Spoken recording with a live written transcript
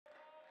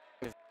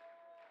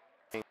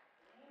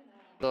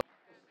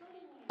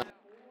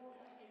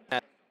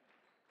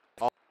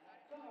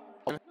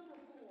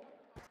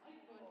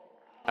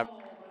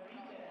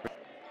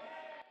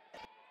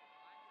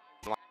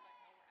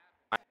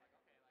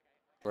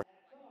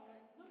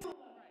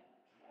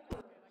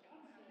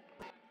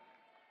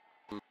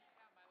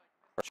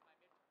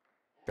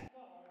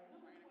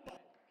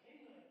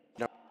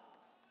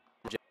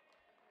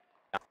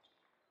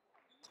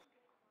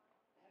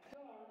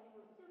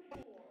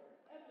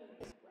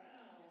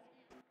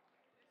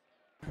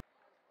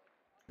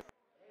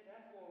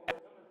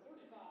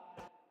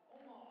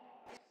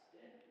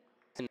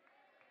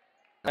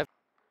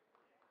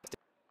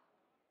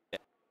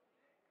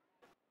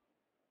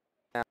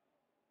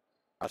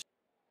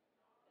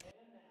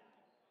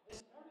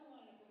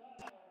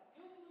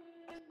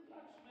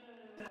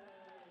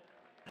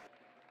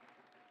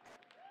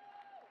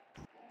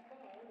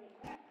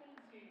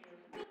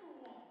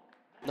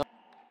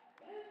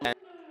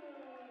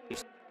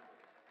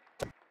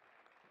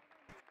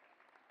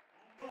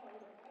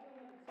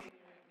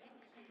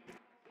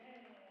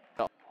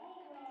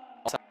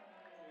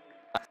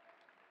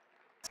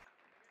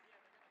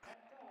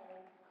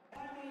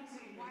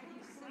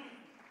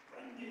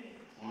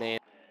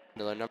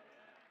number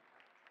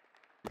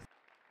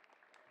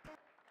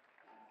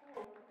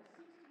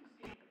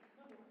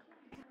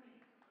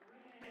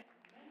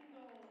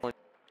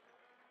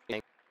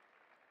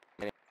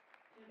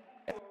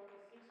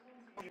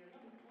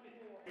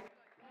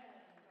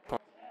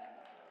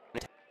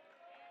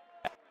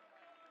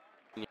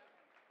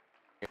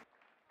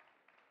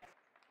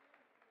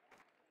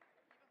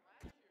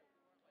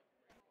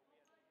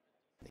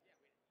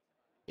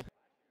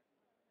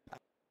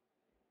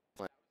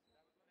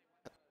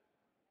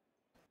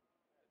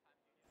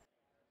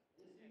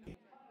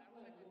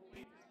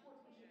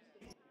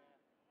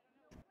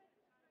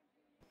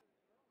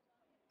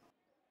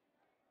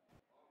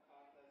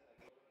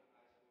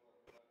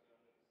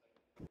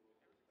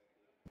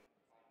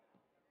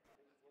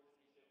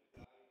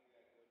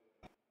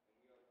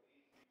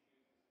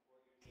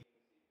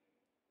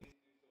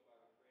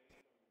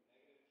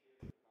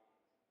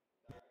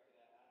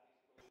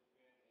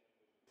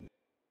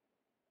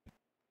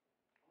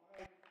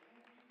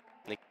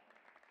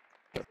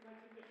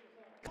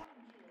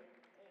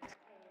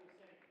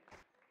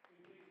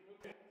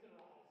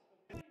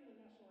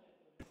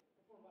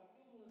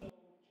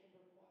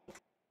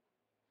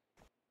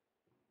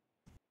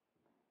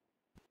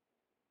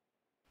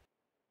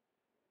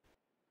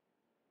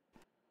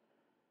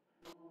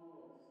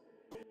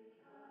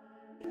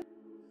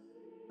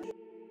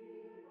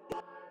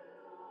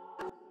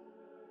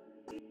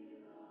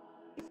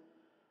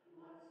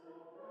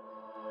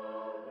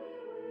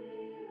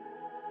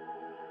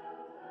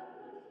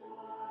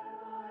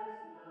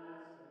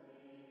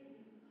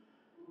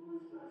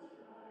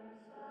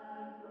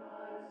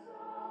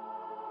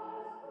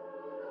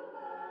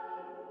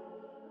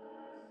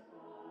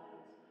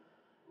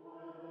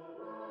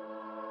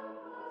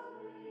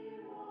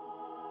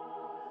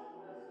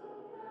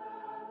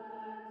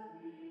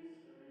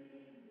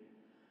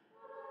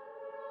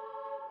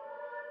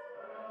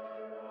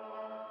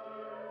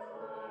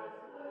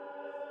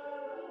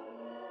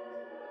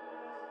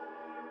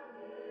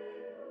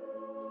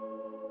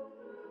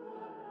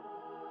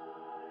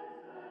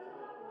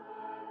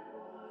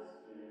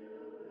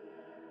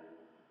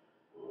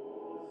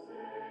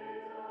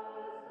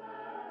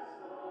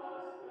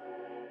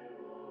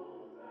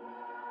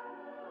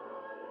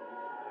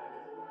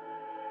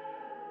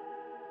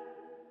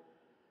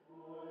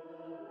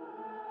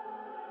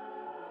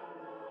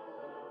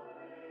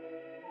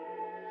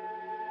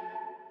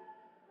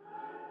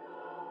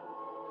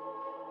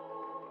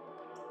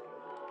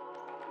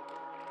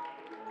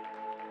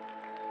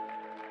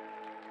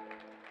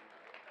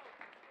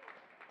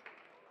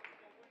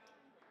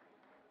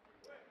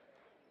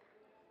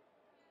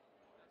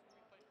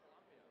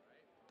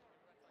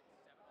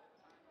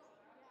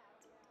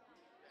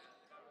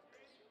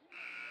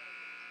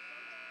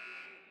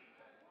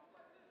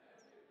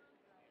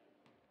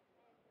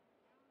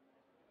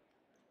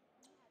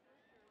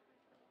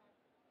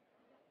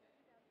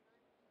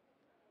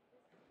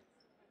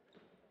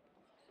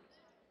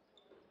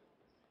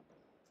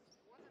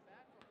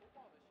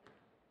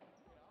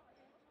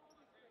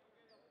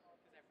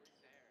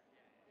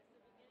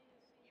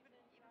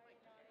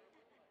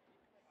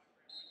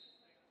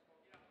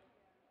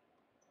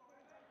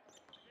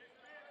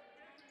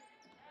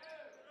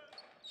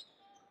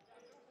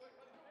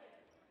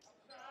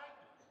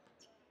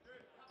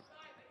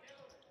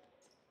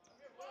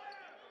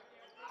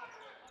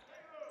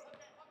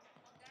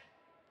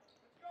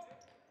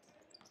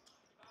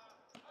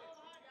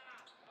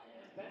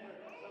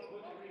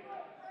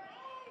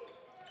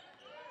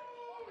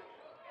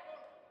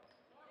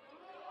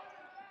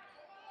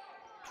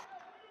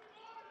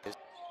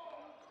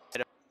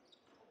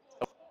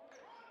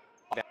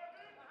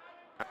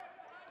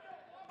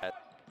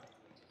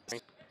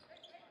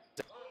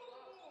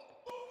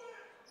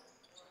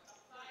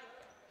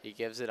he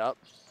gives it up.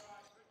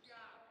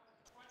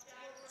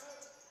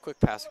 Quick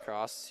pass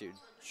across to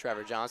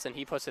Trevor Johnson.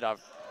 He puts it up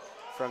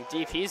from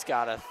deep. He's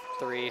got a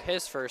three.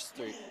 His first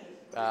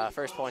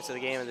points of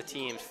the game and the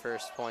team's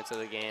first points of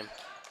the game.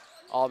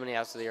 Albany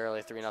has the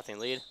early 3-0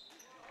 lead.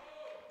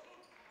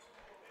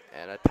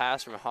 And a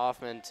pass from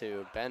Hoffman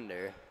to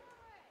Bender.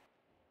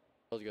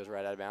 It goes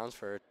right out of bounds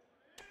for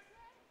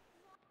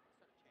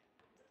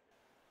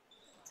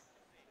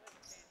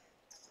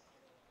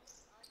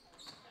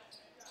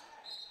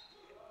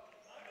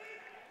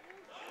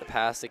the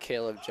pass to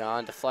Caleb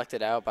John,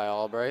 deflected out by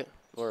Albright.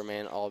 Will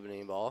remain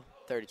Albany ball.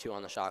 32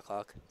 on the shot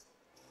clock.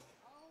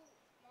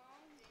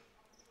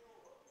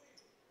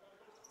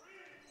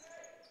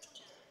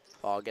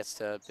 Ball gets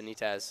to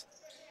Benitez.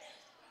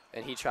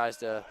 And he tries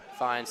to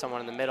find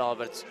someone in the middle,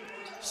 but it's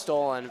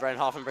stolen. Brennan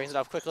Hoffman brings it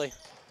up quickly.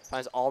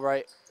 Finds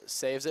Albright,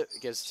 saves it,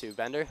 gives to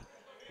Bender.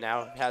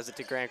 Now has it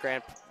to Grant.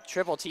 Grant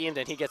triple teamed,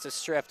 and he gets it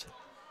stripped.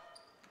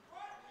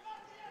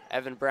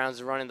 Evan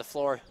Brown's running the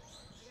floor.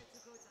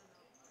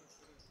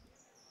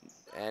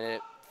 And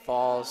it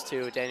falls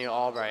to Daniel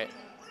Albright.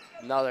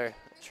 Another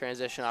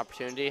transition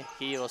opportunity.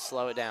 He will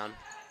slow it down.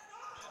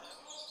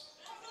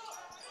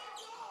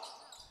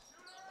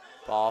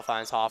 Ball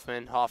finds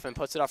Hoffman. Hoffman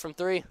puts it up from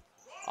three.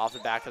 Off the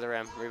back of the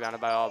rim. Rebounded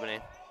by Albany.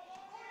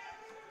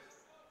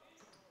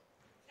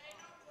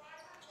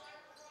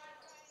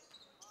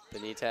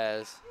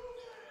 Benitez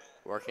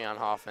working on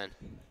Hoffman.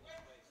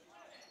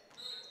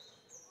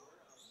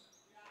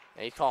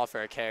 And he called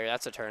for a carry.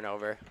 That's a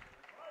turnover.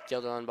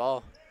 Guilderland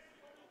ball.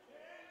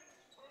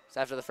 It's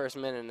after the first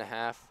minute and a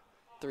half.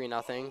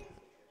 3-0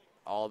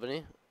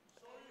 Albany.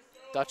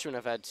 Dutchmen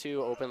have had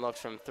 2 open looks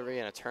from 3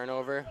 and a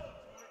turnover.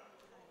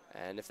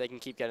 And if they can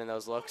keep getting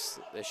those looks,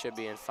 they should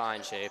be in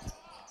fine shape.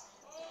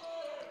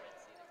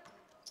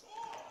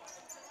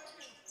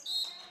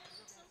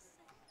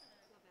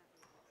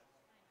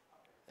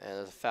 And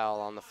there's a foul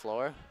on the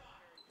floor.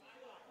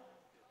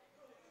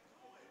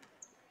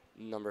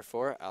 Number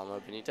 4, Almo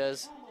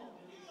Benitez.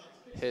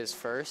 His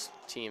first,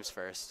 team's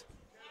first.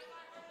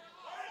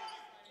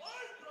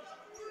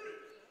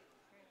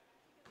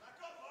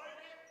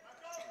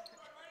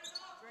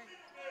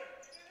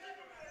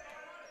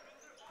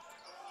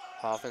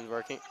 Hoffman's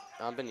working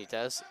on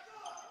Benitez.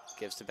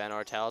 Gives to Ben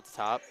Ortel at the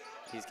top.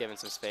 He's given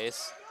some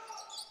space.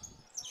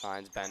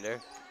 Finds Bender.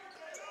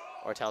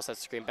 Ortel sets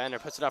the screen. Bender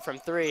puts it up from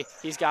 3.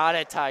 He's got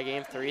it. Tie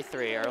game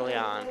 3-3 early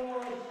on.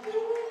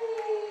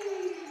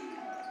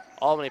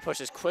 Albany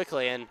pushes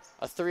quickly, and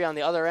a 3 on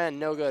the other end.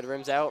 No good.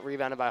 Rims out.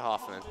 Rebounded by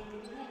Hoffman.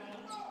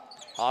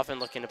 Hoffman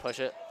looking to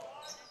push it.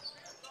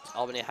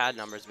 Albany had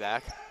numbers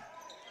back.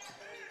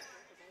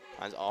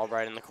 Finds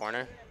Albright in the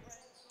corner.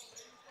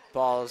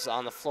 Ball's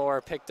on the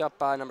floor, picked up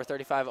by number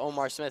 35,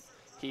 Omar Smith.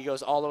 He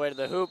goes all the way to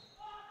the hoop.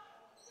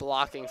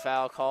 Blocking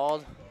foul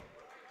called.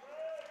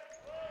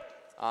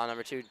 On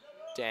number 2,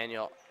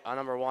 Daniel. On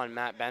number 1,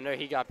 Matt Bender.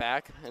 He got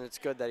back, and it's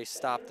good that he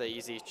stopped the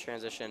easy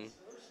transition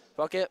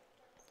bucket.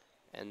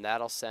 And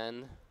that'll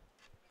send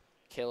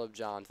Caleb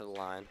John to the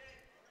line.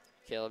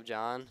 Caleb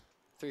John,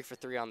 3 for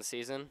 3 on the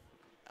season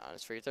on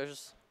his free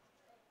throws.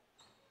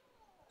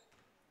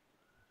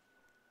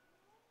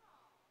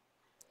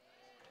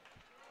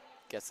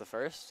 Gets the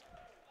first.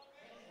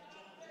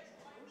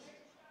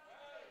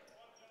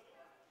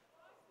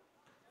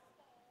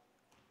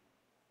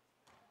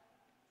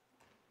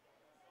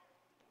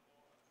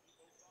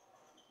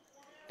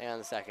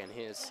 And the second.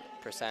 His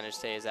percentage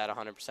stays at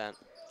 100%.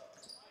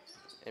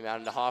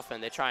 Inbound into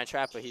Hoffman. They try and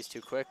trap, but he's too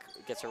quick.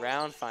 Gets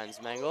around, finds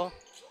Mengel.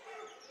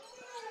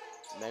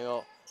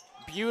 Mengel,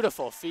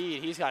 beautiful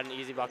feed. He's got an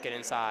easy bucket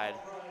inside.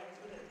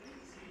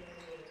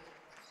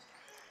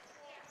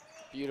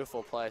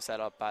 Beautiful play set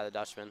up by the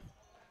Dutchman.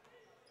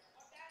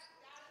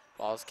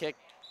 Ball's kicked.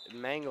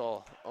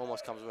 Mengel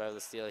almost comes away with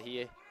the steal.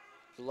 He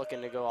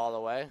looking to go all the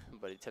way,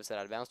 but he tips it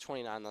out of bounds.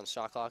 29 on the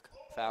shot clock.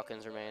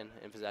 Falcons remain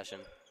in possession.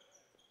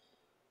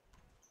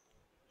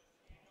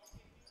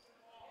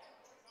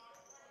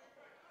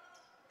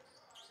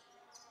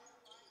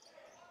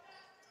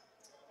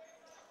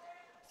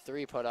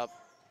 Three put up,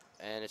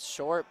 and it's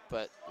short,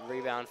 but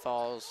rebound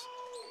falls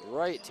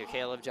right to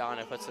Caleb John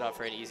and puts it up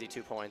for an easy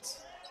 2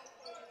 points.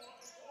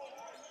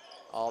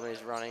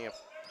 Albany's running a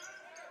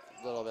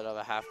little bit of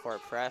a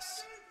half-court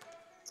press.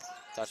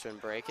 Dutchman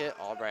break it.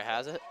 Albright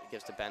has it.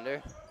 Gives to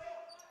Bender.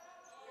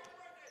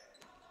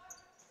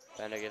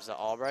 Bender gives to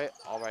Albright.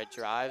 Albright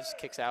drives,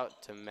 kicks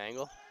out to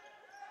Mengel.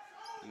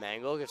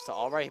 Mengel gives to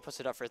Albright. He puts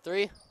it up for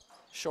 3.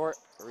 Short,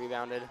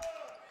 rebounded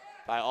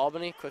by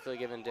Albany. Quickly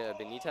given to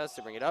Benitez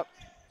to bring it up.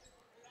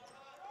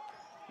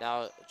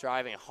 Now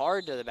driving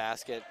hard to the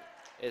basket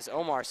is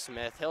Omar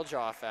Smith. He'll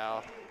draw a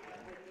foul.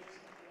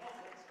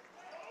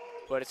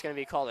 But it's going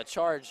to be called a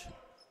charge.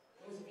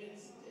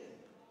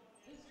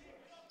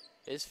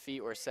 His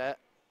feet were set.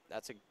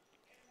 That's a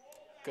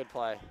good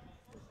play.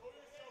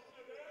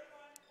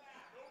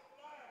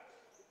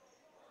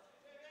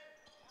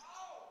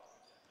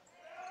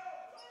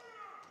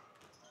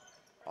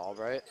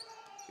 Albright.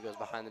 He goes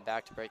behind the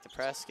back to break the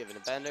press, giving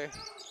to Bender.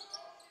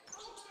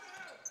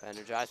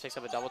 Bender drives, picks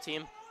up a double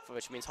team,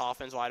 which means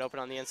Hoffman's wide open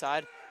on the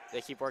inside. They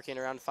keep working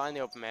around to find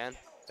the open man.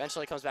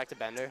 Eventually comes back to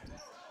Bender.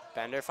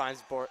 Bender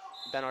finds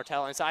Ben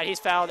Ortel inside. He's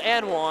fouled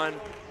and one.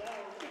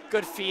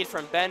 Good feed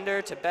from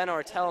Bender to Ben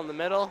Ortel in the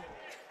middle.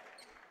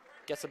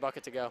 Gets the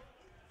bucket to go.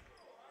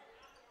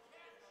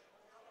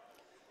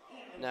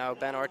 Now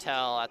Ben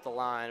Ortel at the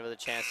line with a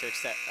chance to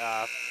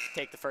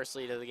take the first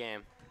lead of the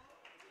game.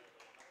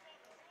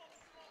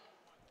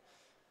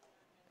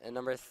 And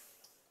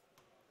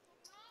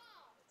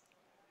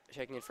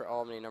checking in for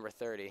Albany, number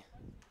 30.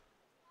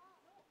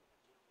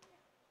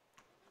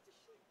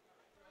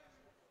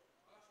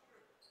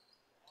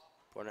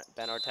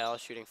 Ben Ortel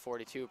shooting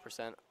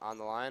 42% on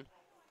the line.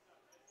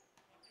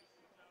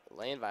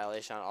 Lane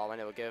violation on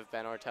Albany will give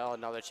Ben Ortel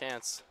another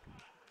chance.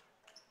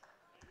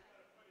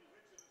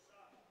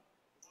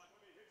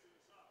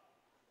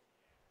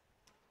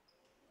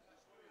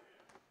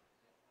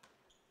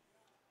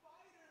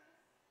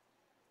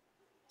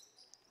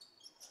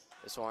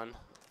 This one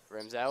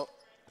rims out,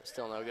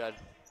 still no good.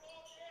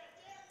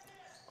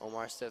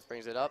 Omar Smith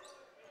brings it up.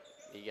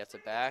 He gets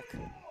it back.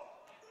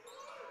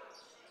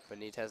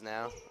 Benitez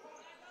now.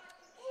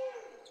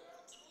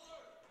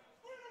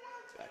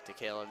 Back to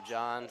Caleb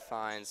John,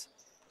 finds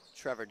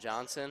Trevor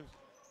Johnson.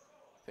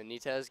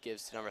 Benitez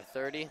gives to number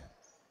 30.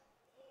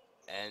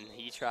 And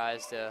he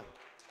tries to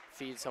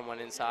feed someone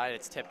inside.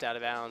 It's tipped out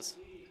of bounds.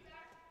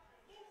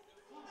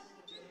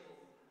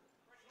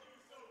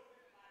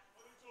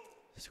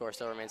 Score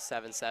still remains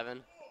 7-7.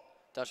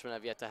 Dutchmen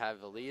have yet to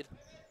have the lead.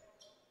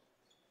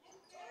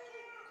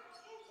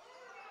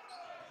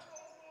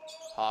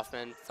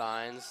 Hoffman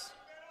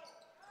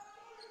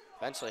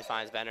eventually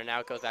finds Bender.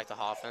 Now it goes back to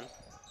Hoffman.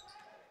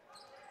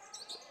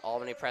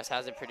 Albany press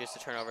hasn't produced a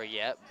turnover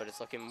yet, but it's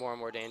looking more and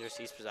more dangerous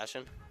each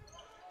possession.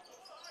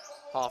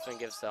 Hoffman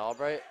gives to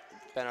Albright.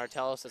 Ben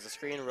Artello does a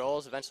screen,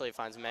 rolls, eventually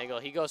finds Mangle.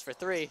 He goes for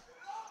three,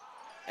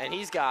 and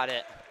he's got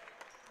it.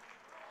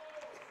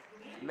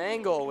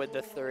 Mangle with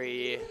the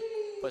three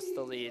puts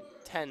the lead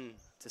 10-7.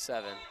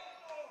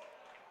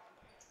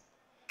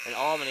 And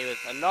Albany with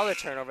another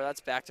turnover. That's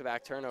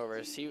back-to-back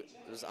turnovers.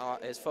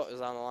 His foot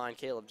was on the line.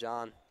 Caleb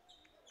John.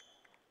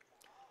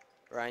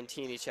 Ryan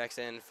Teeney checks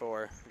in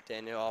for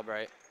Daniel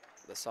Albright,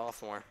 the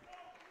sophomore.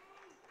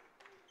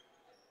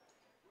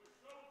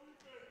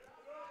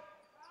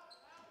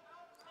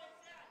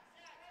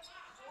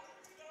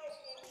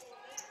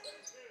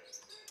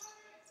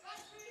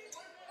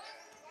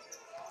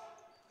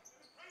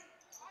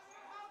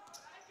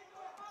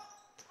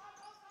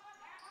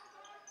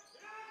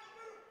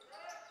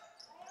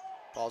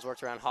 Ball's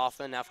worked around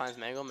Hoffman, now finds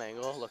Mangle.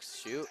 Mangle looks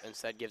to shoot,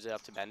 instead gives it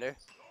up to Bender.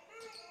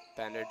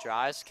 Bender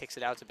drives, kicks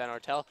it out to Ben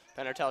Artel.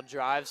 Ben Artel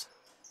drives,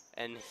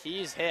 and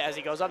he's hit as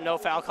he goes up. No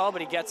foul call,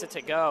 but he gets it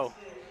to go.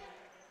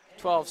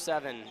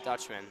 12-7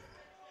 Dutchman.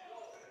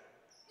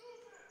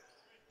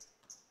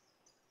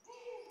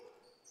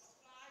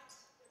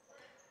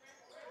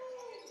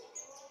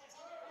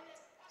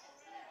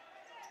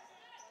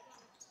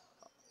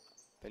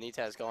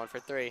 Benitez going for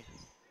three.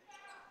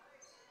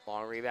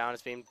 Long rebound,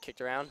 it's being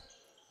kicked around.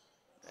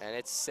 And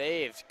it's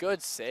saved.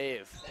 Good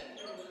save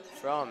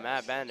from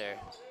Matt Bender.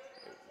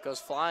 Goes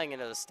flying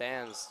into the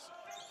stands,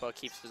 but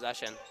keeps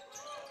possession.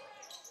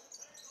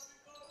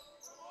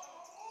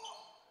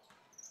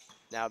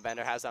 Now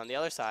Bender has it on the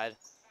other side.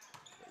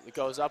 He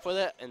goes up with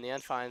it, in the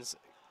end finds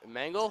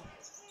Mangle.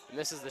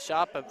 Misses the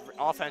shot, but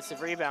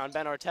offensive rebound,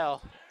 Ben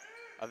Ortel.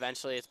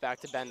 Eventually it's back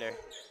to Bender.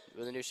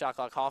 With a new shot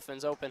clock,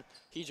 Hoffman's open.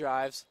 He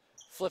drives,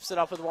 flips it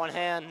up with one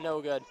hand,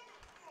 no good.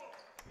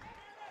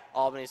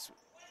 Albany's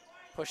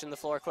pushing the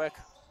floor quick.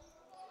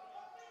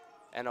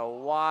 And a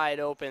wide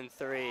open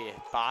three,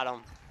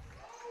 bottom.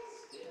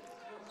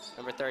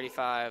 Number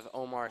 35,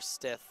 Omar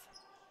Stith.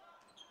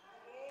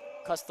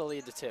 Cuts the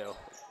lead to 2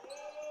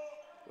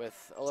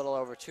 with a little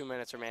over 2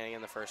 minutes remaining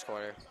in the first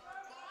quarter.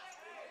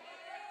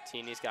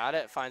 Teeney's got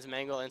it, finds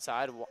Mangle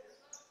inside.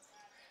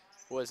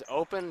 Was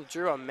open,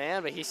 drew a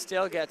man, but he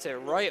still gets it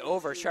right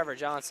over Trevor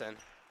Johnson.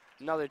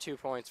 Another 2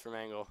 points for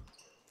Mangle.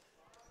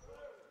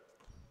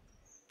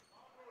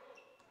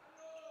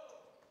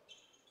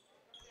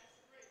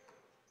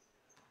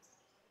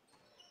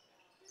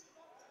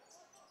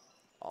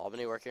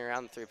 Albany working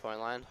around the three-point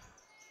line.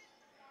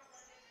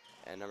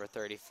 And number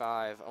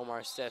 35,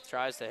 Omar Stith,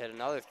 tries to hit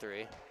another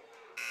three.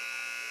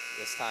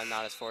 This time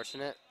not as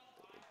fortunate.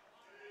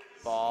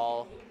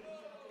 Ball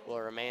will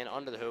remain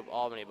under the hoop,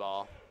 Albany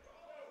ball.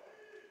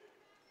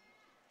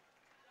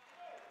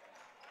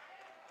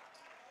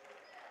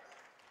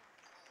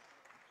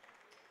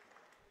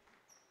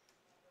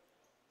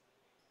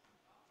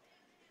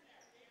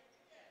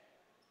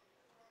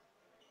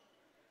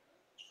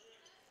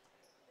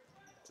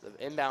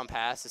 The inbound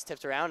pass is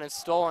tipped around and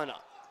stolen.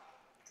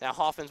 Now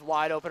Hoffman's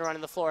wide open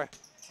running the floor.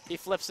 He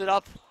flips it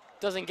up,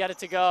 doesn't get it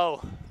to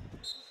go.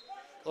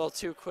 A little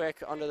too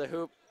quick under the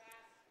hoop.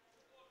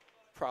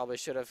 Probably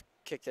should have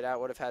kicked it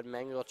out, would have had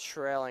Mangle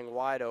trailing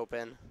wide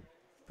open,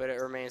 but it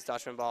remains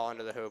Dutchman ball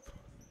under the hoop.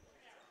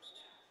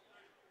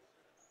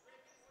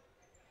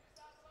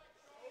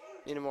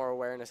 Needed more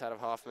awareness out of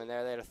Hoffman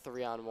there. They had a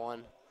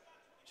 3-on-1.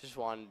 Just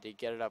wanted to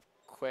get it up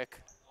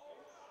quick.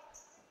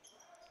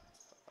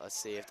 Let's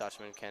see if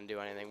Dutchman can do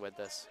anything with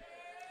this.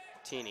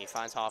 Teeney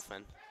finds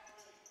Hoffman.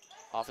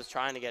 Hoffman's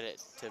trying to get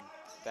it to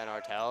Ben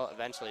Artel,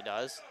 eventually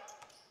does.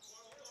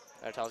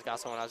 Artel's got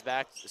someone on his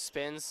back,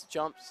 spins,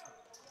 jumps.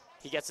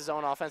 He gets his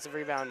own offensive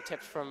rebound,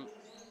 tipped from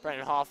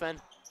Brendan Hoffman,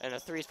 and a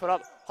three's put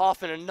up.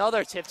 Hoffman,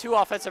 another tip, 2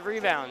 offensive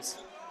rebounds.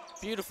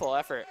 Beautiful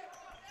effort.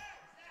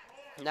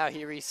 Now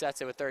he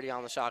resets it with 30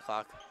 on the shot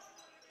clock.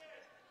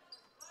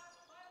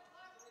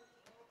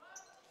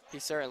 He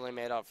certainly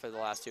made up for the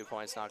last 2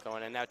 points not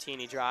going in. Now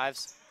Teeney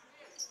drives,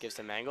 gives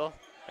to Mangle.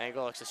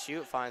 Mangle looks to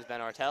shoot, finds Ben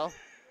Ortel.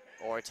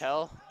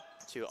 Ortel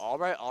to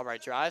Albright.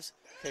 Albright drives,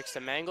 kicks to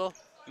Mangle.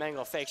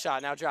 Mangle fake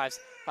shot, now drives,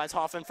 finds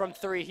Hoffman from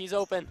 3. He's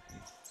open.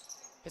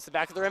 Hits the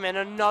back of the rim and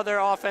another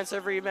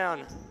offensive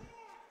rebound.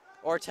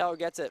 Ortel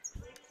gets it.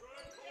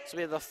 This will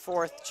be the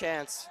 4th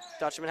chance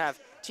Dutchman have.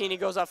 Teeney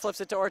goes up,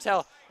 flips it to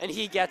Ortel, and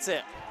he gets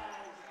it.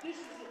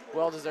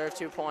 Well-deserved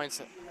 2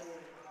 points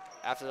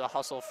after the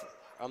hustle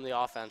from the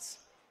offense.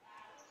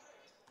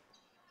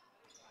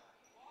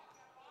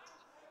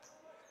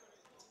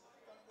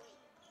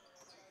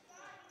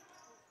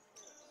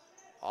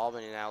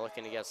 Albany now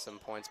looking to get some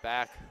points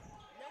back.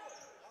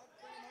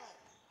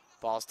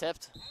 Ball's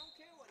tipped,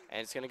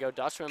 and it's going to go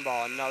Dutchman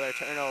ball, another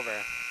turnover.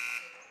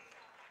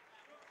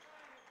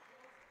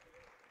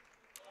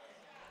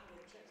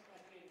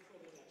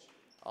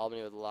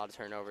 Albany with a lot of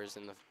turnovers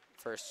in the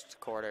first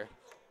quarter.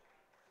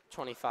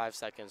 25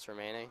 seconds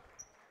remaining.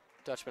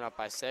 Dutchman up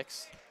by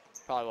 6.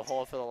 Probably will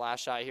hold for the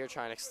last shot here,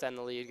 trying to extend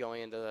the lead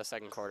going into the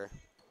second quarter.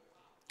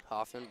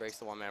 Hoffman breaks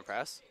the one-man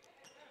press.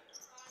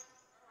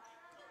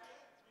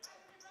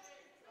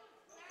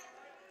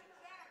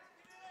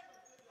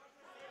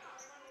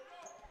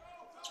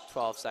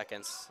 "12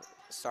 seconds.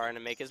 Starting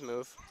to make his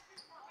move.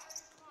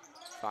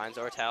 Finds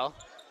Ortel.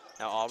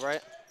 Now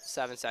Albright,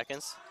 7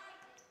 seconds.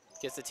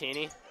 Gets to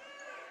Teeny.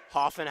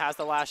 Hoffman has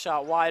the last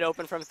shot, wide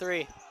open from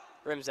 3.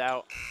 Rims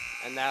out,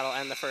 and that'll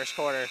end the first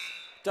quarter.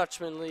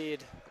 Dutchman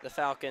lead the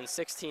Falcons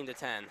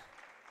 16-10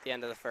 at the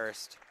end of the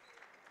first.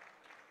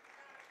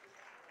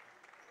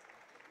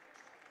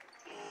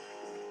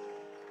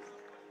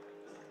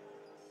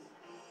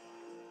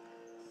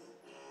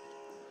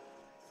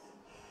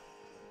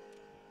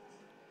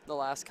 The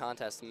last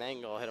contest,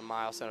 Mangle hit a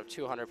milestone of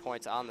 200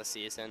 points on the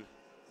season.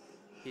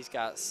 He's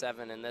got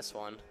 7 in this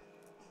one.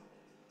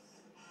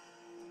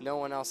 No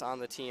one else on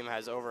the team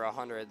has over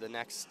 100. The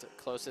next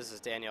closest is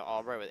Daniel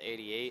Albright with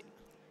 88.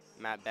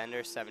 Matt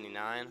Bender,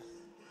 79.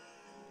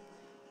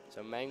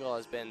 So Mangle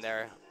has been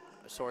their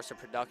source of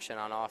production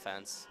on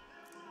offense.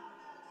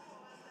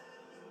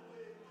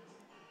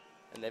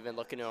 And they've been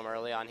looking to him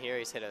early on here.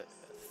 He's hit a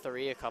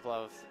 3, a couple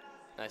of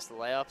nice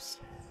layups.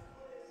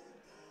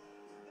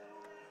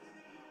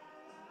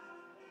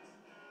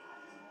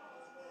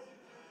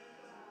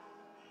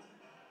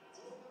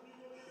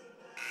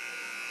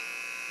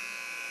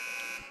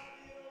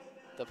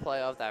 The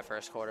play of that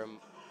first quarter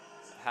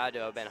had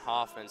to have been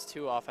Hoffman's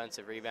 2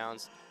 offensive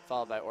rebounds,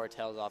 followed by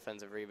Ortel's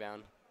offensive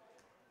rebound.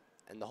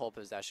 And the whole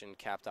possession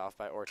capped off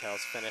by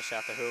Ortel's finish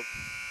at the hoop.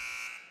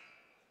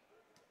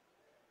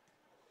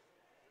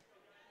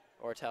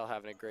 Ortel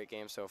having a great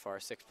game so far,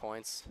 6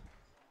 points.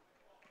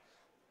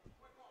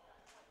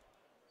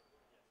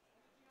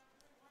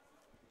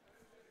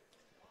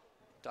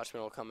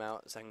 Dutchman will come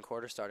out second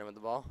quarter, starting with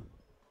the ball.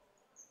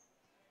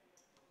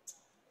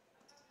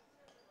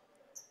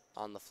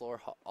 On the floor,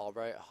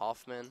 Albright,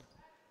 Hoffman,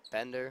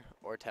 Bender,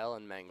 Ortel,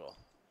 and Mangle.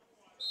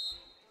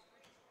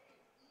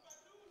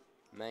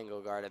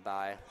 Mangle guarded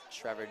by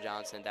Trevor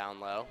Johnson down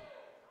low.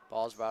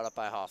 Ball's brought up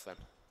by Hoffman.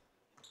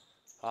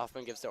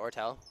 Hoffman gives to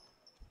Ortel.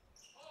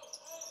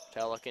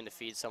 Ortel looking to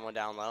feed someone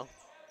down low.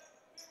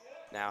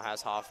 Now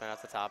has Hoffman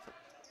at the top.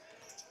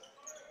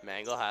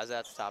 Mangle has it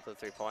at the top of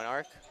the 3-point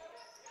arc.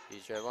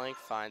 He's dribbling,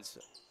 finds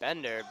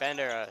Bender.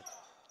 Bender, a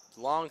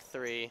long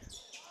 3.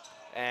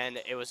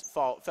 And it was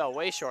fell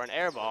way short, an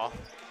air ball.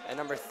 And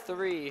number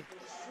 3,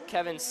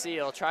 Kevin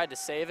Seal, tried to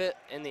save it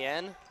in the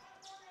end.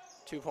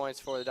 2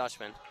 points for the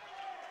Dutchman.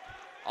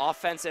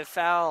 Offensive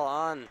foul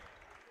on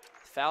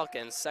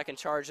Falcons, second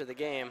charge of the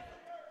game.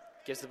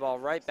 Gives the ball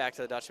right back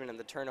to the Dutchman, and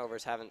the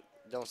turnovers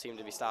don't seem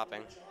to be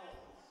stopping.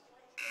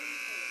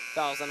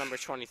 Fouls on number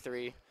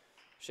 23,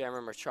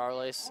 Shamrock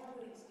Charles.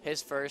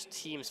 His first,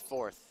 team's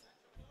 4th.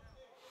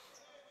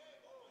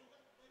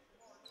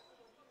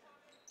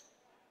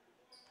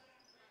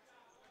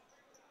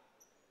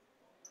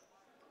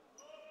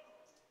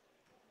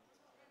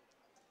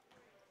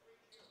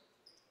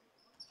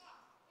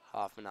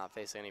 Hoffman not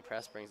facing any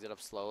press, brings it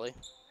up slowly.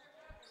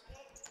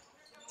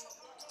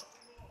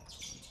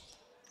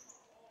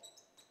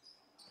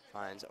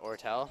 Finds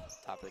Ortel,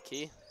 top of the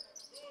key.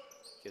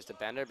 Gives to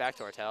Bender, back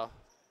to Ortel.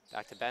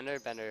 Back to Bender,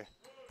 Bender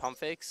pump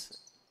fakes.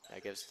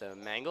 That gives to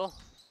Mangle.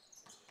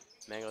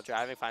 Mangle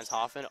driving, finds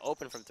Hoffman,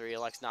 open from 3,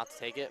 elects not to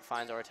take it.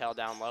 Finds Ortel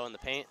down low in the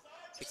paint.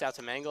 Kicks out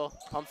to Mangle,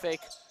 pump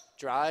fake,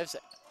 drives.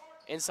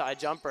 Inside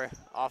jumper,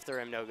 off the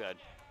rim, no good.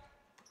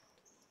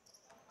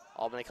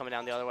 Albany coming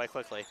down the other way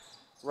quickly.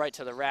 Right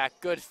to the rack,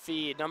 good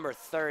feed, number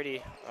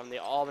 30 from the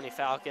Albany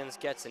Falcons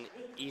gets an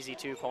easy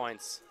 2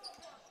 points.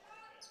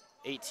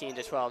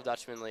 18-12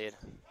 Dutchman lead.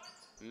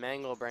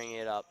 Mangle bringing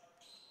it up,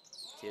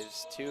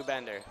 gives to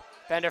Bender.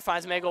 Bender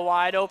finds Mangle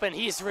wide open,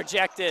 he's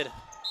rejected.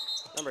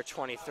 Number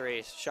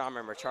 23, Sean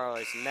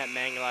Charles met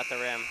Mangle at the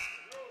rim.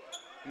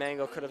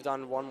 Mangle could have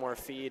done one more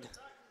feed,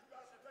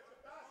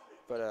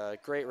 but a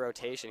great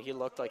rotation. He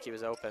looked like he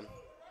was open.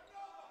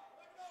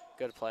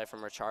 Good play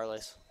from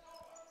Charles.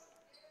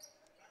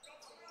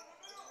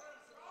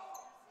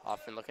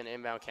 Hoffman looking to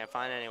inbound, can't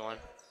find anyone.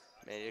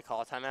 Maybe to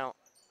call a timeout.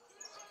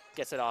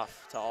 Gets it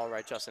off to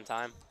Albright just in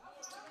time.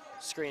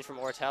 Screen from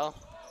Ortel.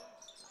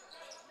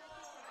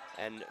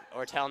 And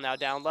Ortel now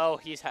down low,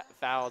 he's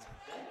fouled.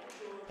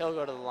 He'll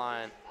go to the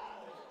line.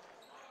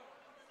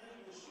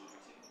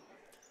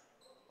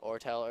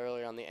 Ortel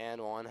earlier on the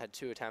and 1 had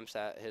 2 attempts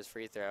at his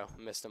free throw,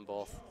 missed them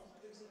both.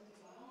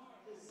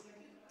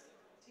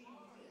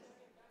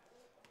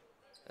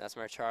 That's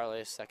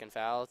Charlie's second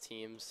foul,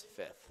 team's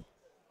 5th.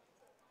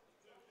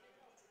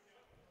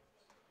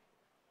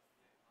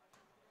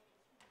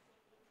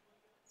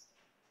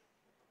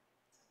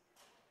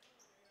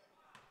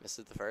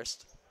 Misses the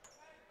first.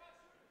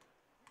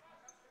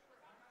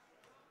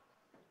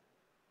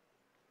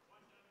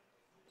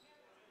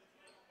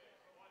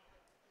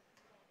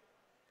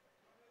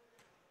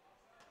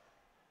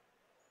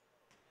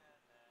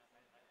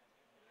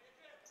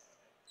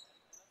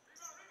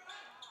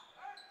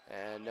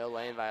 And no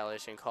lane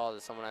violation called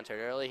as someone entered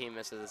early. He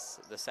misses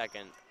the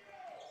second.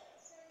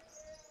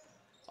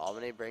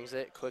 Albany brings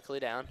it quickly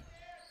down.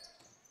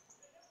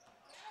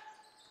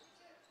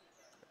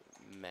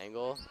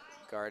 Mangle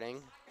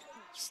guarding.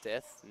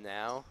 Stith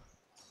now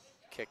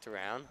kicked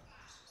around.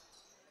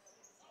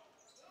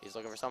 He's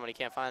looking for someone. He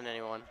can't find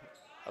anyone.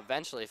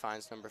 Eventually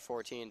finds number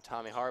 14,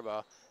 Tommy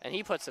Harbaugh, and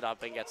he puts it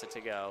up and gets it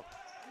to go.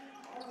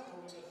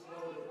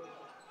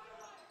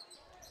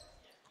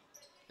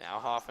 Now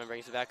Hoffman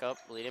brings it back up,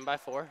 leading by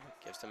 4.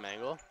 Gives to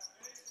Mangle.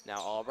 Now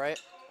Albright.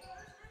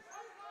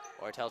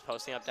 Ortel's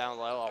posting up down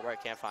low.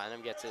 Albright can't find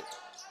him. Gets it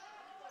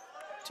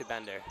to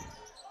Bender.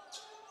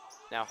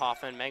 Now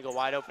Hoffman, Mangle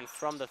wide open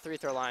from the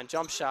 3-throw line.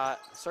 Jump shot,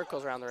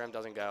 circles around the rim,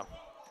 doesn't go.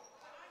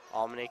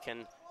 Albany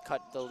can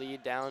cut the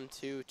lead down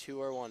to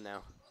 2 or 1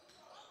 now.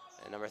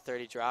 And number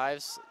 30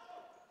 drives,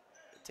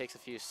 takes a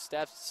few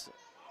steps,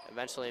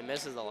 eventually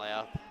misses the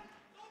layup.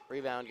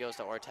 Rebound goes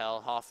to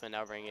Ortel. Hoffman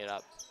now bringing it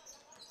up.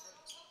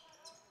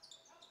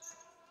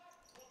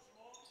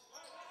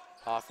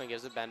 Hoffman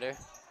gives it Bender.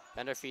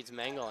 Bender feeds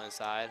Mangle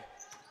inside.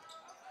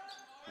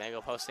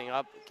 Mangle posting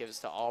up, gives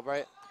to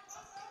Albright.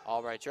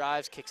 Albright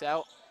drives, kicks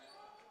out,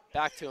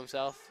 back to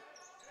himself.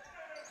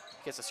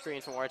 Gets a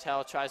screen from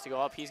Ortel, tries to go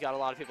up. He's got a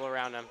lot of people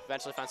around him.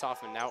 Eventually finds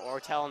Hoffman. Now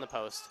Ortel in the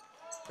post.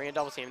 Bring a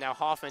double team. Now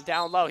Hoffman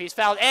down low. He's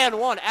fouled and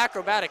 1.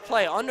 Acrobatic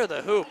play under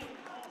the hoop.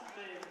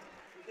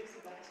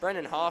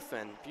 Brendan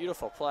Hoffman,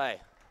 beautiful play.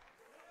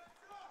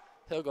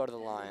 He'll go to the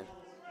line.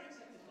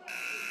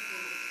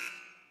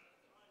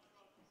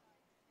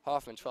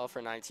 Hoffman 12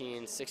 for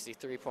 19,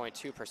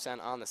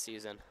 63.2% on the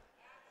season.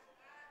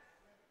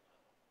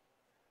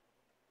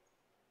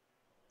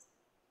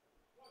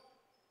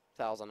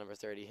 Fouls on number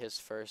 30, his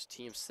first,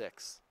 team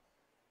 6.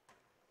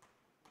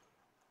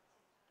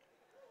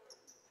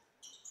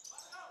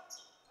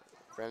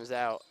 Rims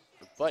out,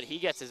 but he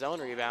gets his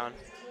own rebound,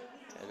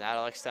 and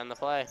that'll extend the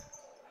play.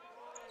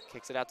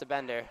 Kicks it out to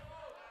Bender.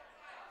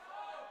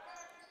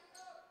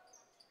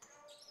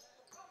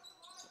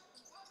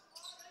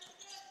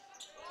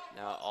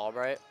 Now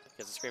Albright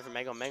gets a screen from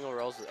Mangle. Mangle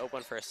rolls it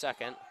open for a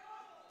second.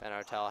 Ben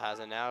Ortel has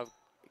it now.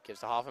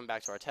 Gives to Hoffman,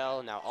 back to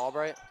Ortel. Now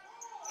Albright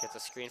gets a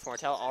screen from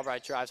Ortel.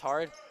 Albright drives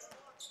hard.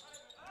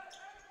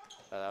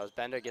 That was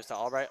Bender. Gives to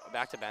Albright.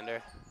 Back to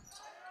Bender.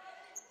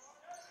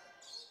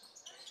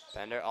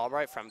 Bender,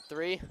 Albright from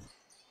 3.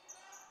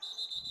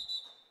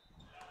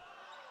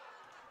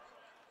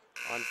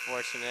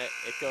 Unfortunate.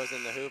 It goes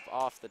in the hoop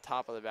off the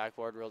top of the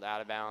backboard, ruled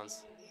out of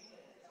bounds.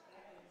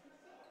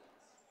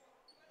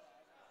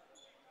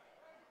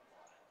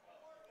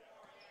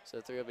 So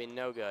the 3 will be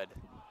no good.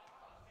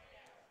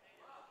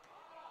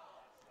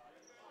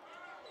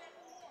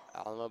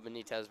 Alamo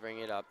Benitez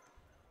bringing it up.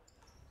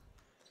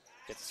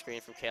 Gets a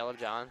screen from Caleb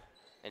John.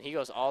 And he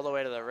goes all the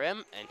way to the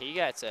rim, and he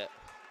gets it.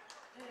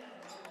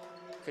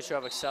 Could show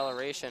up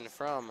acceleration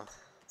from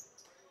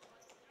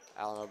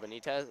Alamo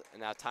Benitez.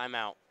 And now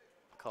timeout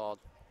called.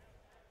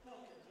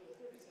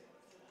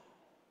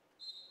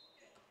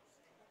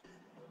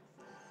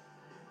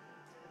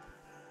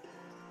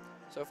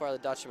 So far, the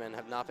Dutchmen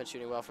have not been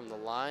shooting well from the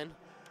line,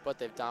 but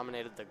they've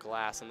dominated the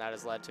glass, and that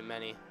has led to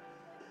many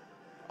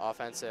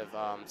offensive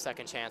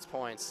second chance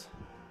points.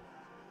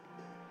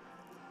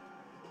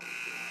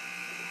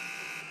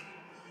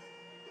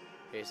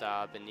 Here's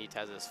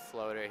Benitez's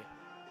floater.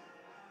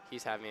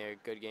 He's having a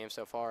good game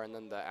so far, and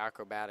then the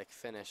acrobatic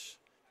finish.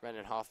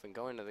 Brendan Hoffman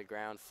going to the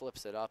ground,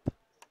 flips it up,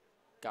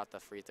 got the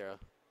free throw,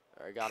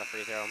 or got a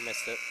free throw,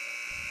 missed it.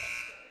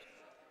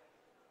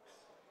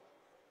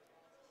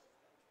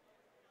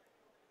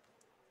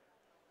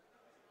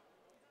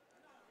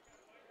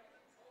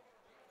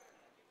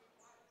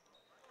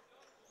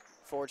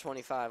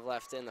 .425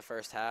 left in the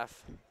first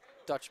half.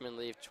 Dutchmen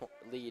lead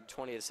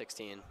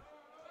 20-16. It'll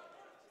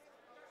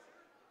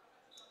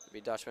be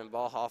Dutchman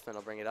ball. Hoffman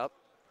will bring it up.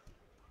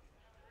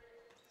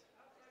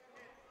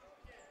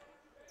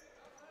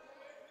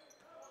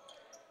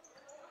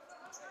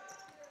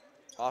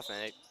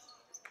 Hoffman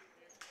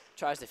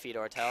tries to feed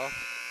Ortel.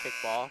 Kick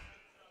ball.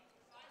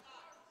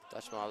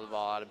 Dutchman will have the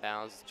ball out of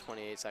bounds.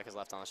 28 seconds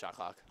left on the shot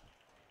clock.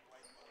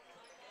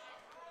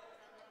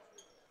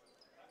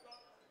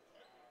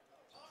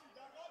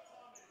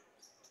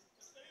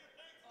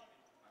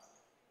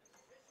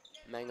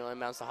 Mangle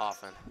inbounds to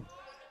Hoffman.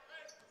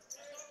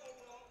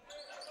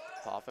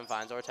 Hoffman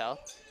finds Ortel.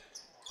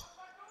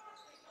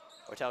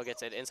 Ortel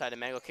gets it inside to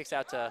Mangle, kicks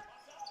out to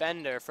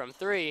Bender from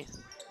 3.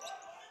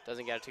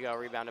 Doesn't get it to go,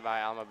 rebounded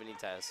by Alma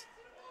Benitez.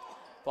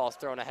 Ball's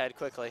thrown ahead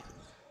quickly.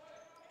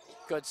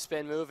 Good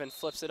spin move and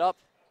flips it up.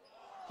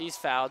 He's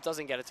fouled,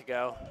 doesn't get it to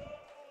go.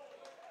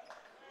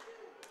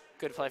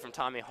 Good play from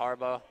Tommy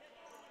Harbaugh.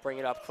 Bring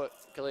it up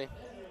quickly.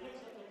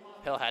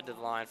 He'll head to the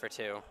line for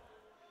 2.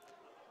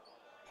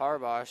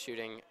 Harbaugh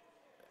shooting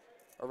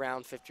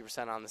around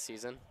 50% on the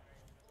season.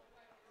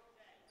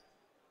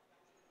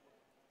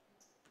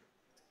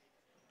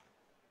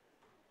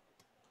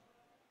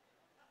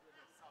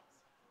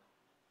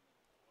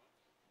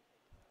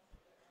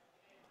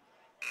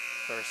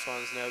 First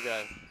one's no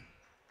good.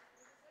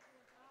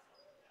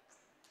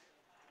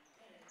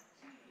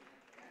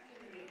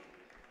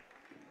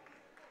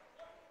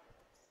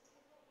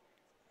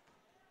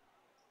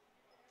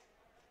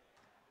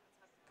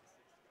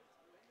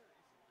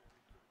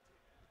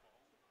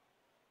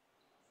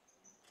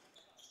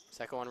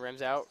 Second one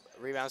rims out.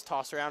 Rebounds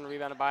tossed around.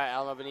 Rebounded by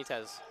Alma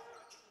Benitez.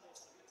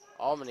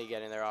 Albany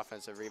getting their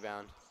offensive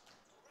rebound.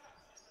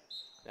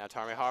 Now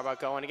Tommy Harbaugh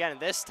going again.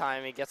 This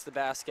time he gets the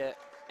basket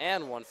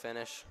and one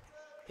finish.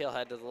 He'll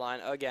head to the line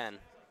again.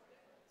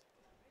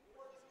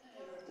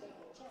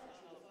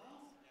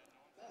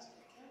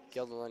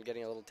 Guilderland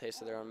getting a little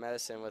taste of their own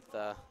medicine with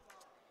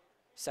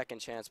second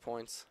chance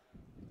points.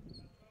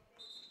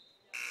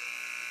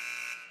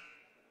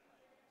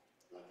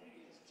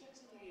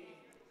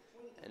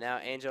 And now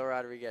Angel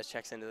Rodriguez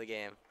checks into the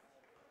game.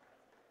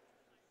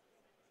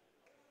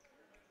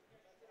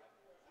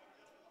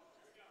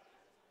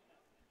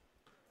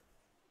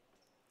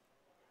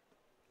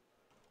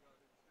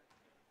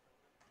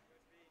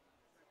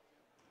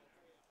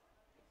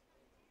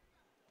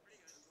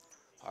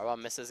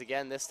 Harbaugh misses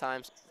again. This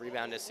time,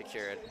 rebound is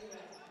secured.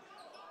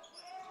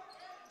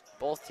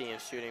 Both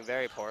teams shooting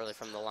very poorly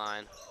from the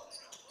line.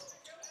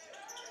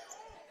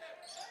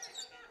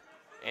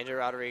 Angel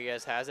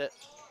Rodriguez has it.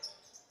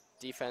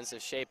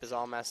 Defensive shape is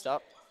all messed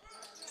up.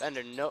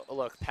 Bender, no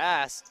look,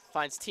 pass,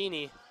 finds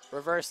Teeny.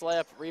 Reverse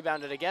layup,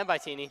 rebounded again by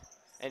Teeny,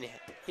 and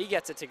he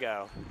gets it to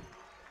go.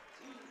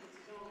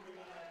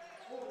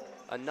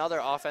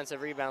 Another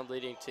offensive rebound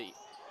leading to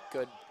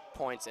good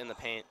points in the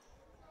paint.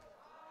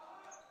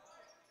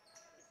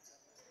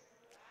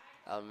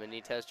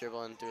 Benitez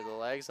dribbling through the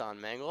legs on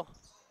Mangle.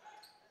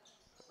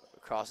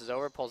 Crosses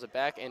over, pulls it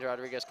back. Andrew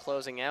Rodriguez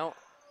closing out.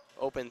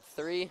 Open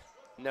three,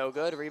 no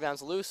good.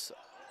 Rebounds loose.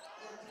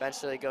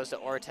 Eventually goes to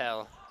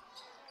Ortel.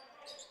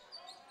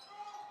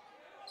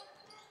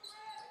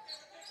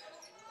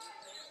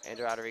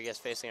 Andrew Rodriguez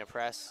facing a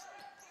press.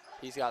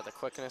 He's got the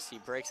quickness. He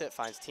breaks it,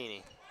 finds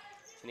Teeny.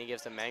 Teeny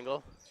gives to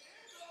Mangle.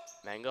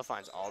 Mangle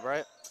finds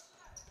Albright.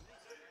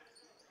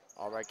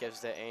 Albright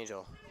gives to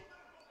Angel.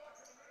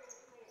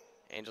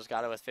 Angel's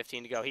got it with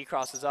 15 to go. He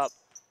crosses up,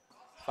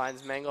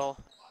 finds Mangle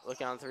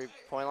looking on the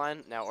three-point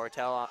line. Now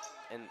Ortel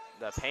in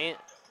the paint.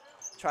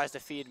 Tries to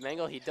feed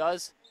Mangle. He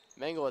does.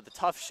 Mangle with the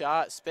tough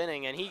shot,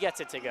 spinning, and he gets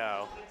it to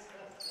go.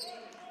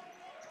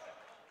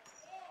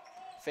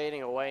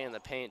 Fading away in the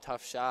paint,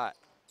 tough shot.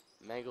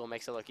 Mangle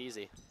makes it look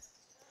easy.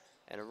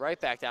 And right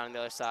back down on the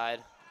other side.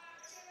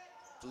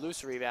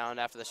 Loose rebound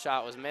after the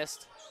shot was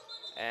missed.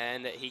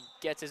 And he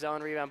gets his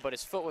own rebound, but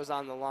his foot was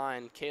on the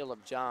line. Caleb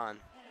John.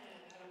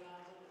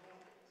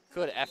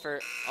 Good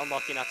effort,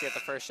 unlucky not to get the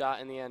first shot.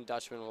 In the end,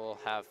 Dutchman will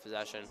have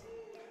possession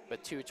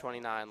with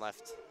 2:29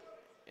 left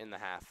in the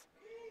half.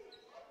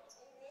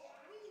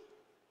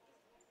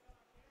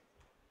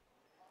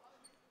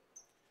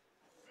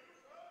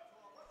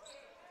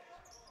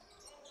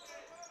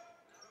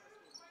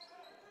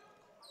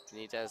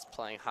 Benitez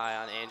playing high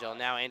on Angel.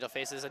 Now Angel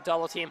faces a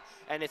double team,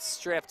 and it's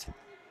stripped.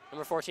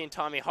 Number 14,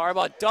 Tommy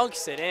Harbaugh,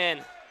 dunks it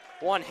in.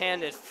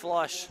 One-handed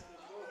flush.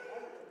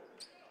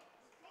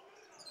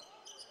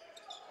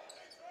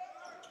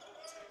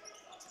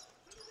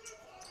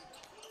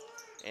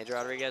 Andrew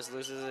Rodriguez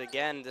loses it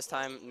again. This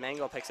time,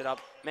 Mangle picks it up.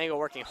 Mangle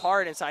working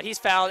hard inside. He's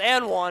fouled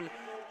and one.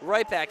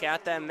 Right back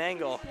at them.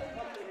 Mangle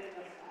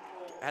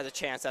has a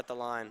chance at the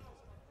line.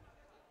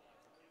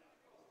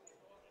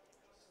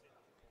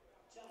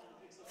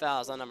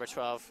 Fouls on number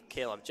 12,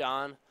 Caleb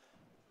John.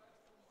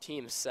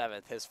 Team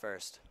 7th, his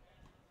first.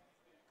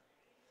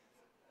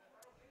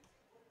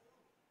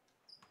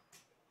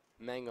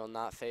 Mangle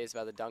not fazed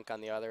by the dunk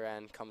on the other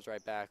end. Comes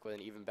right back with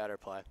an even better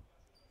play.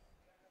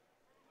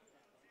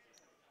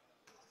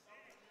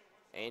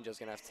 Angel's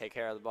going to have to take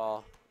care of the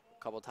ball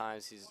a couple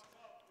times. He's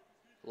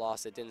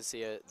lost it, didn't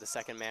see the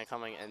second man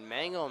coming, and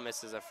Mangle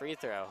misses a free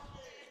throw.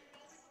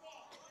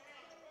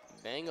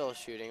 Mangle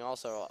shooting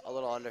also a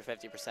little under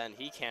 50%.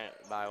 He can't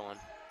buy one.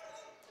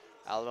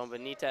 Alabama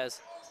Benitez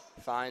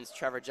finds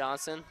Trevor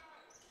Johnson.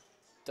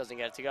 Doesn't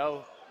get it to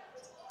go.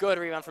 Good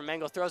rebound from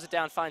Mangle. Throws it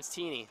down, finds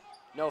Teeny.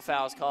 No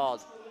fouls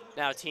called.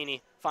 Now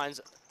Teeny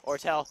finds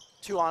Ortel.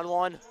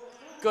 2-on-1.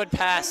 Good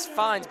pass.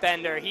 Finds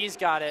Bender. He's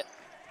got it.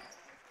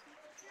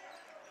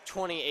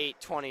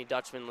 28-20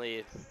 Dutchman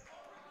lead.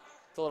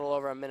 It's a little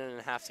over a minute and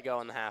a half to go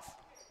in the half.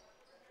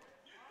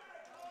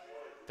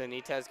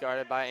 Benitez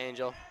guarded by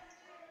Angel.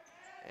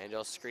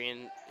 Angel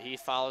screen. He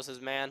follows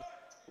his man.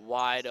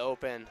 Wide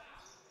open.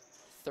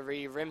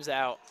 Three rims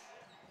out.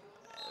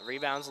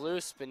 Rebounds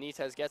loose.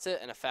 Benitez gets it,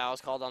 and a foul is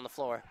called on the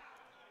floor.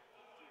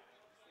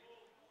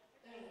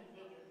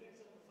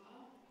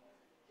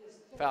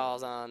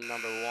 Fouls on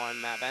number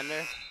 1, Matt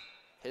Bender.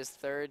 His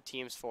third,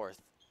 team's 4th.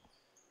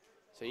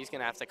 So he's going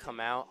to have to come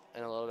out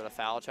in a little bit of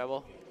foul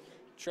trouble.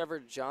 Trevor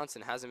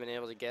Johnson hasn't been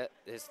able to get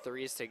his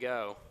threes to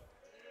go.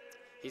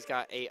 He's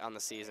got 8 on the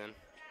season.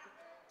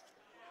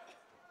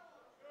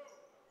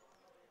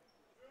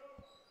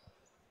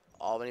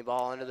 Albany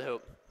ball under the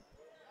hoop.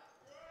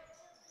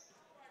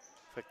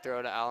 Quick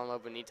throw to Alamo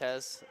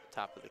Benitez,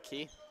 top of the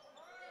key.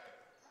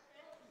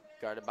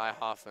 Guarded by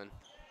Hoffman.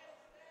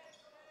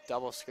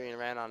 Double screen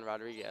ran on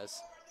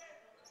Rodriguez.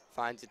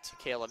 Finds it to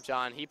Caleb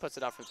John. He puts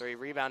it up from 3,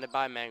 rebounded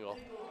by Mangle.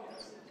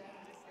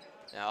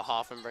 Now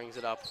Hoffman brings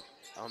it up.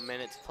 A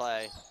minute to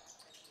play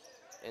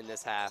in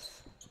this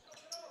half.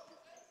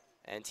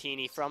 And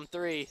Teeny from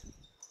 3.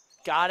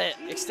 Got it.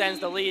 Extends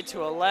the lead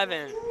to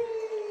 11.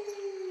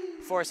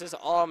 Forces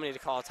Albany to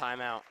call a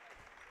timeout.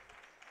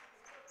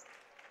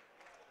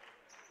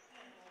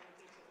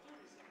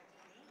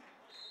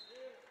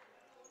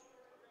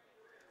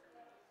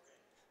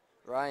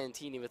 Ryan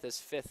Teeny with his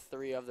 5th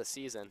 3 of the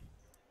season.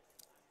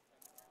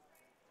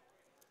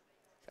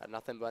 Got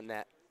nothing but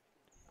net.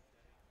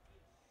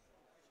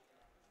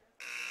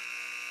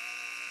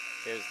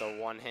 Here's the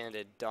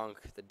one-handed dunk,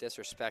 the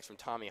disrespect from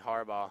Tommy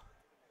Harbaugh.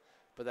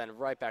 But then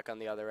right back on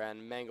the other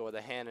end, Mango with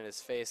a hand in his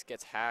face,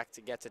 gets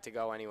hacked, gets it to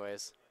go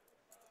anyways.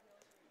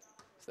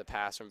 It's the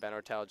pass from Ben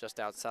Ortel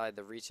just outside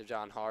the reach of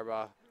John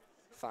Harbaugh.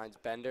 Finds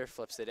Bender,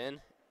 flips it in.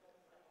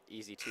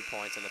 Easy 2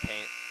 points in the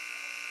paint.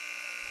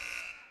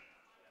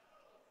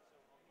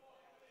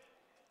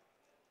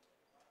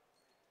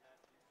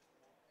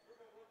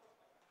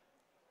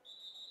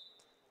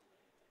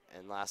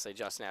 And lastly,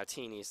 just now,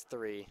 Teeny's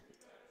 3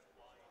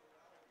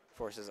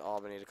 forces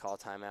Albany to call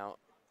timeout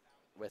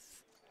with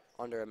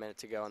under a minute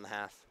to go in the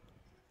half.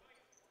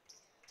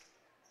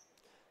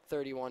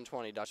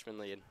 31-20, Dutchman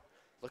lead.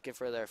 Looking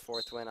for their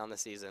 4th win on the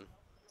season.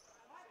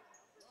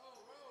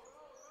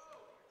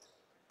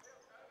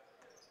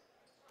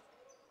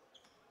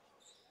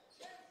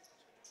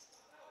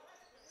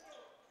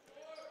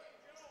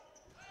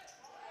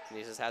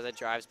 Canisius has it,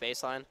 drives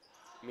baseline,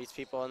 meets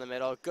people in the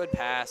middle. Good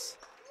pass.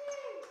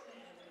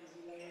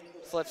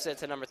 Flips it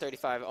to number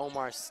 35,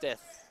 Omar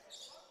Stith.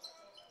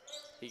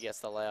 He gets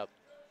the layup.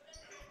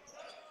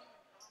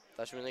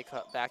 Dutchman lead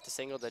cut back to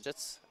single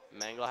digits.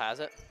 Mangle has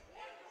it.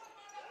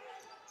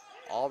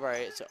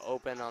 Albright is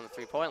open on the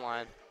 3-point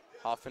line.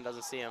 Hoffman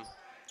doesn't see him.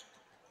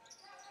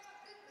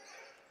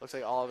 Looks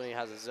like Albany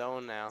has a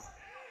zone now.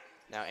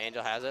 Now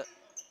Angel has it.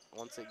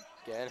 Once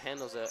again,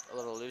 handles it a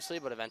little loosely,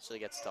 but eventually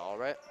gets to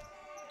Albright.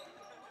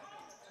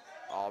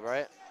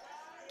 Albright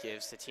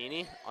gives to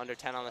Teeny. Under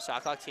 10 on the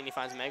shot clock. Teeny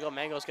finds Mango.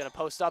 Mango's going to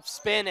post up,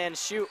 spin, and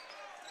shoot.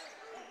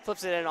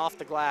 Flips it in off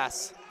the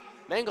glass.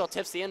 Mango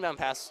tips the inbound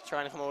pass,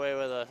 trying to come away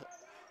with a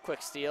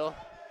quick steal.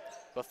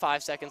 But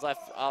 5 seconds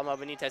left. Alma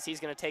Benitez, he's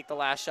going to take the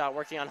last shot,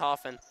 working on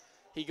Hoffman.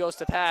 He goes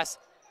to pass,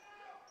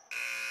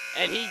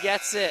 and he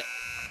gets it.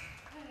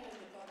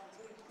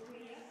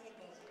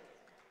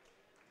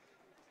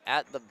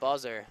 At the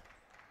buzzer.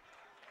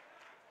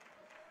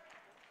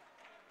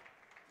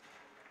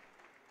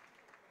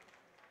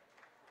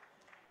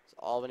 So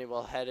Albany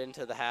will head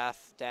into the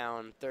half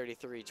down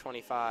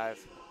 33-25.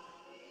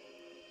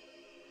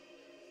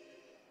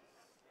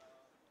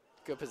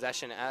 Good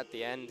possession at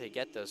the end to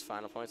get those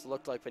final points.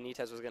 Looked like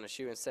Benitez was going to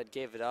shoot, instead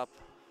gave it up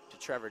to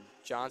Trevor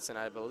Johnson,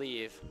 I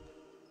believe.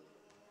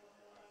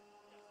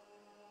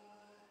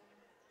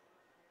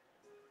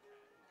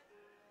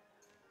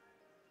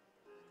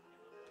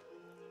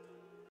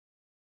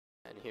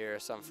 And here are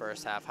some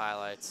first half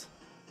highlights.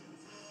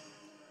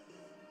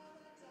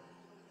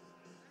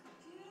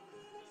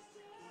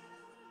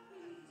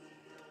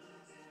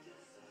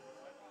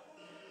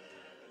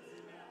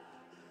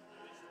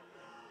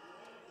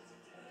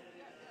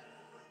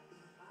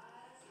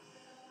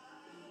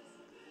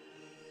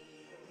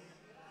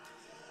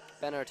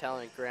 Ben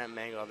Ortel and Grant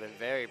Mango have been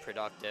very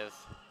productive,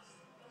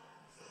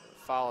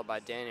 followed by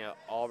Daniel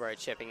Albright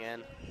chipping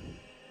in.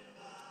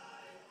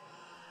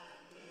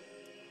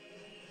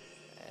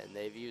 And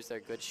they've used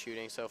their good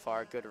shooting so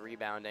far, good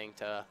rebounding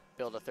to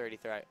build a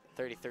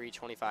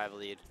 33-25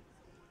 lead.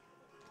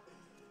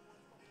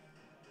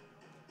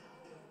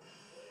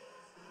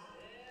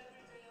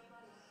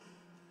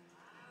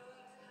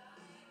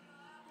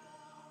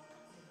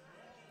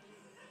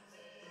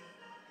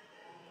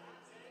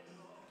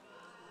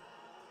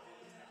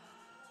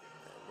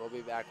 We'll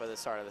be back with the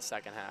start of the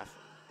second half.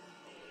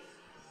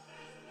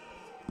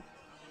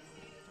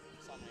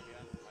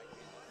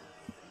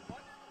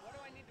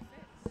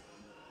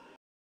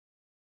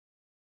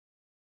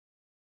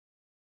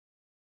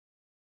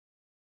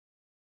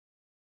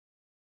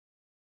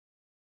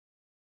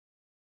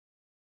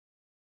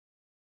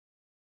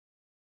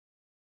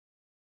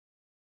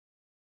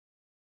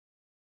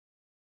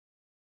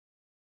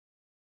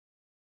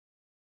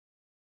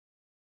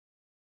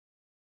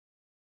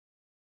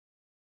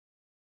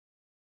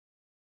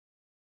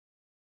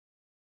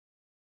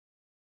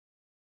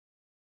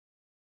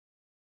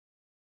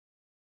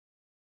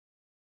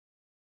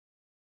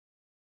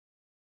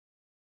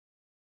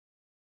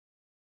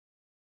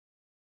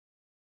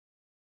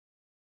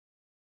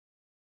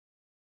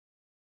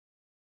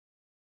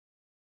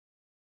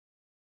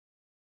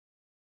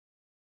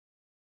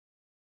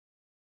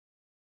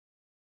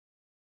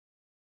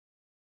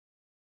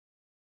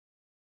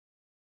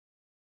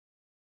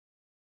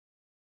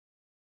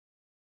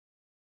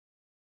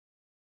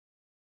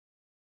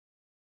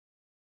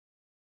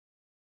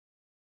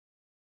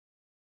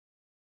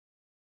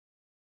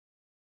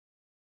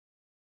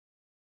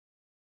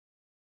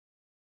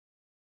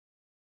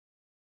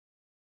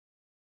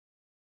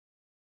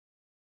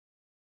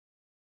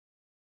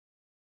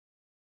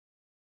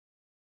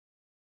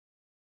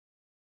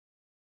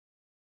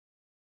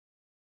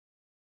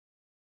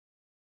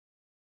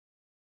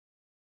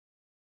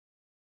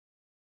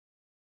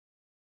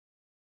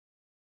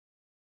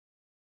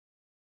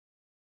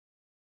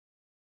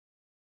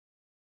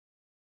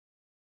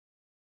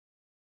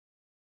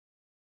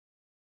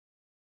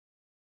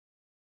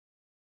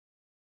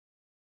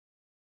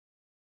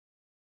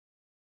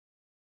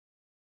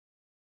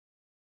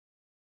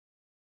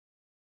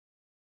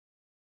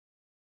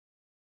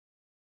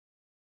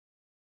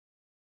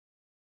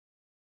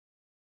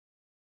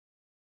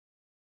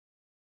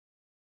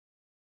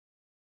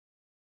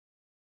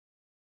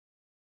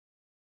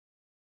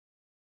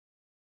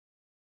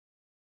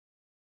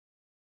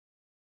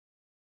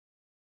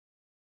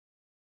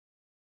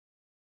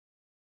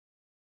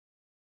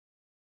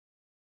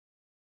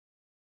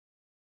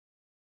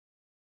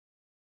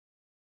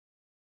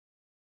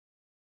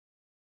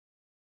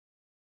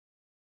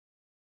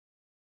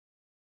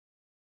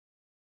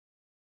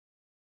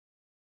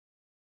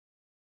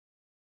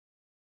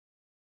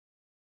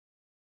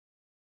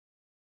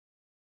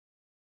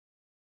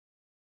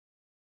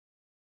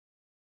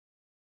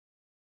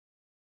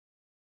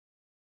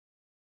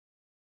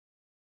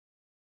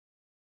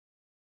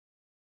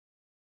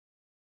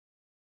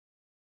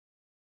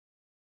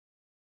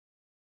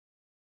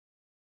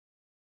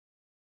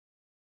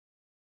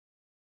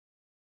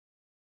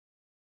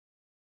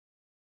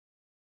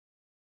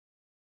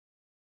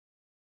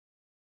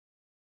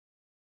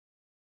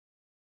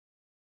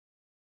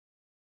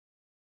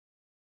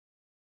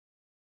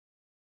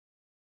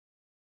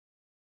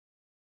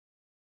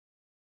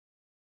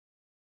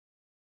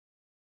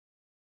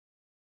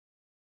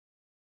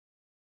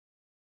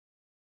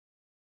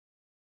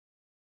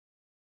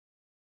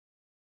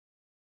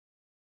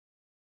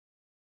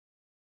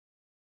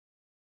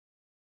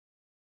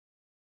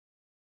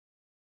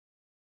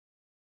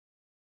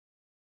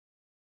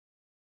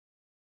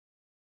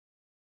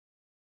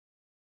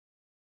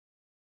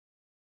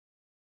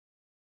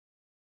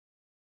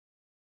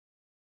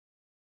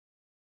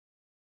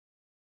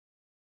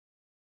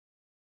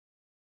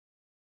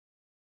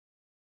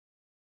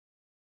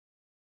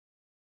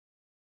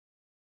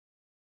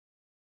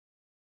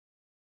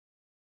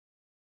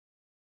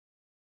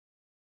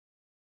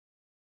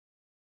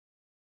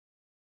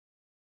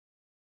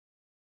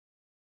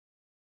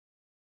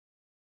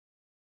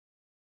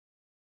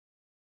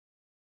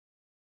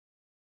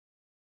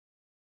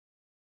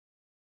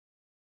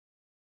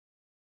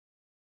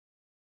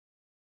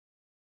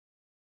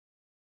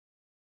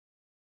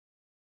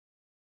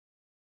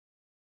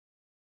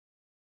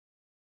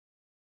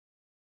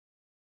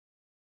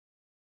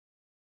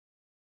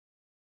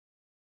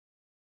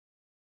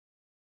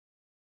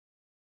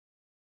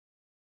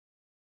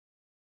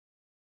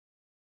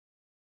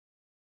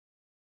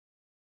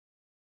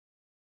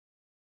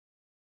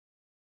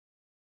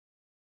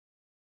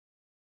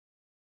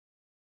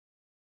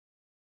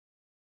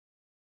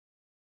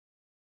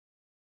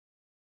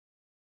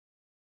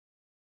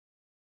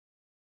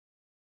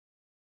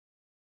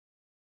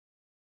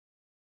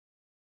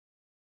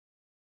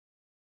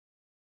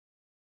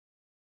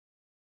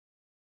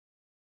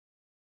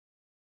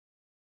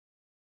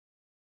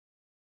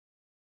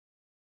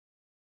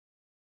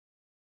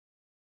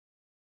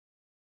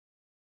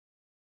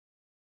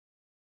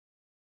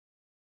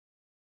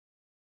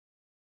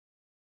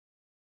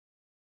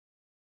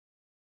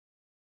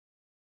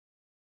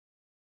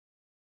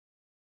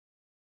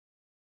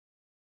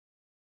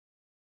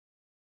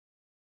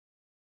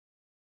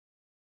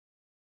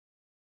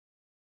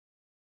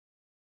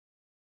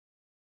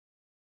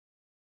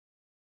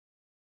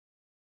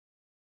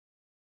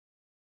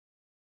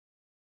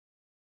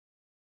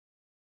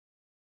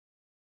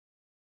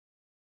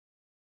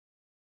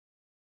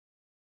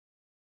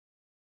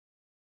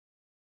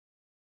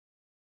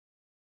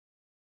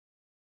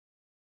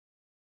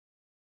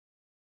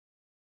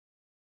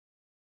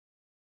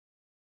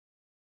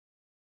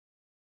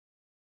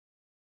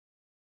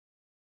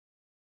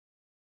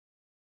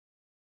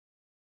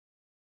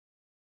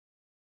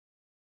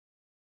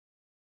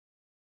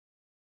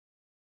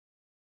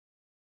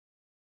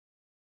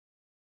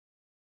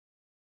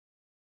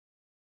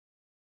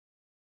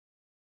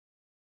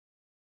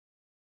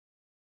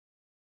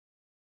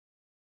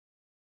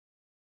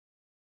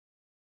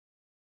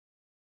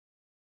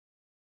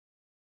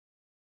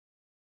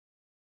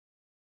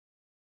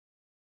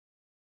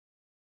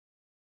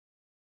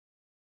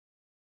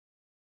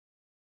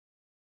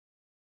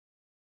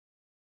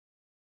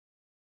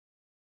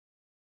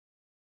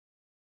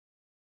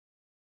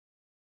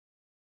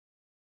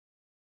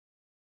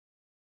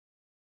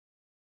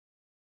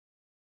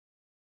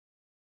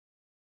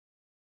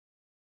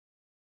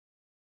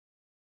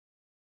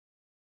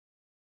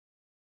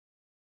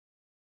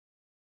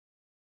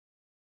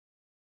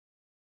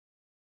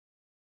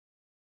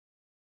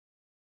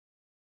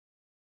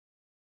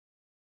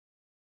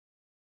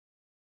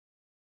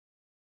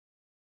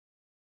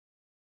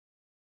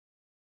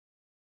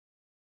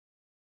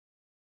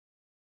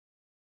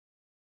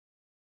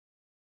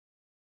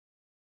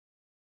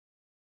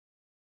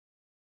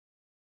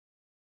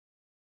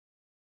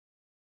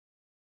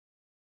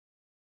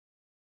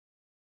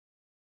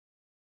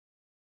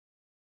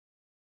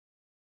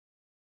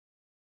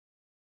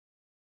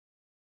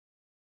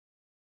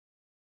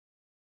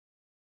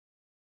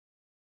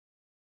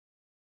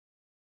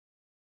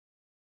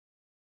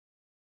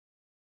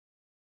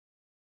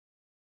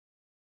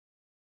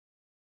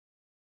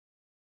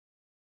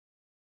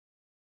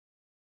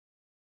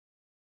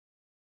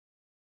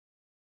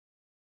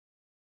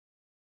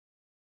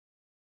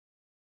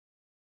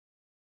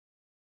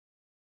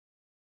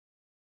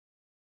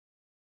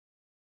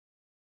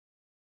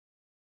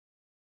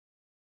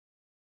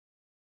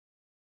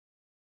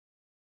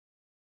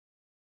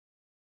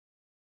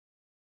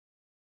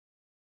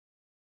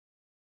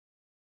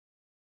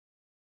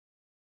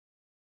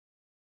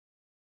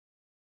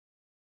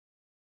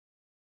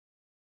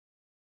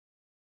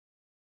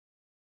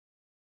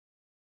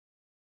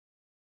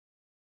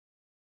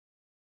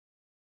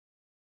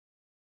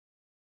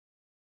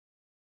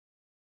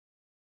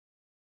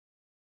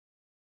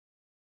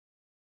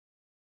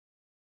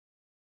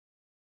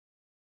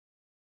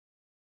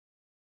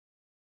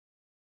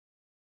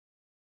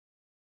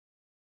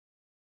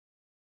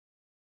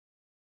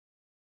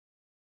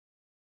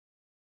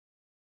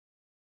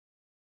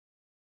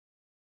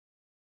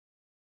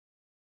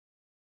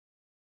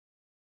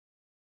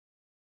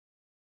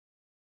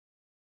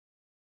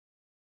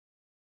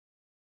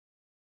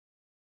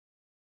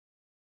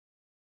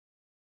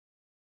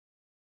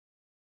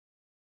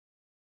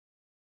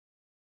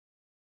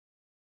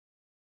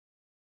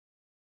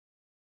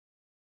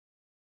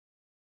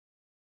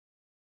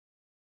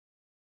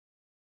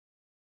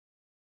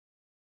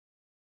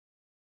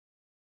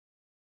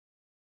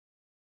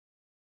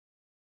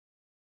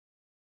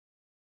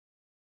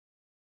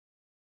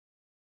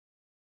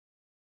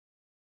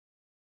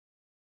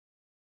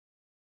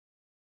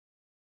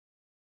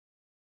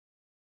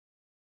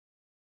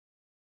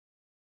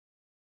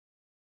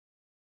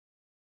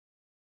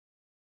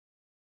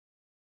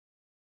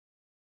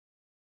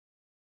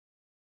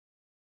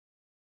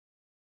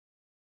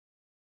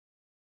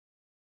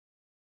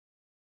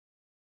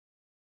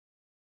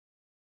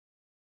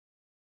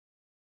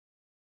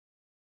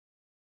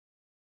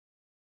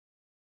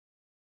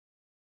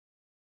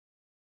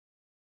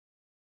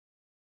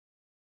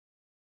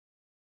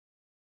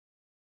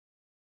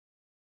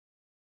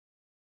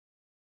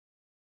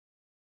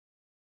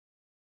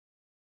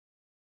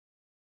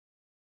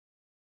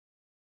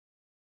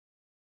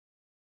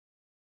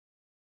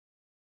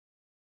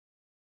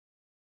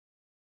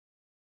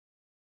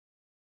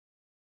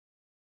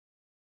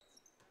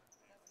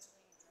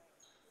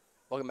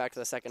 Welcome back to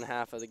the second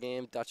half of the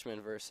game.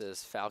 Dutchman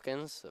versus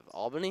Falcons of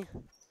Albany.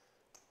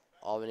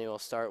 Albany will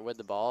start with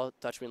the ball.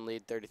 Dutchman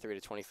lead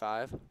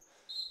 33-25.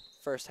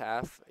 First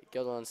half,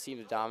 Guilderland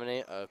seemed to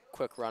dominate. A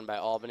quick run by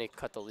Albany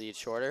cut the lead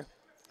shorter.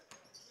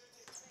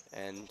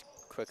 And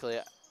quickly,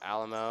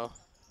 Alamo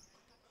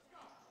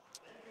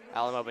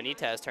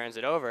Benitez turns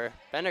it over.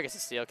 Bender gets a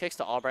steal, kicks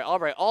to Albright.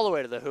 Albright all the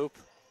way to the hoop,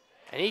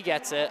 and he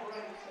gets it.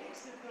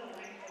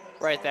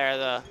 Right there,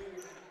 the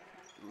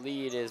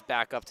lead is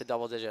back up to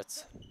double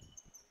digits.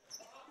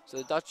 So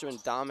the Dutchman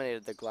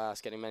dominated the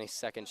glass, getting many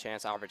second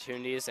chance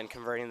opportunities and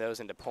converting those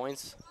into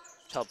points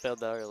to help build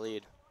their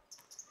lead.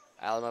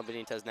 Alamo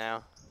Benitez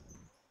now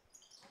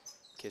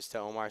gives to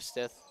Omar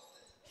Stith.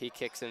 He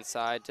kicks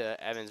inside to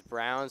Evans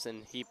Browns,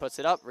 and he puts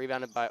it up,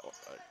 rebounded by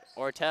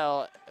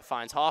Ortel,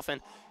 finds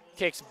Hoffman,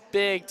 kicks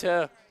big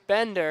to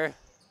Bender.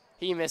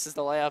 He misses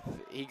the layup.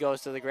 He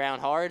goes to the ground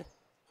hard.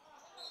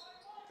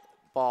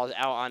 Ball's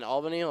out on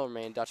Albany, will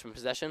remain Dutchman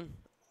possession.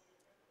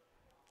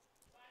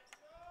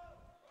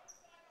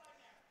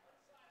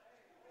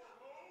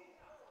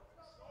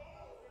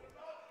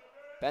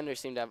 Bender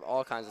seemed to have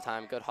all kinds of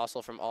time. Good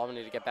hustle from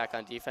Albany to get back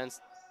on defense.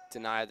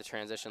 Denied the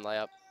transition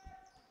layup.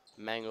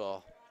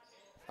 Mangle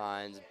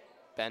finds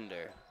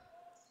Bender.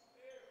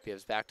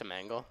 Gives back to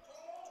Mangle.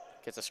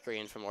 Gets a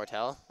screen from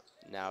Ortel.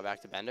 Now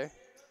back to Bender.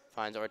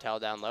 Finds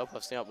Ortel down low,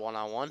 posting up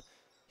one-on-one.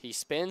 He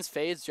spins,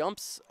 fades,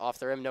 jumps off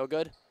the rim, no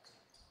good.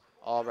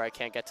 Albright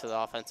can't get to the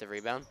offensive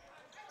rebound.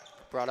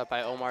 Brought up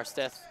by Omar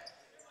Stith.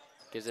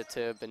 Gives it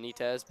to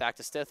Benitez. Back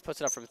to Stith.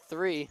 Puts it up from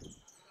three.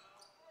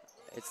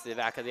 It's the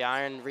back of the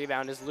iron.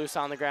 Rebound is loose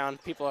on the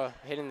ground. People are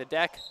hitting the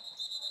deck.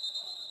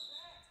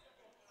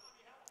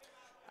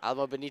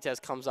 Alamo Benitez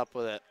comes up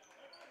with it.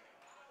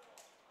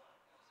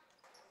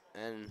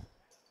 And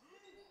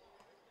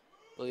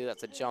I believe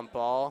that's a jump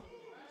ball,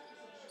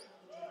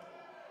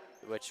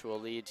 which will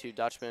lead to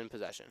Dutchman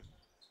possession.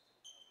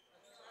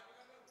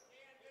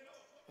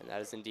 And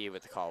that is indeed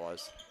what the call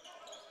was.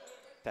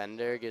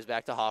 Bender gives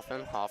back to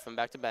Hoffman. Hoffman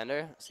back to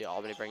Bender. See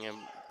Albany bring in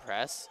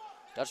press.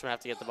 Dutchman have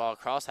to get the ball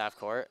across half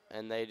court,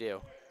 and they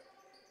do.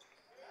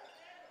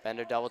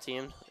 Bender double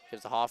teamed,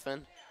 gives to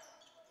Hoffman.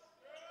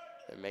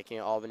 They're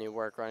making Albany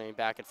work, running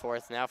back and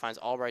forth. Now finds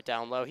Albright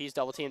down low. He's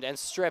double teamed and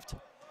stripped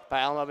by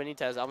Alamo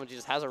Benitez. Alamo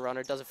just has a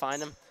runner, doesn't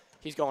find him.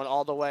 He's going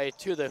all the way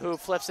to the hoop,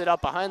 flips it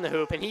up behind the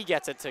hoop, and he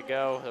gets it to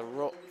go.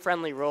 The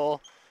friendly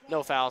roll,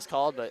 no fouls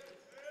called, but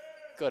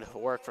good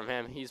work from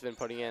him. He's been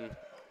putting in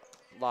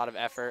a lot of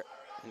effort,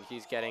 and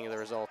he's getting the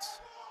results.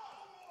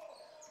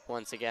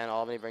 Once again,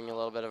 Albany bringing a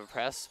little bit of a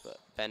press, but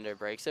Bender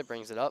breaks it,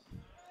 brings it up.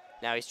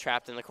 Now he's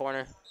trapped in the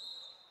corner.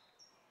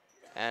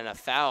 And a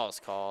foul is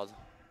called.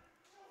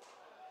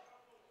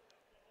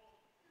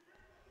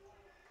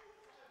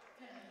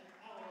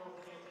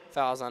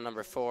 Foul's on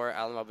number 4,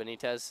 Alamo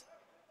Benitez.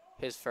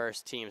 His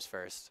first, team's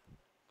first.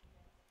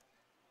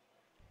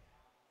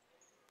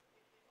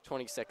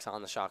 26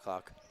 on the shot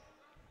clock.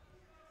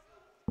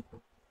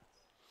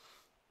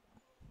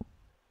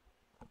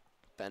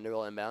 Bender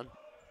will inbound.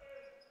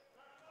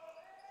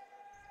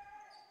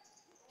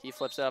 He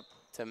flips it up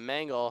to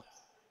Mangle,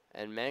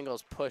 and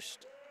Mangle's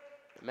pushed.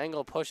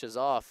 Mangle pushes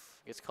off,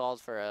 gets called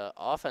for an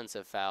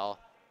offensive foul.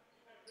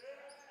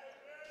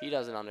 He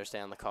doesn't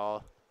understand the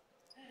call,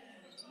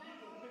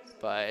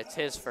 but it's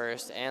his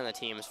first and the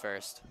team's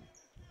first.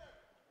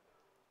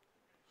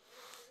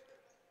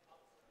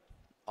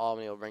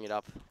 Albany will bring it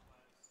up.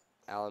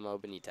 Alamo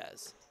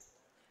Benitez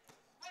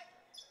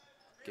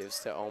gives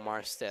to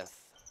Omar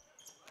Stith.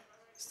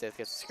 Stith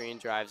gets the screen,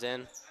 drives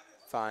in,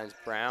 finds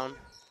Brown.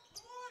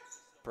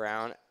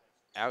 Brown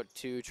out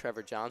to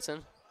Trevor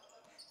Johnson.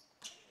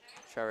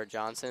 Trevor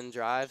Johnson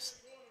drives,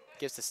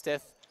 gives to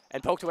Stith,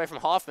 and poked away from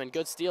Hoffman.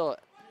 Good steal.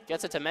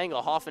 Gets it to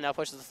Mangle. Hoffman now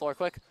pushes the floor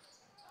quick.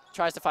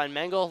 Tries to find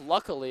Mangle.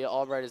 Luckily,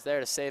 Albright is there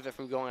to save it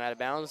from going out of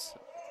bounds,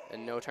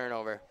 and no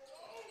turnover.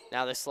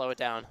 Now they slow it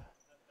down.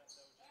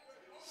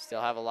 Still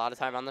have a lot of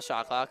time on the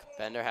shot clock.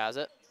 Bender has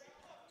it.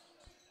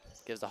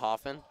 Gives to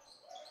Hoffman.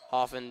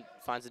 Hoffman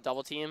finds a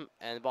double team,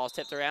 and the ball's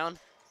tipped around.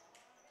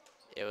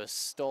 It was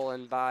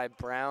stolen by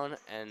Brown,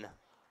 and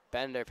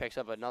Bender picks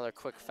up another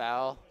quick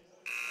foul.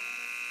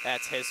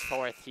 That's his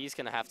 4th. He's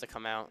going to have to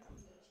come out.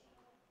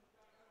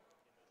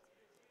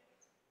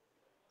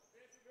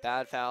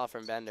 Bad foul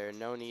from Bender.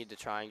 No need to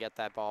try and get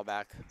that ball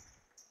back.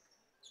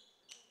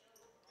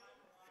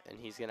 And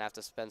he's going to have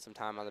to spend some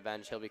time on the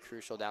bench. He'll be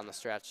crucial down the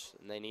stretch,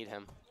 and they need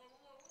him.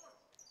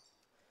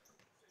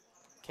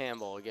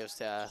 Campbell gives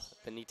to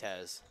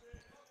Benitez.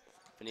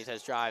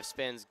 Benitez drives,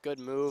 spins, good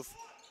move.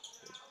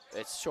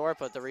 It's short,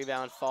 but the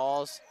rebound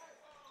falls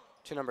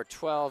to number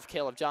 12,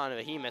 Caleb John,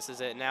 but he misses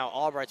it. Now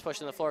Albright's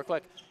pushing the floor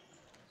quick.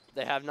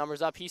 They have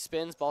numbers up. He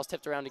spins. Ball's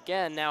tipped around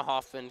again. Now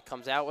Hoffman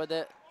comes out with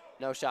it.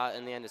 No shot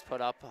in the end is put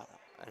up,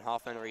 and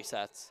Hoffman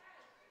resets.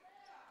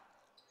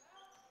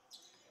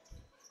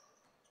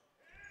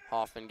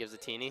 Hoffman gives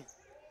it Teeny.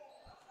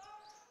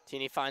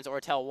 Teeny finds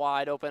Ortel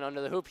wide open under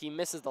the hoop. He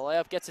misses the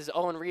layup, gets his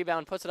own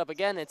rebound, puts it up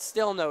again. It's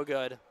still no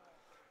good.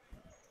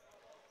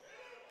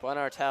 Gwen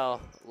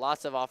Ortel,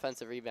 lots of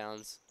offensive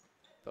rebounds.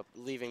 but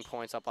leaving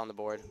points up on the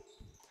board.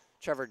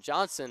 Trevor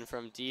Johnson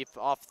from deep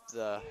off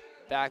the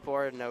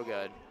backboard, no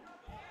good.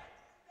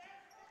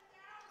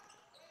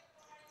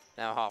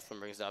 Now Hoffman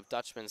brings it up.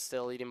 Dutchman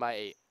still leading by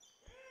 8.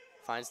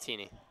 Finds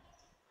Teeny.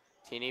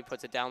 Teeny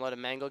puts it down low to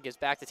Mangle, gives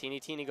back to Teeny.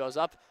 Teeny goes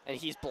up, and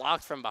he's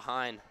blocked from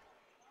behind.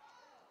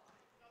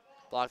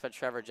 Blocked by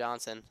Trevor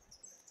Johnson.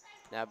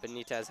 Now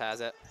Benitez has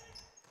it.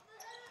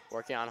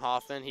 Working on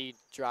Hoffman. He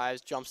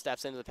drives, jump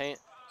steps into the paint.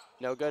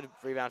 No good.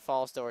 Rebound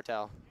falls to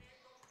Ortel.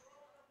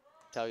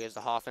 Ortel gives to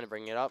Hoffman to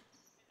bring it up.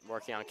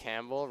 Working on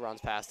Campbell.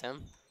 Runs past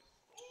him.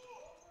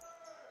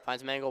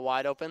 Finds Mangle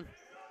wide open.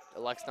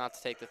 Elects not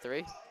to take the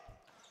 3.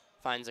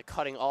 Finds a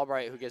cutting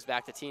Albright who gives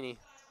back to Teeny.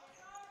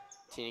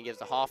 Teeny gives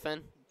to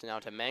Hoffman. Now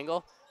to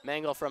Mangle.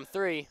 Mangle from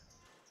 3.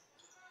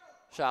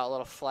 Shot a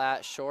little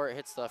flat, short.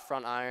 Hits the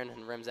front iron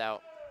and rims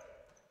out.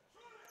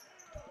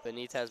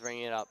 Benitez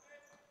bringing it up.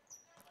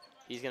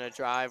 He's going to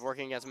drive,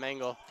 working against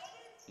Mangle.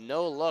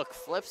 No look,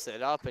 flips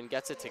it up and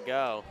gets it to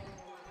go.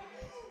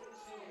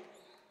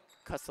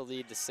 Cuts the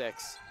lead to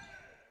 6.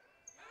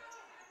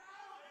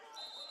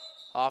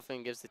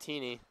 Hoffman gives to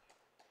Teeny.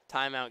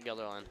 Timeout,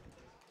 Guilderland.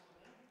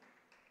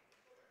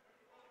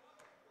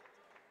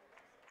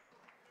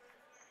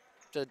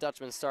 The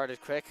Dutchman started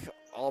quick.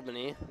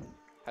 Albany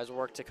has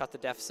worked to cut the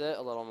deficit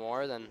a little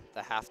more than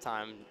the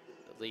halftime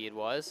lead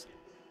was.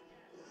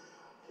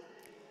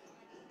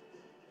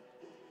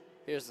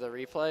 Here's the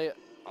replay.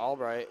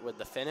 Albright with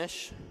the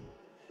finish.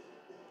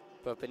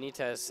 But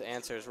Benitez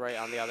answers right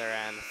on the other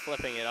end,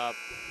 flipping it up.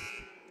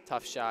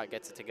 Tough shot,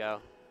 gets it to go.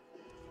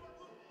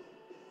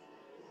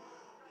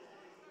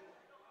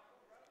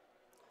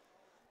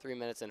 Three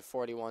minutes and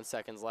 41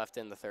 seconds left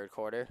in the third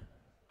quarter.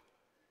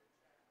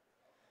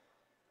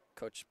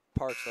 Coach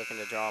Parks looking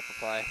to draw up a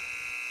play.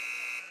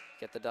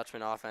 Get the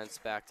Dutchman offense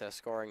back to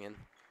scoring, and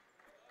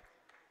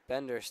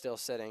Bender still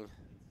sitting.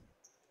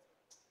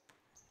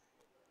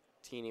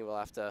 Teeny will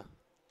have to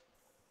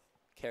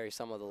carry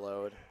some of the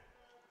load.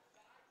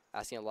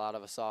 Asking a lot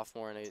of a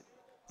sophomore in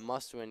a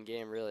must-win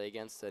game, really,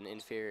 against an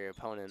inferior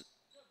opponent.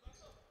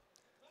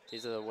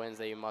 These are the wins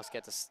that you must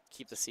get to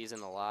keep the season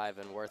alive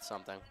and worth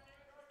something.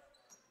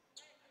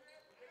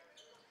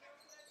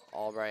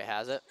 Albright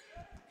has it.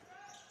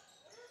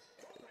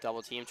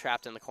 Double team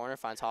trapped in the corner,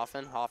 finds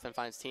Hoffman. Hoffman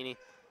finds Teeny.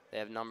 They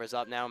have numbers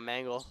up now.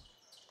 Mangle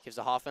gives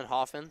to Hoffman.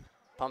 Hoffman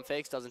pump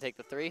fakes, doesn't take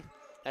the 3.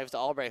 Now gives to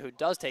Albright, who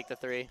does take the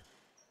 3.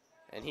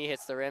 And he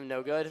hits the rim,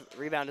 no good.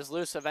 Rebound is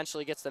loose,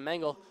 eventually gets to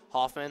Mangle.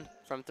 Hoffman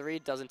from 3,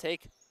 doesn't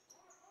take.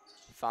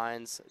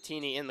 Finds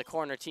Teeny in the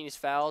corner. Teeny's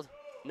fouled.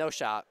 No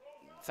shot.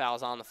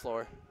 Foul's on the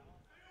floor.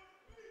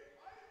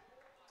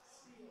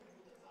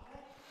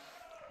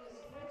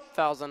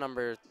 Fouls on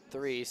number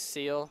 3,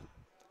 Seal.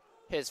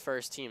 His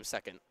first, team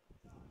second.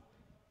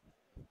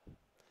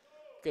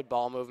 Good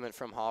ball movement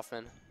from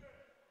Hoffman.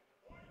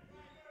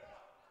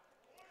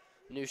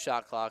 New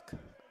shot clock.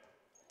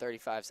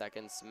 35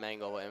 seconds.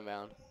 Mangle will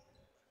inbound.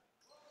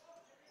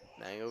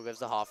 Mangle gives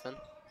to Hoffman.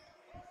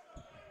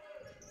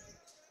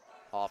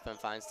 Hoffman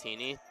finds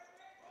Teeny.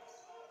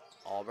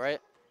 Albright.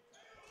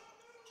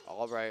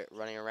 Albright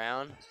running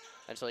around.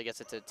 Eventually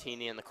gets it to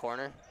Teeny in the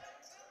corner.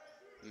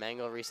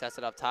 Mangle resets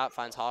it up top,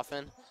 finds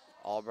Hoffman.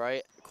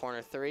 Albright,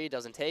 corner 3,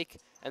 doesn't take,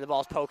 and the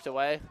ball's poked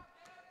away.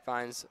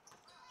 Finds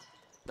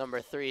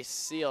number 3,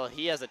 Seal.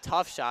 He has a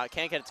tough shot,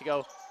 can't get it to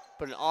go,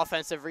 but an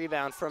offensive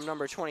rebound from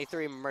number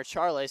 23,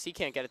 Mercharles. He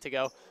can't get it to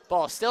go.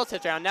 Ball still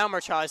tipped around. Now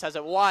Mercharles has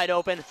it wide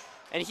open,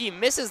 and he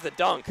misses the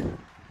dunk.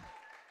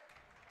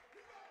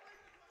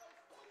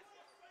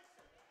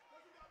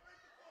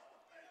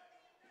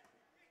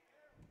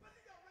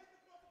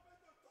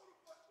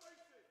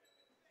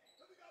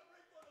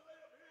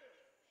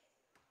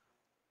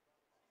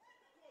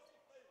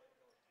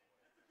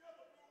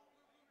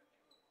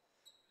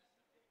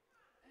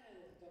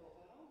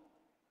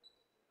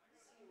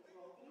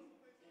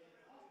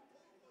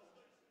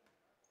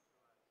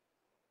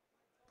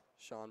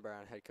 Sean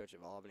Brown, head coach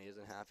of Albany,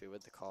 isn't happy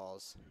with the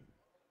calls.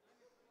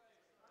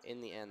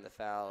 In the end, the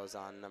foul is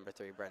on number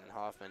 3, Brendan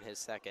Hoffman, his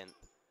second.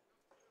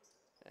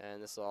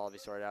 And this will all be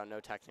sorted out.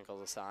 No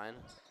technicals assigned.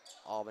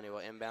 Albany will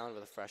inbound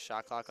with a fresh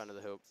shot clock under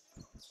the hoop.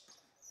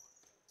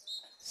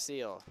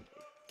 Seal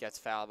gets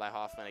fouled by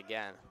Hoffman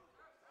again.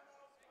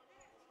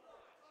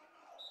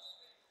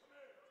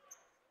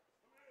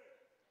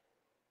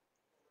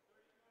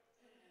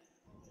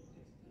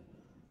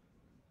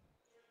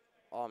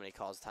 Albany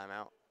calls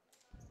timeout.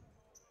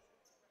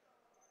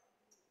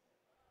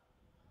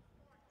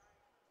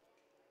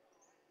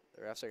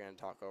 The refs are going to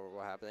talk over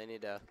what happened. They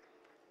need to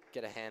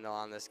get a handle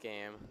on this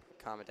game,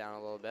 calm it down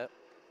a little bit.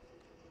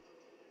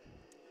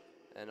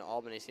 And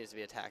Albany seems to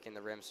be attacking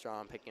the rim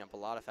strong, picking up a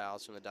lot of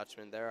fouls from the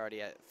Dutchman. They're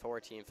already at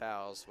 14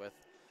 fouls with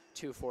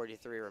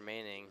 2:43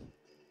 remaining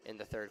in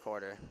the third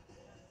quarter.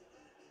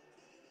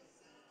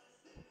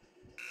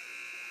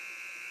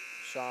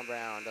 Sean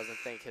Brown doesn't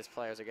think his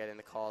players are getting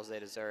the calls they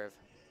deserve,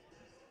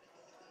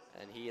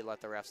 and he let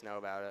the refs know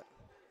about it.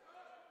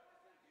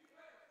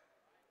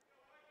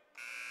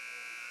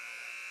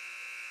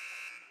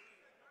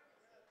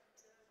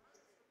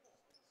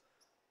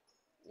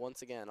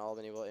 Once again,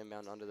 Albany will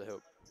inbound under the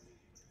hoop.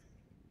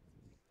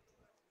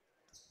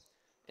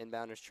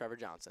 Inbounders Trevor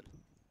Johnson.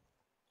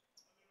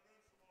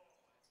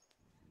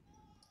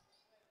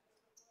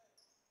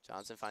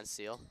 Johnson finds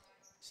Seal.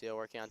 Seal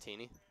working on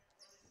Teeny.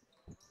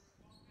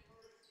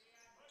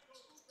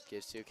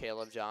 Gives to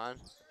Caleb John,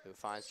 who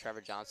finds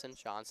Trevor Johnson.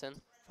 Johnson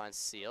finds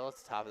Seal at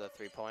the top of the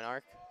three-point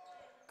arc,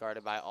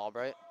 guarded by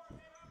Albright.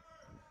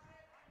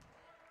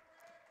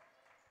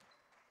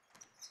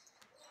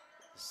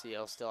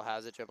 Seal still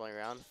has it, dribbling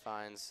around,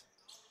 finds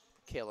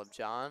Caleb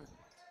John.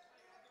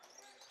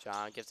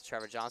 John gives to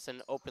Trevor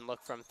Johnson, open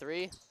look from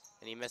three,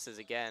 and he misses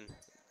again.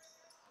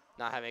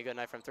 Not having a good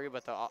night from three,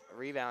 but the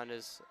rebound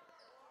is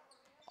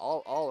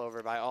all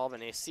over by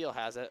Albany. Seal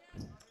has it.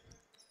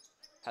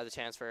 Has a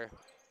chance for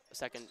a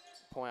second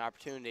point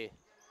opportunity.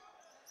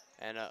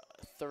 And a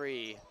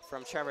three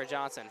from Trevor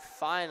Johnson.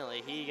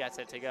 Finally, he gets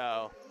it to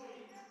go.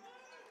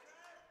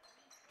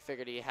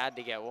 Figured he had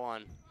to get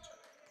one.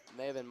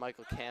 May have been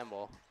Michael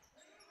Campbell.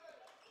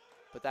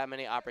 But that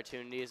many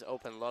opportunities,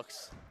 open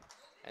looks,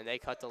 and they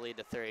cut the lead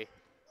to three.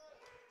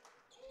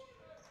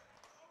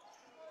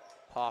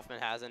 Hoffman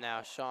has it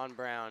now. Sean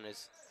Brown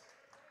is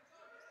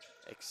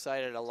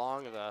excited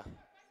along the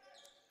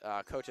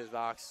coach's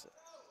box,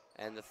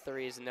 and the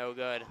three is no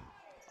good.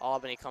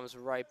 Albany comes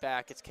right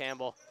back. It's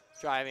Campbell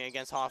driving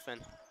against Hoffman.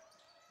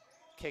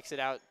 Kicks it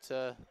out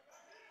to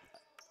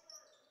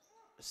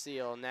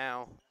Seal.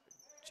 Now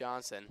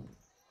Johnson.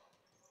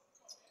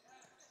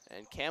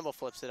 And Campbell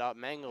flips it up.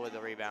 Mangle with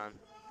the rebound.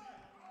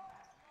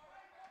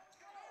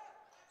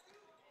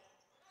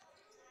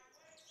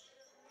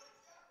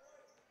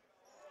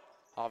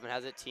 Hoffman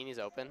has it. Teeny's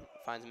open.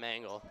 Finds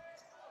Mangle.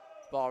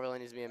 Ball really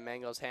needs to be in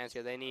Mangle's hands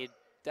here. They need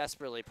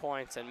desperately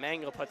points, and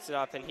Mangle puts it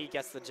up, and he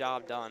gets the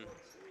job done.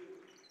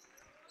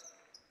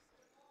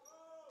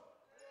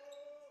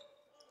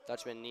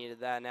 Dutchman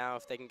needed that now.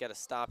 If they can get a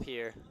stop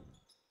here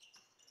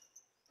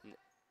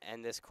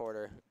and this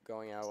quarter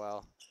going out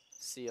well.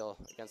 Seal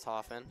against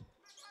Hoffman.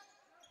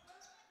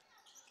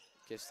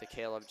 Gives to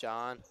Caleb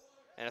John.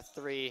 And a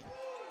three.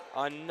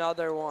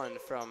 Another one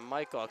from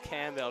Michael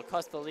Campbell.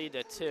 Cuts the lead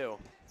to two.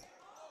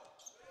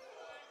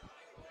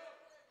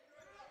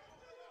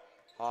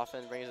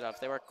 Hoffman brings it up.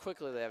 If they work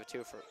quickly, they have a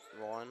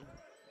 2-for-1.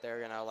 They're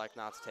going to elect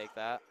not to take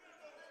that.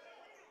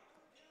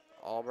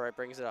 Albright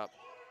brings it up.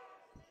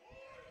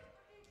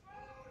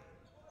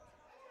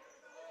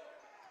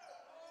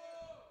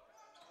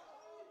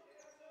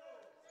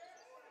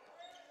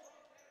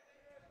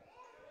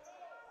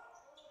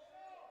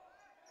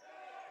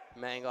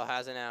 Mangle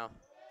has it now.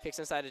 Kicks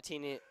inside to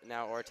Teeny.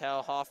 Now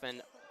Ortel.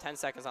 Hoffman, 10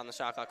 seconds on the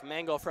shot clock.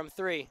 Mangle from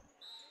three.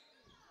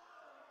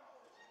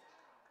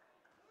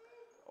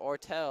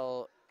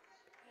 Ortel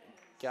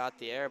got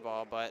the air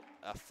ball, but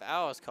a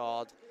foul is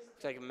called.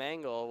 Looks like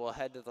Mangle will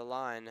head to the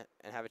line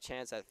and have a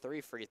chance at 3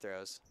 free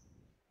throws.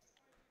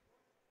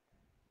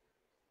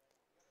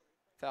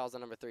 Fouls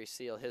on number 3,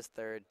 Seal, his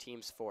third,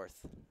 team's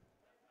fourth.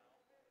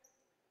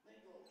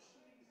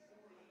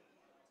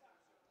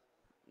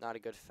 Not a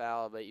good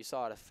foul, but you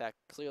saw it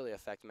clearly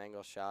affect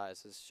Mangle's shot,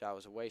 as his shot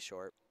was way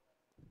short.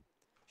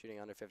 Shooting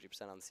under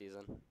 50% on the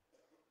season.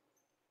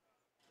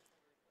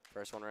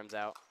 First one rims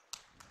out.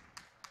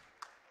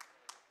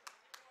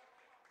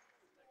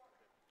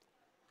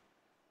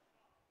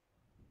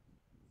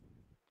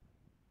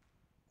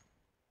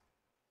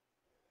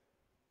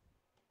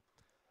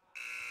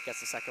 Gets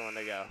the second one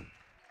to go.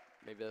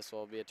 Maybe this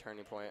will be a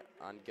turning point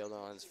on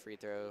Guilderland's free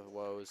throw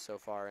woes so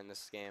far in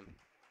this game.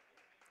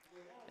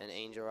 And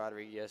Angel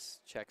Rodriguez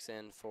checks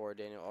in for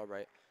Daniel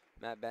Albright.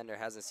 Matt Bender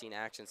hasn't seen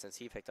action since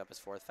he picked up his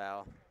 4th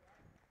foul.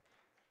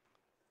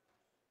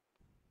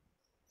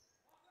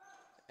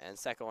 And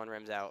second one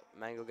rims out.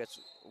 Mangle gets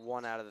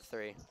 1 out of the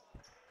 3.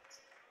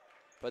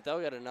 But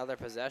they'll get another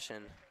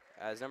possession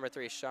as number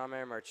 3,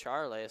 Shamir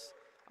Mercharles,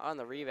 on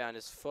the rebound.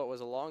 His foot was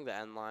along the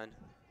end line.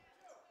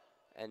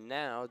 And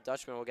now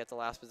Dutchman will get the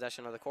last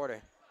possession of the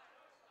quarter.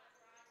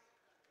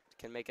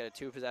 Can make it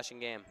a 2-possession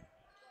game.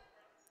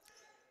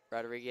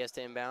 Rodriguez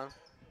to inbound.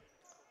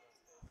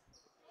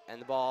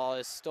 And the ball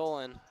is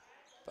stolen,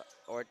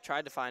 or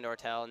tried to find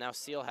Ortel. Now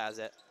Seal has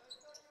it.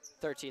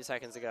 13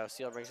 seconds to go.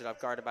 Seal brings it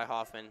up, guarded by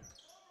Hoffman.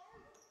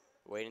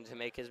 Waiting to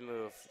make his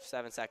move.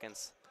 7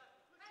 seconds.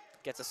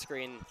 Gets a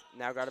screen,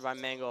 now guarded by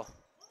Mangle.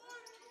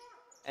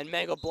 And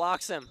Mangle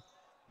blocks him.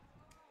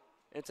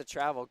 It's a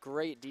travel.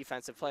 Great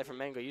defensive play from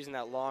Mangle, using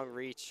that long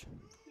reach.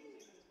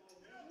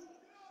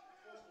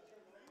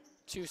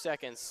 2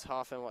 seconds.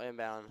 Hoffman will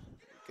inbound.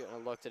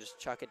 Gonna look to just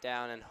chuck it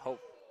down and hope.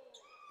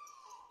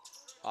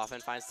 Hoffman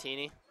finds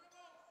Teeny.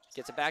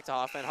 Gets it back to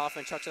Hoffman.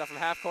 Hoffman chucks it up from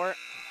half court.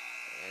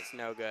 It's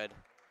no good.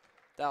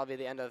 That'll be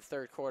the end of the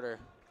 3rd quarter.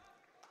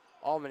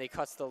 Albany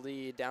cuts the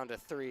lead down to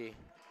 3.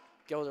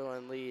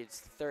 Guilderland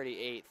leads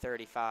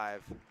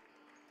 38-35.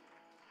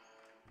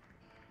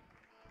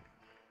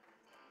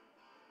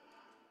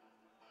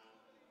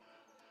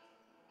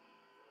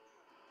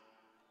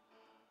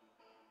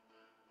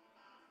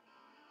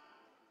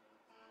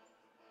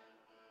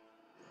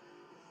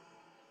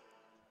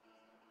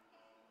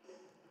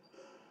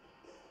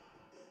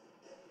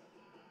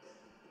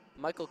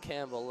 Michael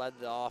Campbell led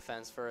the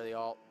offense for the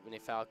Albany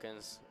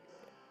Falcons,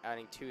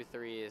 adding 2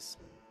 threes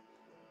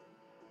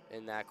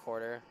in that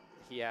quarter.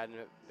 He hadn't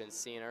been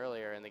seen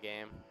earlier in the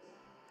game.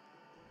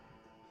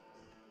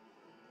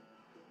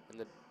 And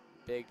the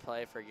big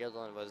play for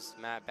Guilderland was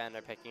Matt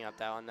Bender picking up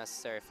that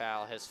unnecessary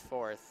foul, his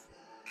 4th.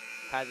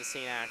 Hasn't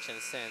seen action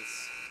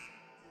since.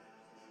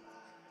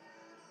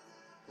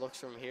 Looks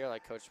from here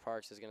like Coach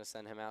Parks is going to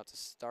send him out to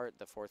start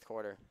the 4th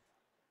quarter.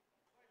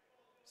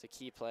 He's a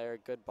key player,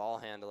 good ball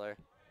handler.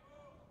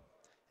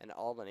 And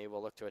Albany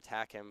will look to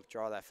attack him,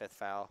 draw that 5th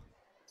foul.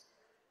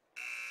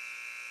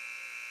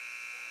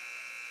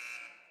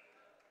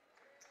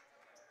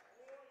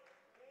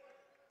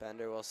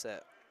 Bender will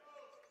sit.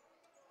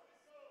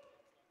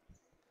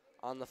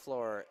 On the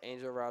floor,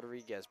 Angel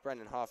Rodriguez,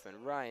 Brendan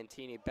Hoffman, Ryan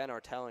Teeney, Ben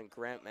Ortell, and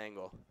Grant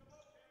Mangle.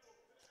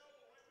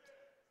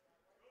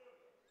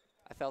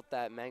 I felt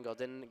that Mangle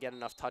didn't get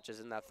enough touches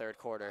in that 3rd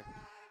quarter.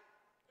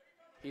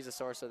 He's a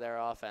source of their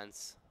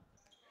offense.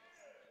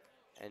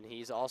 And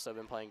he's also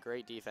been playing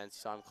great defense.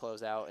 You saw him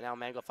close out. And now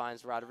Mangle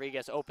finds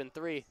Rodriguez, open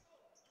 3.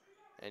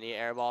 And he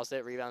airballs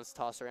it, rebounds,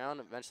 toss around.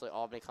 Eventually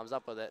Albany comes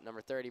up with it.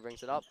 Number 30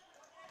 brings it up.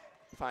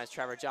 Finds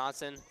Trevor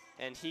Johnson,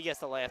 and he gets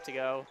the layup to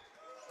go.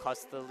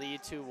 Cuts the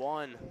lead to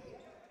 1.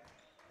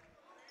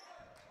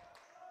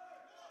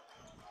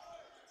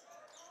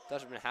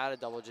 Dutchman had a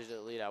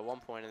double-digit lead at one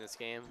point in this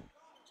game.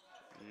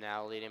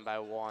 Now leading by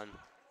 1.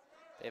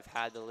 They've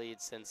had the lead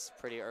since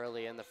pretty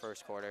early in the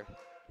 1st quarter.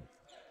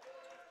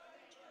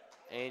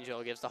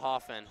 Angel gives to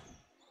Hoffman.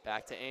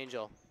 Back to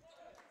Angel.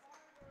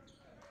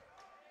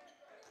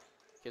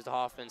 Gives to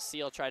Hoffman.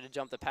 Seal tried to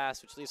jump the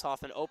pass, which leaves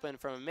Hoffman open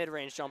from a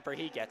mid-range jumper.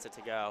 He gets it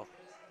to go.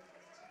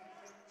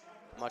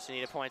 Much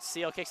needed points.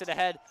 Seal kicks it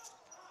ahead.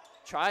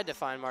 Tried to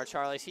find Mark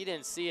Charles. He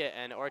didn't see it,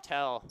 and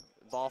Ortel,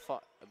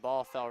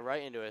 ball fell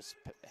right into his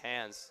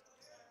hands.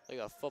 Like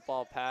a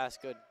football pass.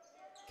 Good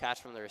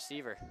catch from the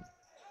receiver.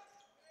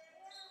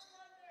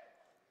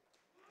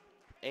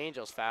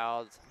 Angels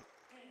fouled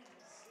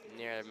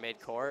near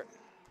midcourt,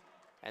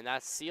 and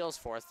that's Seal's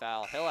 4th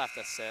foul. He'll have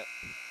to sit.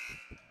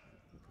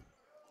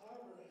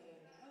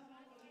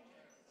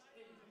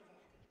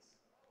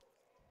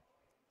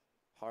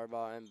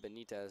 Harbaugh and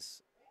Benitez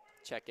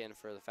check in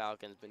for the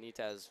Falcons.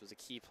 Benitez was a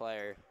key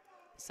player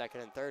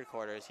 2nd and 3rd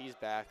quarters. He's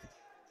back.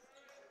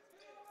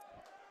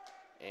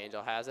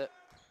 Angel has it.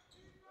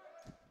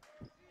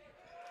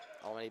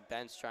 Albany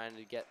bench trying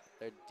to get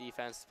their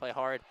defense to play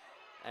hard.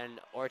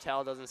 And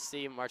Ortel doesn't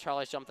see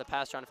Marcharles jump the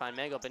pass trying to find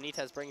Mangle.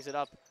 Benitez brings it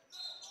up,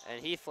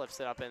 and he flips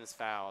it up and is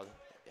fouled.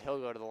 He'll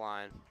go to the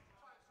line.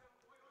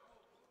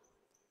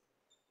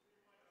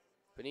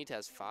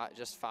 Benitez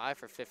just 5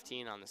 for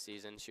 15 on the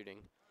season, shooting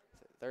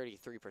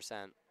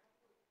 33%.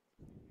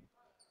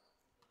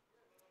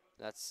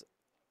 That's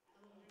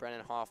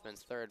Brennan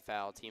Hoffman's 3rd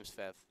foul, team's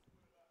 5th.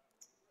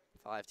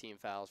 5 team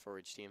fouls for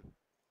each team.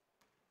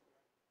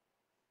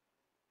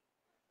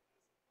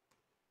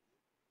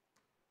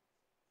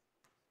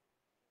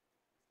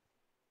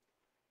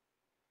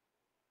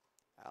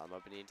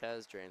 Alamo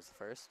Benitez drains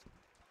the 1st.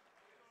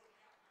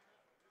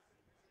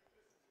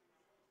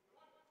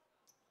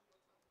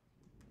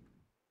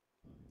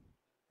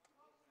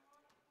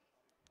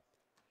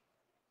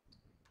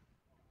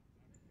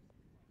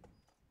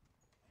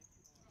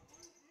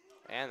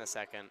 And the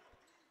 2nd.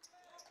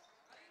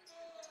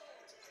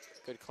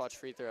 Good clutch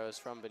free throws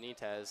from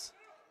Benitez.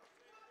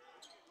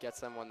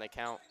 Gets them when they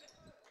count.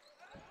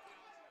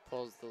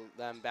 Pulls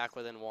them back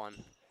within 1.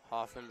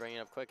 Hoffman bringing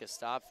it up quick, is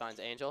stopped, finds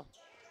Angel.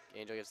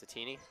 Angel gives to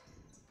Teeney.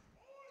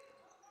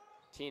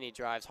 Teeney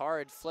drives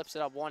hard, flips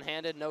it up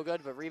one-handed, no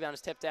good, but rebound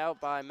is tipped out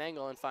by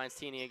Mangle and finds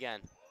Teeney again.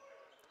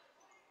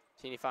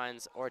 Teeney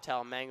finds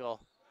Ortel. Mangle.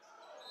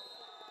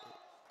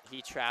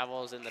 He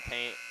travels in the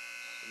paint.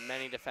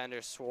 Many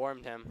defenders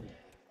swarmed him.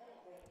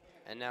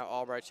 And now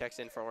Albright checks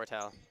in for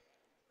Ortel.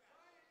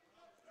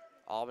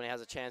 Albany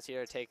has a chance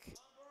here to take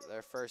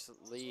their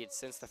 1st lead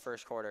since the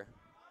 1st quarter.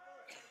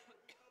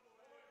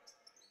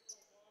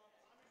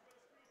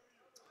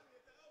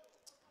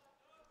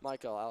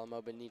 Michael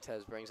Alamo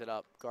Benitez brings it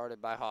up, guarded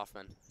by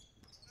Hoffman.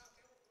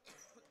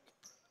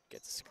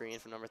 Gets a screen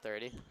from number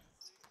 30.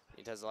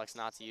 Benitez elects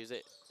not to use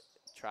it.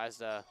 Tries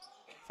to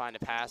find a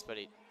pass, but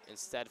he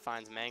instead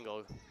finds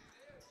Mangle.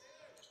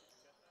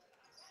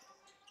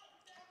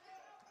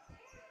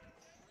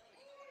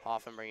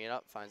 Hoffman bringing it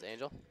up, finds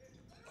Angel.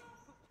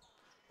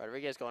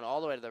 Rodriguez going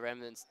all the way to the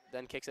rim, and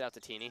then kicks it out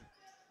to Teeney.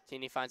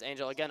 Teeney finds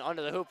Angel again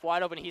under the hoop,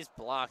 wide open. He's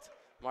blocked.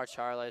 Mark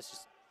Charles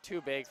just too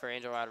big for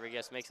Angel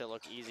Rodriguez, makes it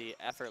look easy,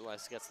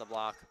 effortless, gets the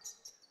block.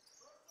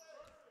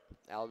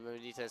 Alamo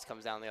Benitez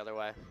comes down the other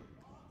way.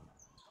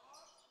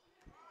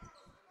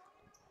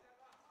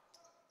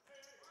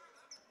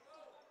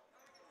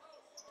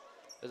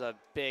 There's a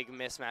big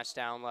mismatch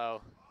down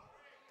low.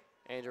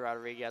 Angel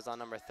Rodriguez on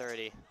number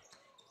 30.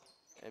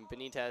 And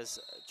Benitez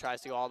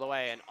tries to go all the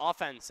way. An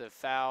offensive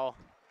foul.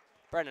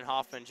 Brendan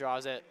Hoffman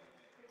draws it.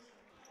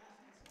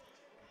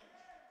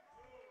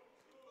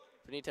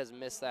 Benitez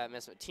missed that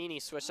miss. Teeney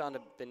switched on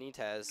to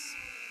Benitez,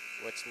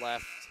 which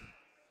left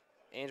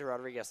Angel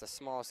Rodriguez, the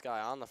smallest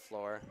guy on the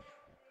floor,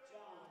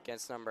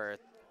 against number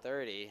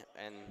 30,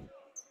 and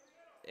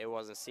it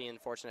wasn't seen,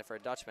 fortunate for a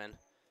Dutchman.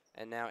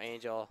 And now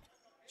Angel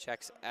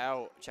checks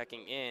out,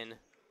 checking in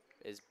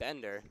is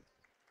Bender.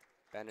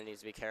 Bender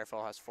needs to be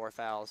careful, has 4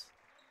 fouls.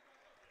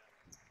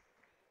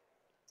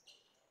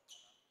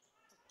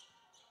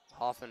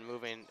 Hoffman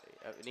moving,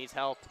 needs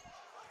help.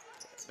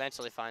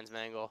 Eventually finds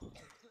Mangle.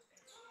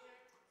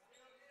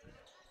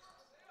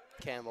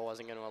 Campbell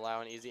wasn't going to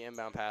allow an easy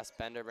inbound pass.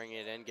 Bender bringing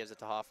it in, gives it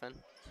to Hoffman.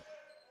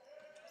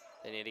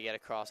 They need to get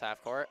across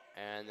half court,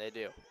 and they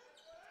do.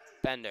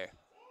 Bender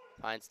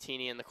finds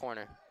Teeny in the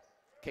corner.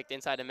 Kicked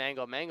inside to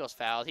Mangle. Mangle's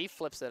fouled. He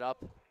flips it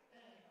up,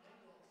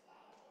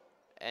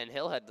 and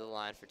he'll head to the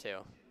line for 2.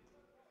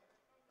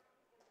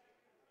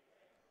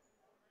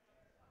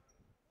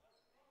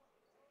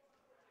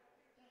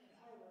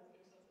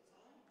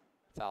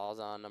 Fouls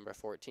on number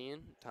 14,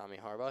 Tommy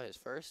Harbaugh, his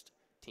first,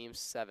 team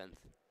 7th.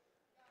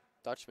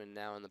 Dutchman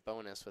now in the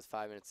bonus with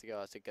 5 minutes to go.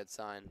 That's a good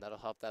sign. That'll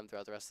help them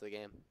throughout the rest of the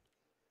game.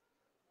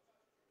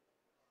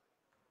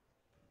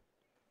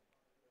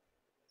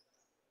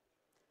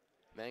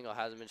 Mangle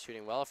hasn't been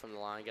shooting well from the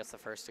line, gets the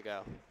first to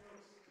go.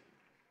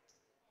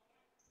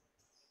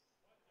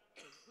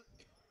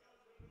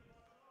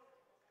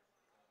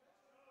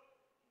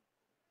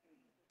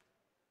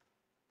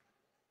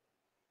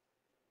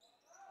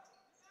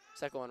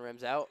 Second one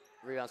rims out,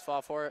 rebounds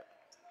fall for it.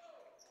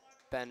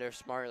 Bender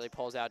smartly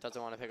pulls out,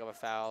 doesn't want to pick up a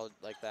foul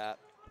like that.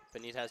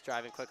 Benitez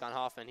driving quick on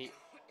Hoffman. He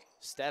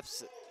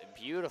steps,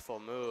 beautiful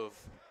move.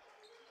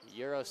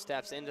 Euro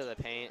steps into the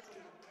paint,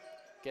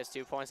 gets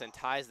 2 points and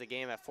ties the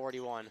game at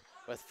 41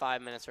 with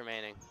 5 minutes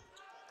remaining.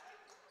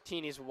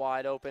 Teeny's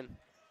wide open.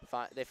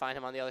 They find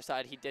him on the other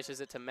side. He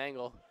dishes it to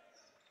Mangle.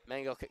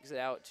 Mangle kicks it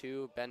out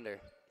to Bender.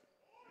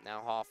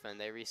 Now Hoffman,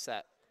 they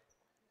reset.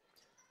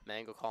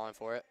 Mangle calling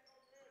for it.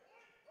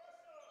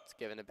 It's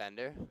given to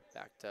Bender.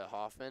 Back to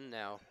Hoffman.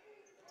 Now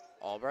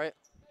Albright.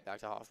 Back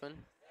to Hoffman.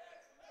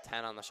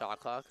 10 on the shot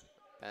clock.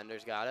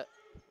 Bender's got it.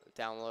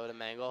 Down low to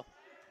Mangle.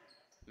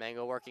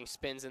 Mangle working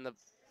spins in the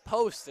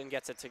post and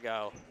gets it to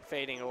go.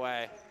 Fading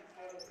away.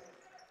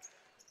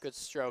 Good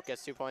stroke.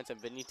 Gets 2 points, and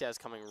Benitez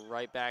coming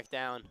right back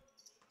down.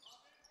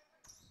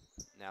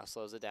 Now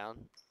slows it down.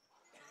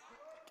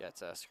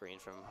 Gets a screen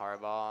from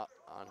Harbaugh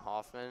on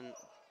Hoffman.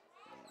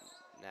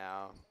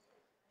 Now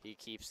he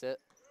keeps it.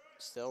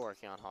 Still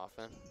working on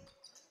Hoffman.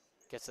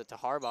 Gets it to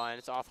Harbaugh, and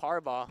it's off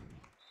Harbaugh.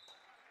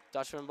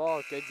 Dutchman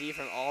ball, good D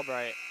from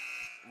Albright.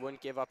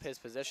 Wouldn't give up his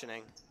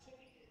positioning.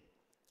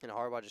 And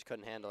Harbaugh just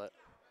couldn't handle it.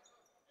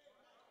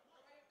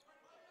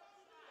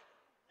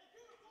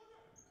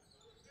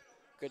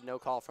 Good no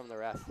call from the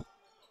ref.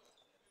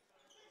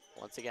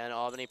 Once again,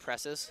 Albany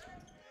presses.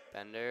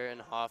 Bender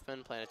and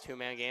Hoffman playing a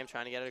 2-man game,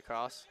 trying to get it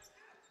across.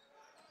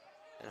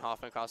 And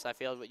Hoffman across that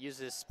field, but uses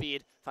his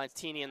speed. Finds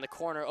Teeny in the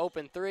corner,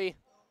 open 3.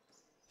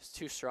 It's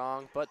too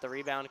strong, but the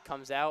rebound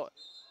comes out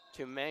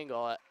to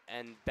Mangle,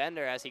 and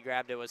Bender, as he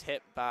grabbed it, was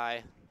hit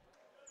by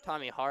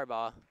Tommy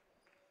Harbaugh.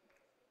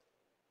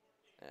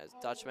 As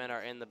Dutchmen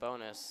are in the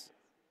bonus,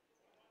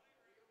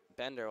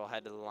 Bender will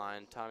head to the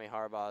line. Tommy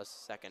Harbaugh's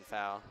second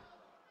foul.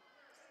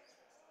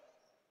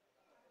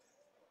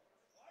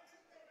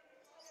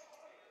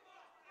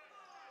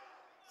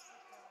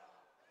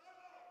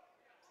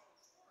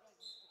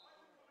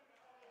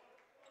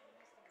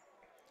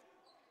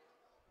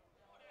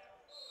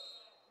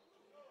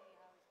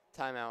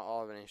 Timeout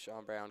Albany.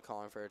 Sean Brown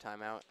calling for a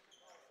timeout.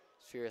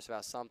 He's furious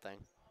about something.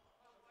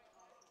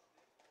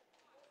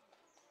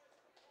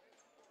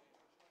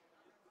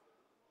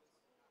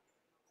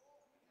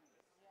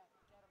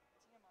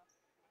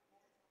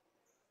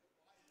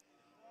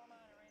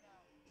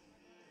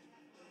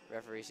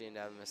 Referee seemed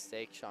to have a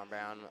mistake. Sean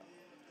Brown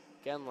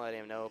again letting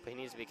him know, but he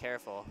needs to be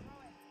careful.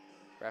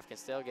 Ref can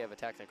still give a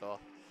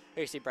technical.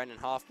 Here you see Brendan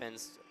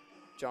Hoffman's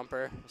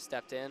jumper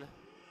stepped in.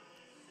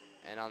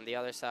 And on the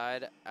other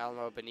side,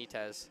 Alamo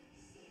Benitez.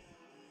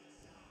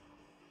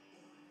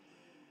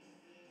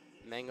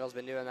 Mangle's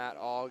been doing that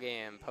all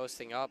game,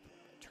 posting up,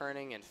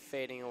 turning, and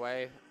fading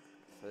away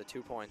for the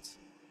 2 points.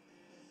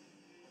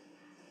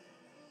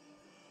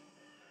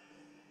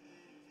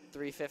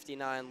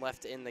 3:59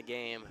 left in the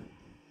game,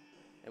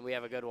 and we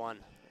have a good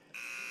one.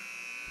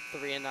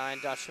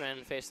 3-9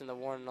 Dutchmen facing the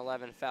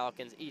 1-11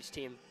 Falcons. Each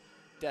team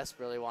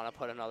desperately want to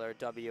put another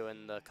W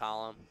in the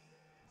column.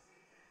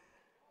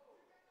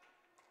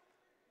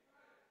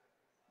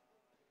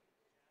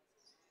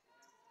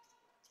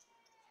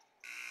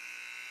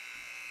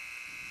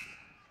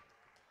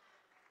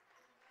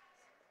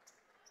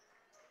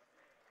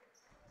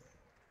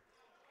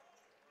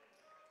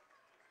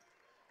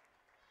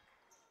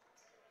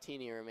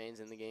 Teeny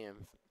remains in the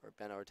game for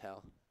Ben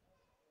Ortel.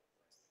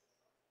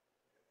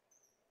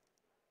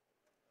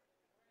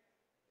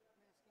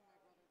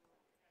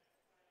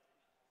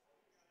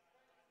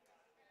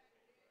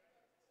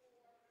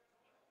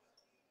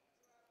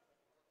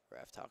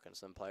 Ref talking to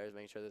some players,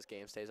 making sure this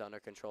game stays under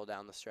control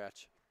down the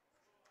stretch.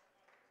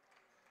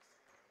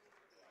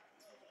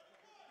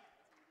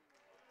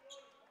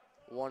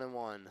 One and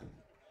one.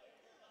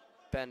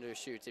 Bender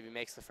shoots. If he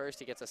makes the first,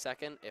 he gets a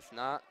second. If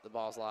not, the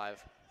ball's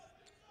live.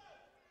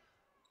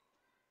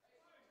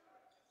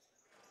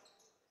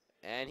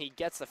 And he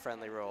gets the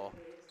friendly roll.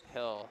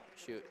 He'll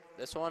shoot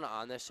this one.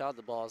 On this shot,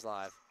 the ball is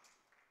live.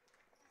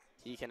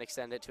 He can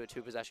extend it to a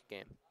 2-possession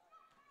game.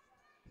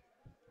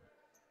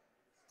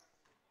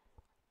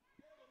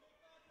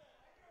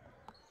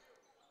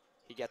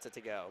 He gets it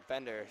to go.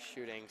 Bender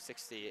shooting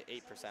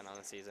 68% on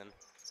the season.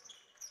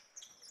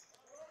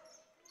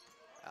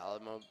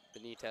 Alamo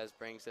Benitez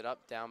brings it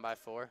up, down by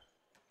 4,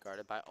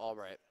 guarded by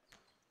Albright.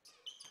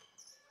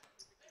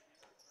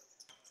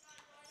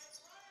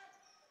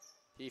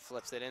 He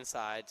flips it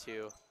inside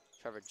to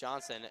Trevor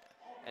Johnson,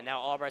 and now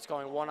Albright's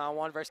going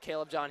one-on-one versus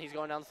Caleb John. He's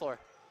going down the floor.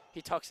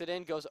 He tucks it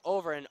in, goes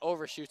over, and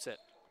overshoots it.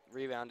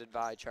 Rebounded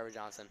by Trevor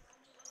Johnson.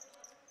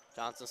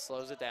 Johnson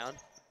slows it down.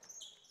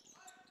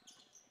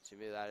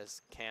 Maybe that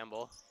is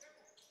Campbell.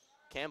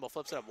 Campbell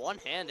flips it up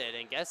one-handed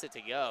and gets it to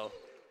go.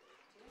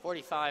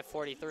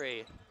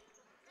 45-43.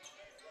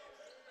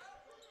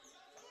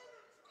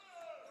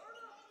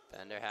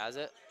 Bender has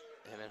it.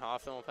 Him and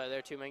Hoffman will play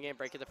their 2-man game,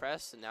 break at the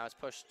press, and now it's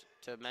pushed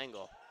to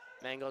Mengel.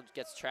 Mengel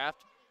gets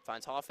trapped,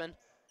 finds Hoffman.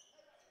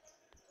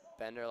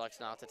 Bender elects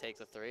not to take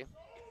the 3.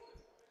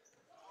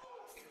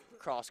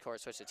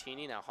 Cross-court switch to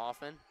Teeny, now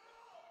Hoffman.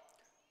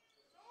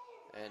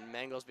 And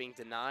Mengel's being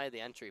denied the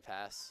entry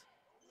pass.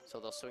 So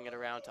they'll swing it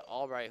around to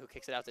Albright, who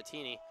kicks it out to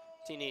Teeny.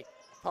 Teeny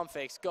pump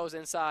fakes, goes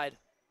inside.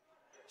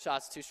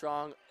 Shot's too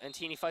strong, and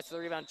Teeny fights for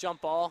the rebound.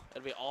 Jump ball,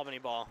 it'll be Albany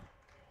ball.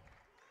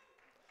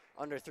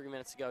 Under 3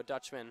 minutes to go,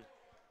 Dutchman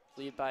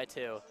lead by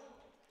 2.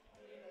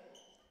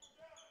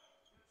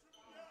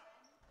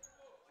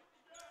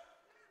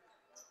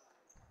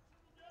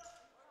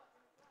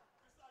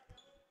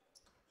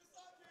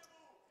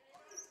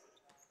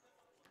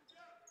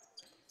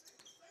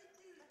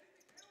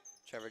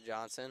 Trevor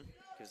Johnson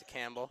gives to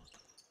Campbell.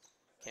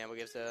 Campbell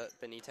gives to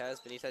Benitez.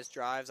 Benitez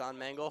drives on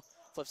Mengel,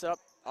 flips it up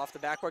off the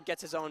backboard,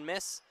 gets his own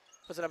miss,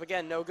 puts it up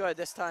again, no good.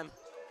 This time,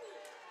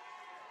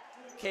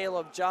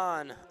 Caleb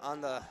John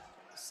on the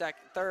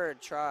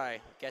third try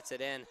gets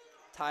it in,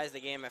 ties the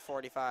game at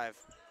 45.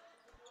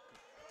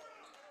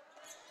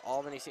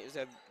 Albany seems to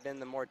have been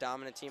the more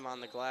dominant team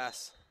on the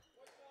glass.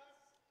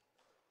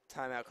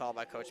 Timeout called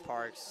by Coach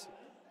Parks.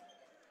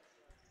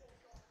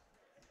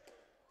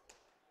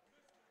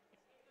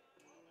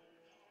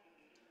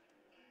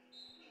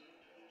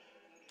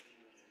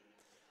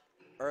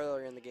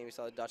 Earlier in the game, you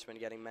saw the Dutchman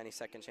getting many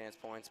second chance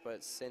points,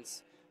 but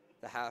since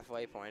the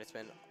halfway point, it's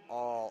been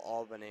all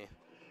Albany.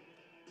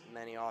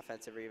 Many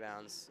offensive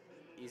rebounds,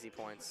 easy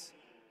points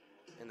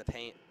in the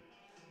paint.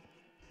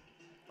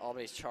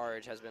 Albany's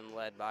charge has been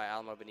led by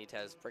Alamo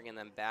Benitez, bringing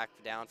them back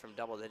down from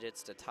double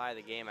digits to tie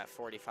the game at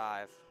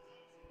 45.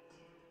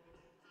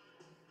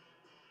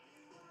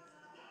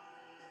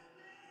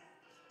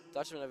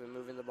 Dutchmen have been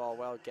moving the ball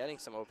well, getting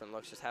some open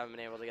looks, just haven't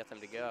been able to get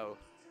them to go.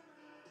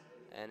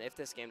 And if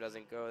this game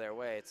doesn't go their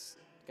way, it's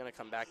going to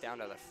come back down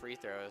to the free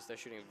throws. They're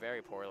shooting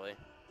very poorly.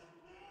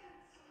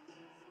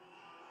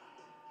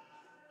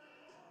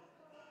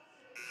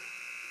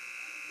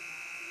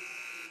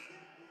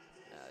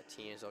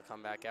 Teams will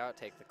come back out,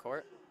 take the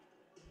court.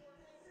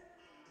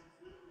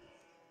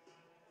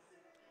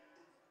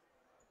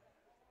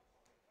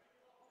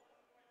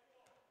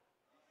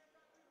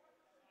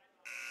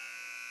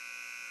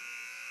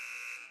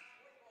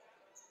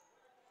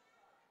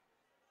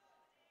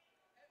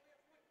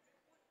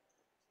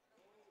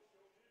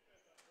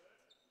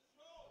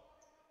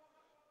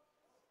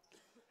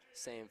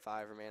 Same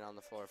 5 remain on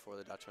the floor for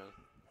the Dutchman.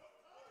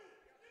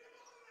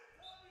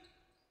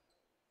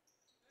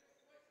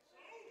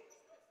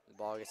 The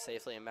ball gets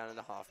safely inbounded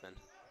to Hoffman.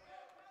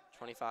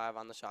 25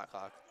 on the shot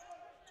clock.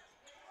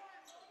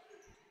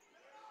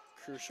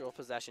 Crucial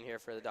possession here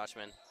for the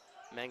Dutchman.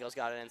 Mengel's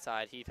got it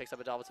inside. He picks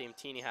up a double team.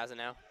 Teeny has it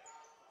now.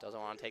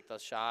 Doesn't want to take the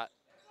shot.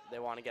 They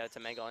want to get it to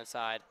Mengel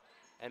inside.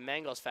 And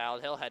Mengel's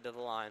fouled. He'll head to the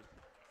line.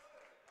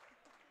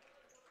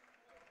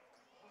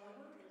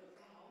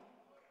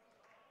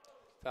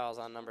 Fouls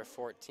on number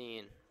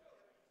 14,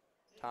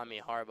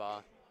 Tommy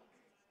Harbaugh.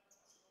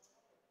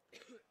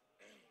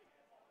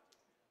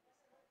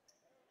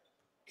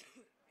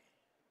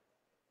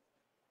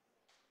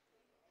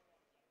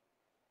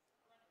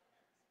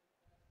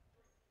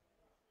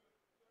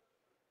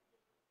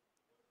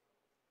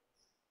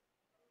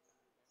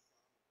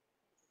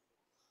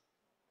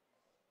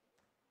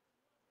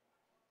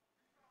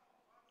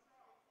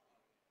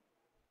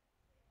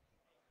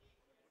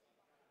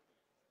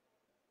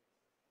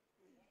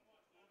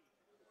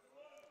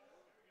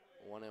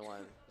 One and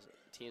one.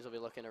 Teams will be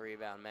looking to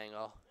rebound.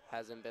 Mengel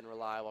hasn't been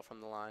reliable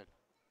from the line,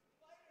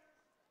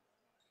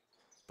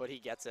 but he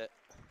gets it.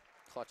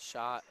 Clutch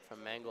shot from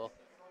Mengel.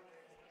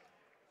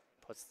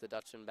 Puts the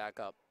Dutchman back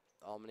up.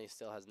 Albany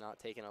still has not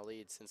taken a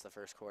lead since the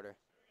first quarter,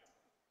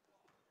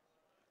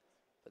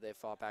 but they've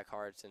fought back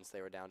hard since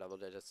they were down double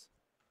digits.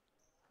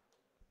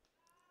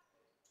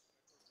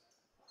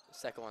 The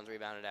second one's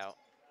rebounded out.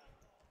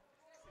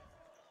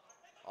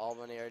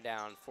 Albany are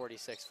down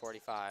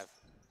 46-45.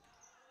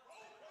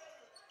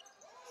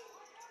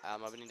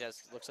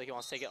 Benitez looks like he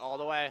wants to take it all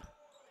the way.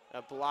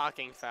 A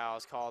blocking foul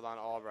is called on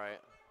Albright.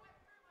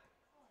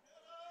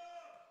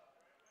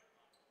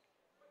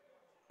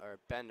 Or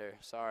Bender,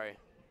 sorry.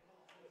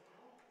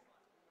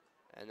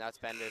 And that's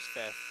Bender's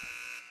 5th.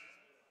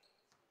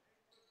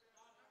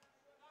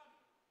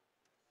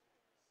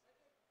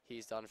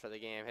 He's done for the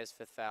game. His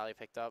 5th foul he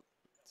picked up.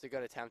 It's a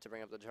good attempt to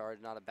bring up the charge,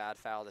 not a bad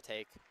foul to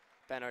take.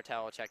 Ben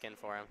Ortel will check in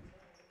for him.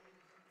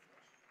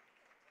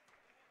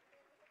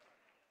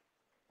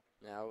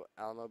 Now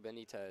Alamo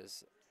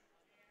Benitez,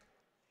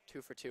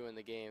 2 for 2 in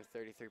the game,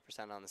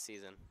 33% on the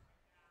season.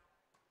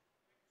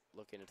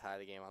 Looking to tie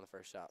the game on the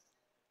first shot.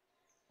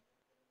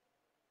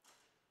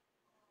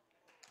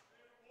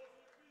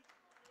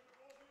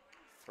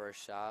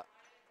 First shot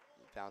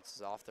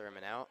bounces off the rim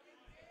and out.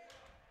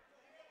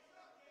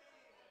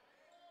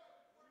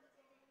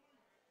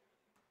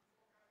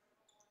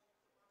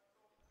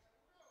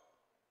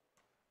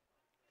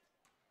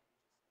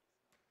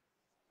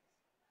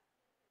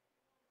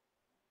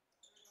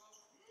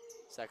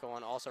 Second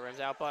one also rims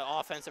out, but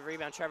offensive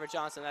rebound, Trevor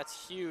Johnson,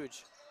 that's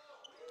huge.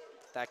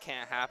 That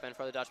can't happen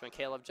for the Dutchman.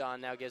 Caleb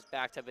John now gives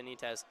back to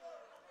Benitez.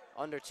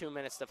 Under 2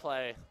 minutes to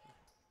play.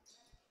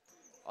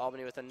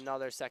 Albany with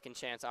another second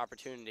chance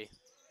opportunity.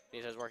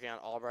 Benitez working on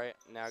Albright,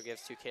 now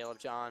gives to Caleb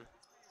John.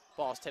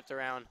 Ball's tipped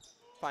around,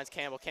 finds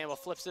Campbell. Campbell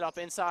flips it up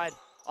inside,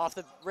 off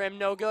the rim,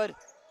 no good.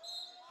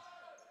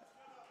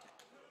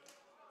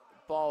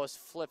 Ball was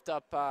flipped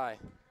up by,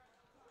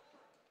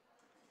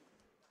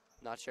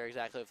 not sure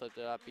exactly who flipped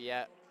it up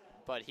yet,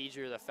 but he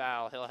drew the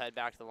foul. He'll head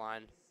back to the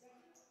line.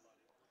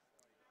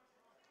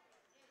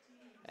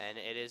 And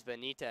it is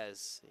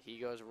Benitez. He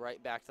goes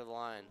right back to the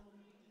line,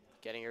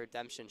 getting a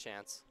redemption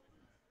chance.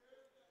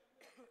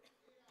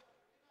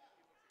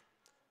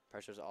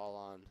 Pressure's all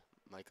on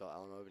Michael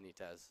Alamo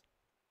Benitez.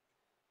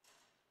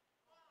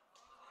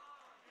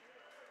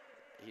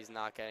 He's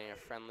not getting a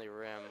friendly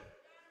rim.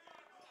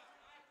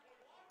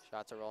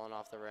 Shots are rolling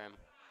off the rim.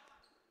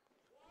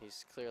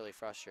 He's clearly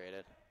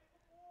frustrated.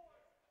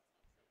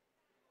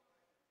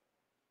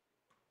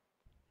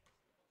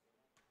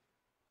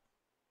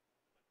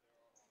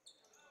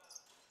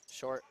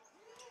 Short,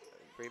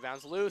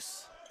 rebounds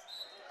loose.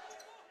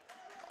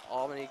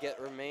 Albany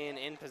remain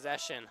in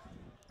possession.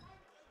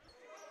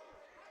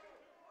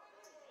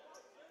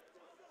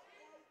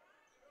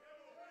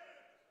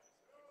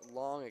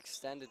 Long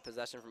extended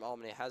possession from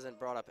Albany, hasn't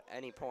brought up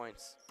any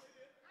points.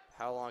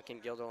 How long can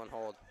Guilderland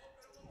hold?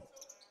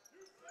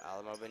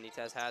 Alamo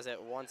Benitez has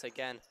it once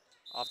again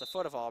off the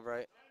foot of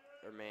Albright.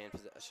 Remain in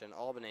possession.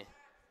 Albany.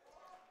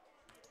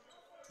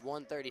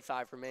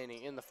 1:35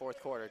 remaining in the 4th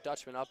quarter.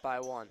 Dutchman up by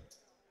 1.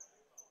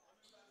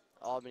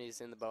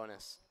 Albany's in the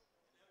bonus.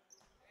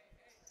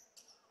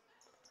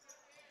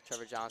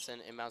 Trevor Johnson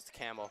inbounds to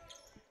Campbell.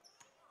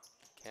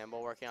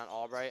 Campbell working on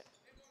Albright.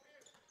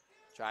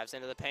 Drives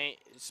into the paint.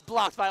 It's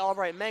blocked by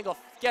Albright. Mengel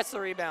gets the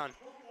rebound.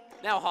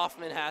 Now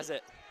Hoffman has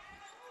it.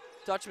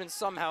 Dutchman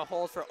somehow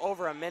holds for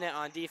over a minute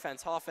on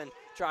defense. Hoffman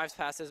drives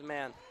past his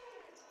man.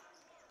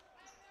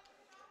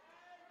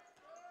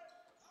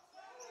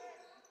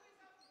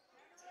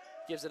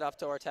 Gives it up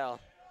to Ortel.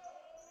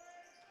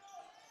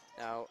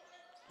 Now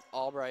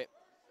Albright.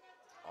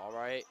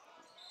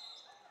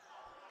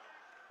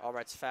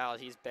 Albright's fouled.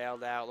 He's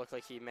bailed out. Looked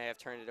like he may have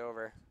turned it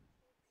over.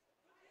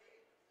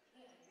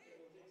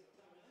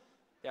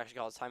 He actually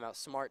calls timeout,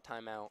 smart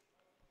timeout.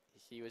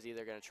 He was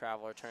either going to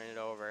travel or turn it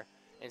over.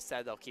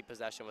 Instead, they'll keep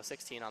possession with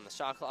 16 on the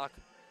shot clock.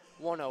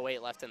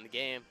 1:08 left in the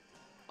game,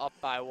 up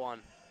by 1.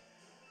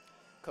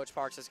 Coach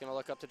Parks is going to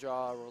look up to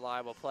draw a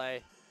reliable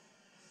play.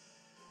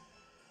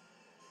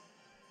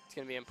 It's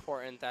going to be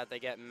important that they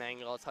get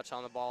Mengel a touch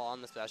on the ball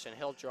on this possession.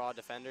 He'll draw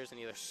defenders and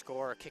either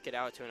score or kick it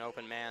out to an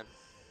open man.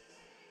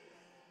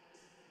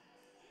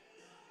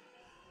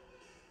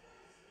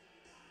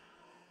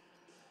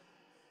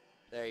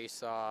 There you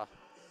saw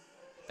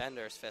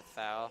Bender's 5th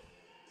foul.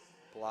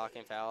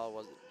 Blocking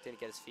foul, didn't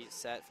get his feet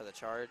set for the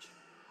charge.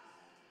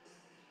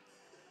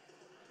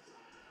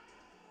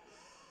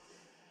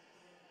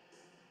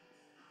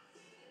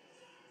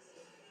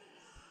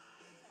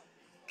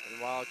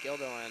 And while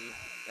Guilderland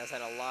has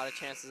had a lot of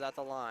chances at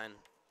the line,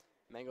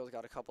 Mengel's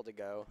got a couple to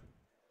go,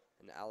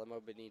 and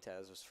Alamo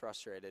Benitez was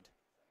frustrated.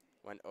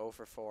 Went 0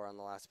 for 4 on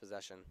the last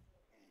possession.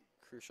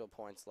 Crucial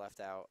points left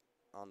out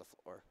on the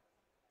floor.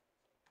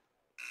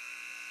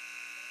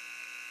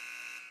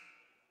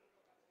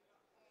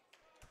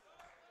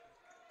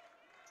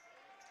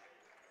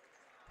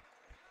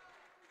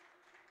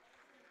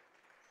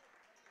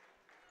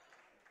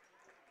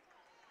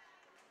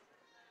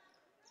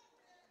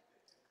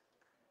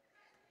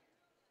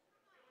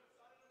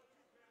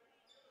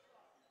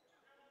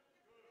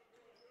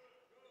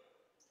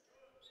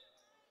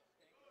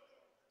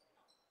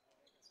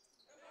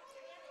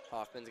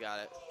 Hoffman's got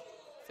it.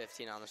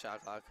 15 on the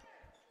shot clock.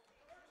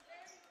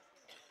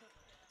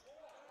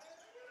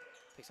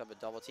 Picks up a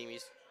double team.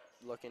 He's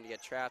looking to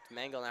get trapped.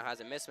 Mengel now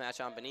has a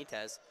mismatch on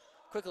Benitez.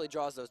 Quickly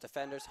draws those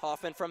defenders.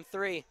 Hoffman from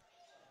 3.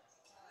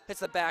 Hits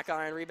the back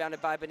iron,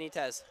 rebounded by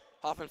Benitez.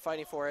 Hoffman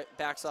fighting for it,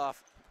 backs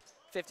off.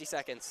 50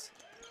 seconds.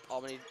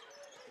 Albany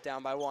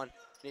down by 1.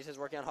 Benitez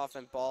working on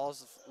Hoffman.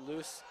 Ball's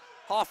loose.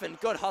 Hoffman,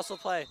 good hustle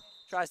play.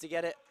 Tries to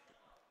get it.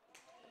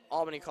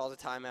 Albany calls a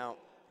timeout.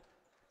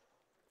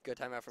 Good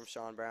timeout from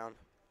Sean Brown.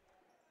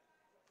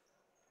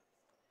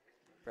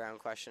 Brown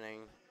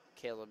questioning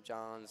Caleb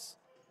John's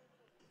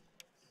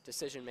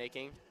decision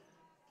making.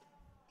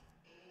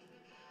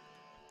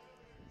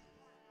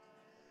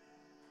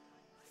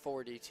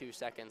 42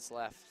 seconds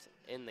left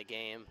in the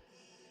game.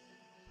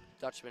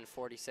 Dutchman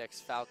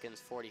 46,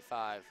 Falcons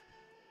 45.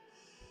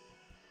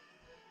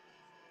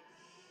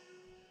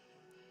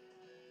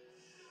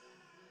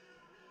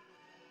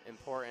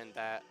 Important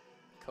that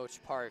Coach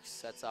Parks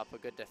sets up a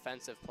good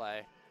defensive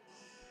play.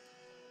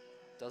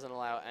 Doesn't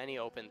allow any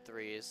open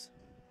threes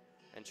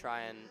and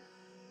try and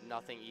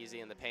nothing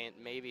easy in the paint.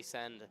 Maybe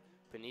send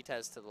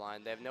Benitez to the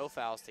line. They have no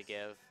fouls to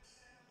give.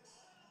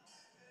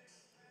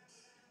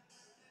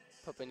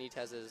 Put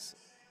Benitez's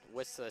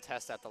wits to the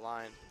test at the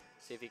line.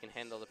 See if he can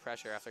handle the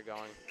pressure after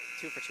going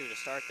 2 for 2 to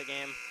start the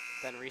game.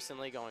 Then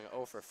recently going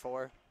 0 for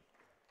 4.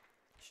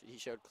 He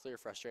showed clear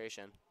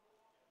frustration.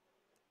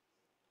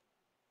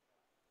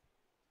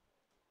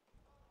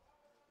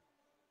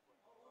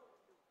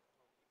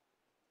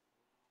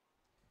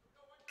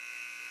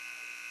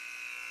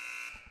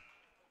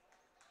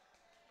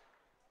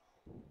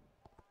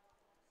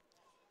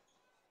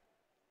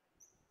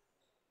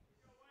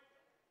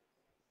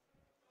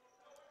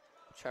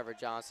 Trevor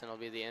Johnson will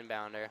be the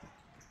inbounder.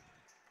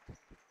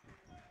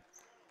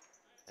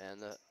 And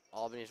the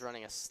Albany's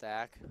running a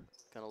stack.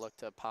 Gonna look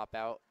to pop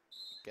out,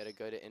 get a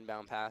good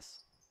inbound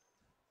pass.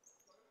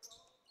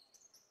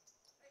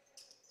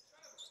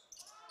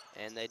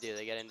 And they do,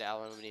 they get into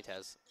Alan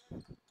Benitez.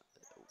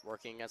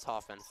 Working against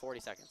Hoffman,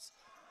 40 seconds.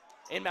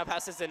 Inbound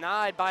pass is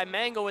denied by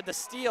Mangle with the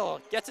steal.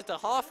 Gets it to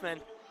Hoffman.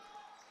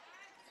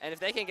 And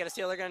if they can't get a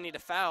steal, they're gonna need a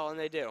foul, and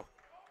they do.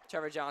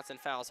 Trevor Johnson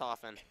fouls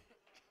Hoffman.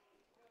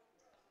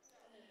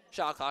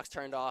 Shot clock's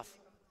turned off.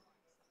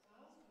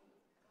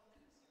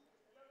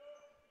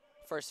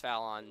 First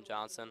foul on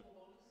Johnson.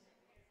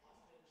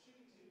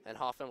 And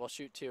Hoffman will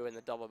shoot 2 in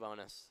the double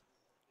bonus.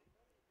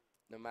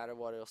 No matter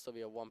what, it'll still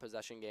be a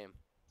 1-possession game.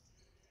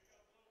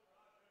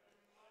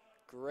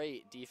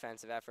 Great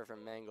defensive effort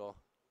from Mangle.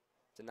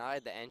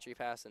 Denied the entry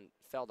pass and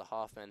fell to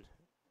Hoffman.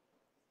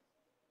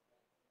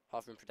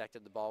 Hoffman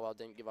protected the ball well,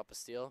 didn't give up a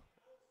steal.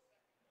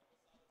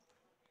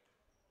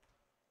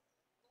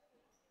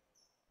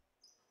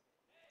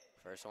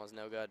 First one's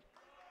no good.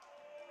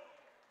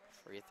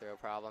 Free throw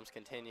problems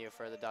continue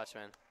for the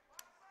Dutchman.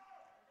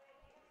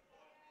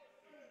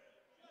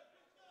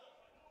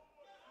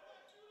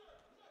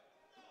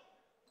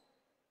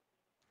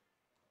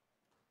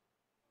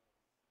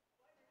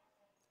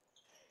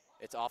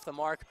 It's off the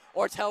mark.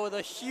 Ortel with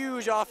a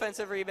huge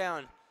offensive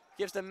rebound.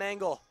 Gives to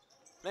Mangle.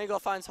 Mangle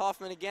finds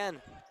Hoffman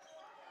again.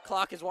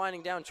 Clock is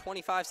winding down,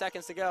 25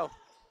 seconds to go.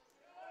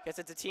 Gets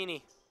it to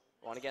Teeny.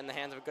 Want to get in the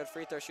hands of a good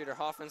free throw shooter.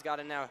 Hoffman's got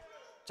it now.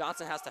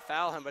 Johnson has to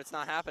foul him, but it's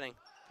not happening.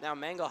 Now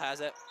Mangle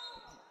has it,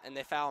 and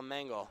they foul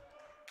Mangle.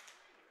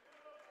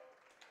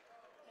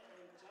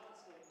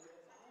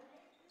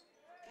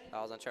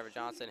 Fouls on Trevor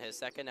Johnson, his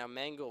second. Now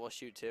Mangle will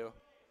shoot 2.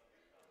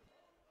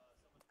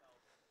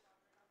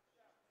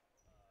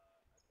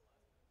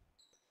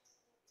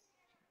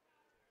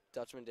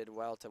 Dutchman did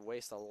well to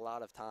waste a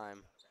lot of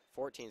time.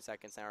 14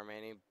 seconds now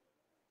remaining,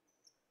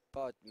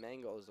 but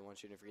Mangle is the one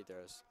shooting free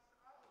throws.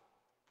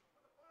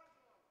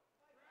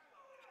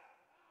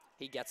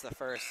 He gets the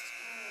first.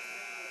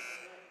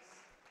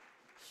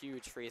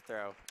 Huge free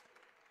throw.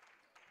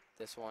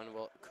 This one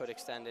could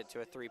extend it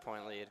to a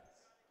 3-point lead.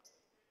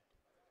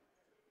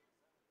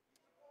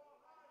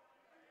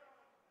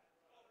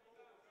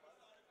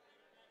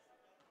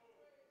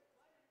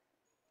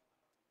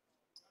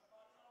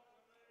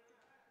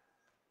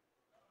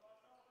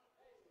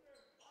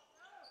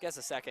 Gets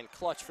a second.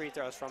 Clutch free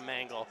throws from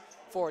Mangle.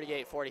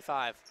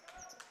 48-45.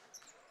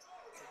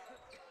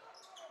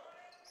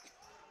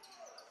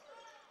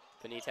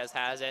 Benitez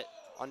has it.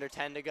 Under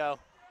 10 to go.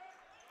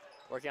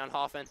 Working on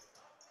Hoffman.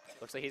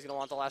 Looks like he's going to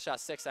want the last shot.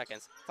 6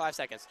 seconds. 5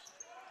 seconds.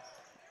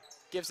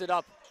 Gives it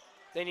up.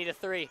 They need a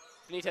 3.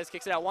 Benitez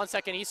kicks it out. 1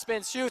 second. He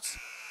spins, shoots,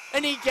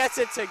 and he gets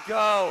it to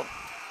go.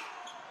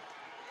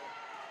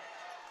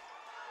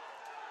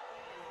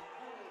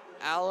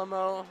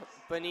 Alamo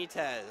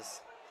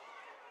Benitez.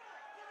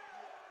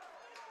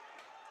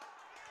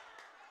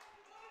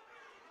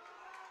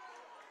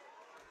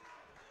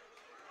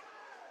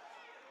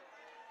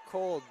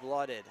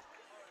 Cold-blooded.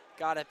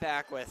 Got it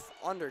back with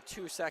under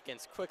 2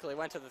 seconds. Quickly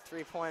went to the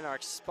 3-point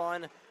arc,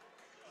 spun.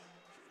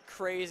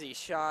 Crazy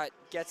shot,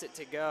 gets it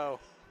to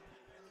go.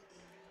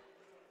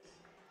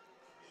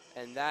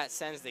 And that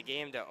sends the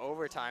game to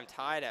overtime,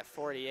 tied at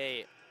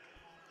 48.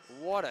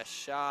 What a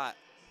shot.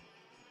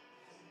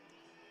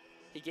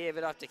 He gave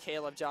it up to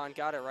Caleb John,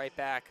 got it right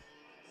back.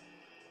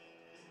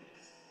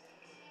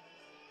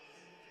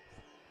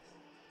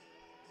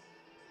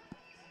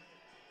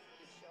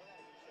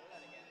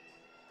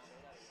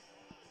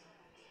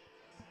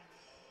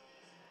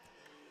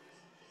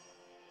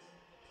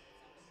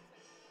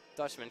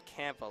 Dutchmen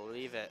can't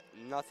believe it.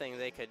 Nothing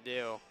they could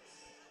do.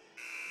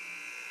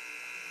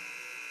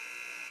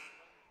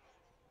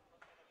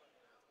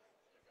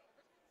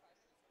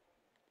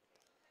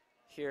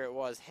 Here it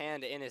was,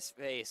 hand in his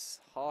face.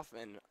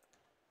 Hoffman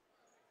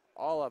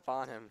all up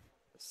on him.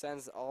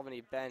 Sends Albany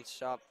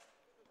bench up.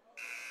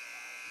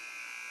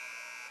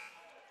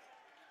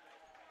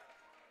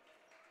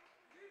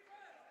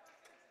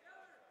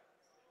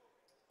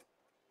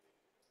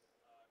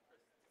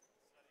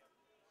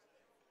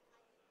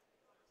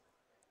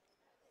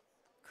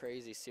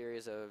 Crazy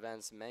series of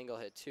events. Mangle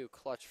hit 2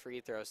 clutch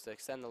free throws to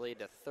extend the lead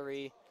to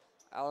 3.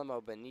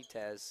 Alamo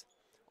Benitez,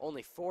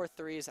 only 4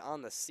 threes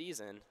on the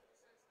season.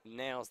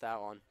 Nails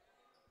that one.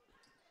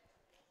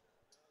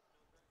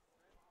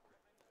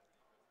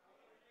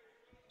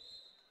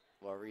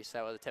 Well,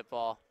 reset with a tip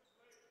ball.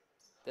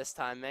 This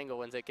time Mangle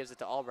wins it, gives it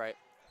to Albright.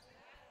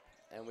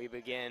 And we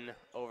begin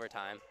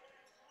overtime.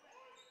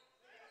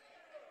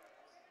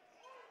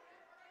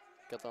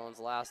 Guilderland's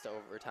last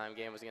overtime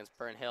game was against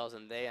Burnt Hills,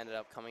 and they ended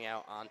up coming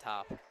out on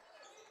top.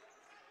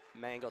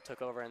 Mangle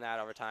took over in that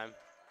overtime.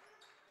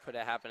 Could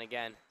it happen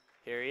again?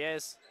 Here he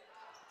is.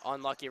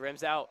 Unlucky,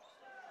 rims out.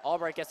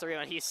 Albright gets the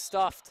rebound. He's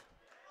stuffed.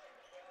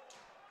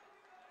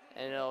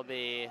 And it'll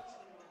be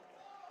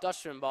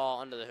Dutchman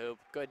ball under the hoop.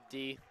 Good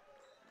D.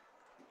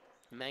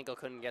 Mangle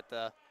couldn't get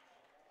the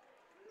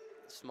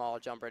small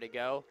jumper to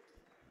go.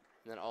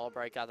 And then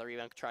Albright got the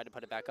rebound, tried to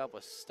put it back up,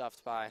 was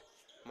stuffed by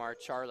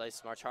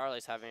Marcharles.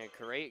 Marcharles having a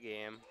great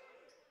game.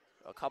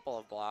 A couple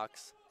of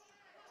blocks.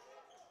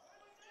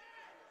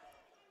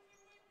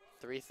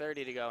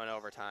 3:30 to go in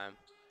overtime.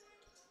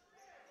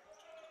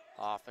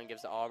 Hoffman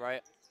gives to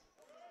Albright.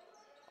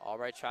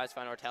 Albright tries to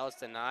find Ortel. It's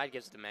denied.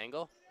 Gives it to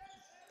Mangle.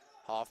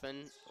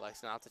 Hoffman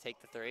elects not to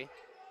take the 3.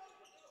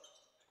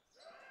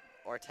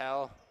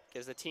 Ortel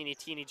gives the Teeny.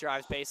 Teeny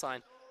drives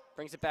baseline.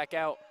 Brings it back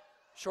out.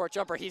 Short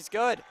jumper. He's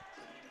good.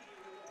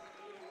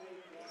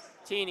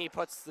 Teeny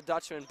puts the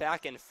Dutchman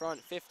back in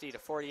front,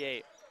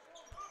 50-48.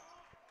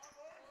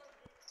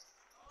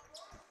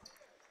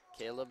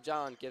 Caleb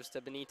John gives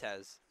to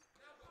Benitez.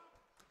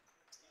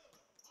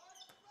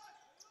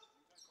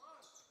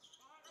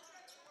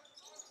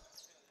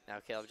 Now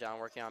Caleb John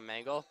working on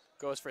Mangle.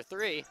 Goes for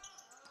 3.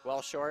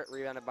 Well short,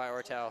 rebounded by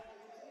Ortel.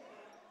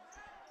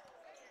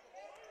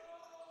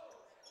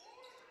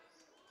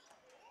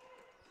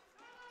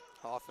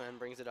 Hoffman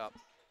brings it up.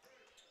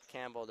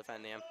 Campbell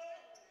defending him.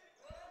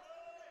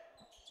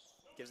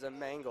 Gives him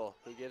Mangle,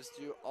 who gives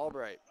to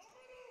Albright.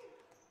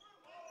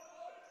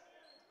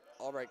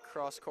 Albright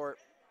cross court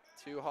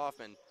to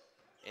Hoffman.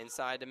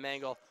 Inside to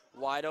Mangle.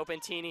 Wide open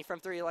Teeny from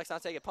 3. Likes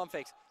not to take it. Pump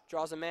fakes.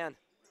 Draws a man.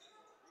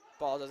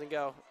 Ball doesn't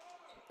go.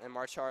 And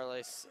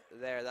Marcharles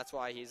there. That's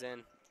why he's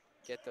in.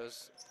 Get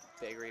those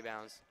big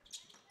rebounds.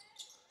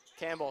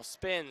 Campbell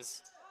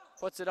spins.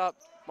 Puts it up.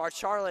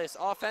 Marcharles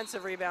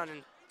offensive rebound,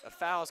 and a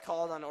foul is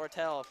called on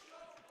Ortel.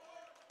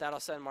 That'll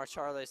send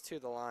Marcharles to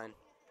the line.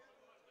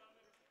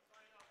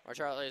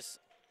 Marcharles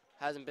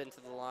hasn't been to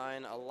the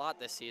line a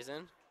lot this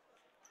season.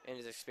 In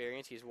his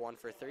experience, he's 1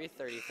 for 3,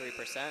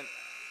 33%.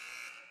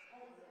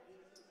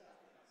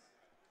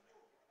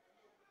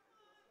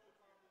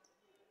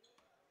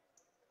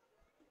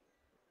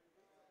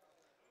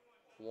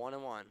 One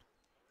and one.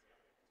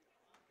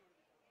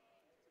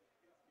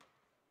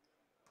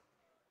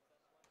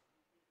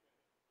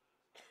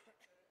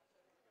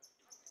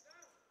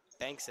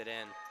 Banks it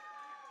in.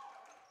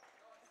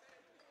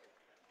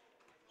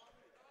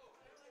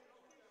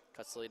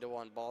 Cuts the lead to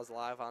 1. Ball's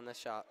live on this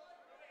shot.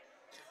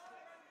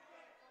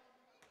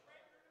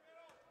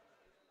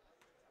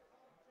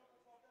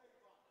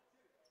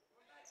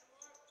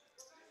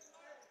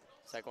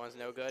 Second one's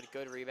no good.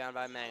 Good rebound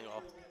by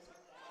Mangle.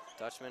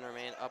 Dutchmen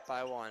remain up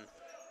by 1.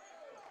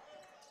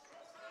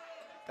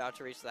 About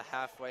to reach the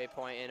halfway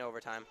point in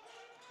overtime.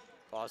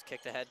 Ball's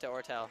kicked ahead to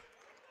Ortel.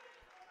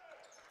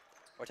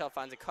 Ortel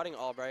finds a cutting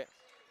Albright.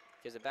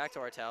 Gives it back to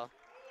Ortel.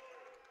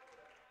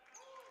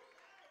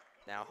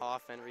 Now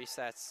Hoffman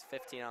resets.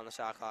 15 on the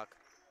shot clock.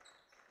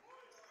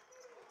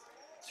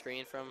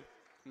 Screen from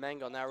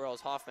Mangle. Now rolls.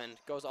 Hoffman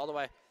goes all the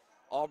way.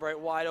 Albright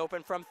wide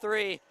open from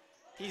 3.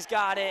 He's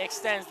got it.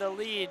 Extends the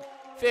lead.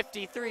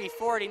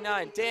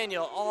 53-49.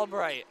 Daniel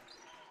Albright.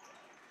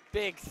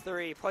 Big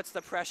 3. Puts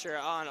the pressure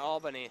on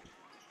Albany.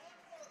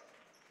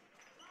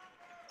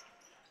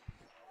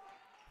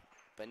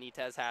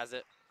 Benitez has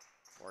it.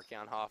 Working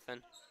on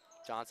Hoffman.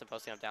 Johnson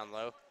posting up down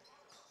low.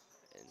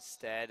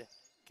 Instead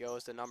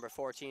goes to number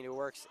 14, who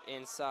works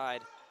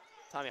inside.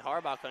 Tommy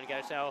Harbaugh couldn't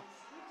get it, so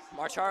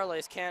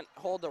Marcharles can't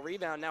hold the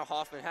rebound. Now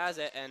Hoffman has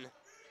it, and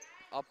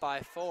up by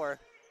 4.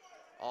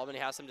 Albany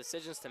has some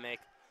decisions to make.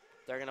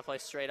 They're going to play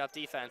straight up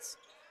defense.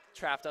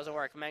 Trap doesn't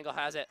work. Mangle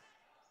has it.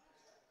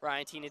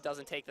 Ryan Teeny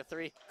doesn't take the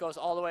 3. Goes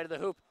all the way to the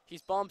hoop.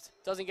 He's bumped.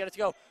 Doesn't get it to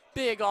go.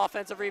 Big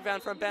offensive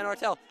rebound from Ben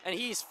Ortel, and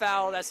he's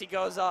fouled as he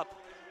goes up.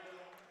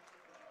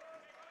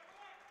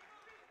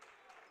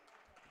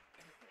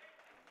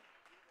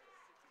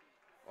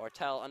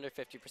 Ortel under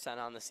 50%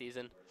 on the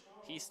season.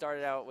 He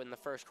started out in the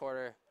first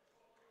quarter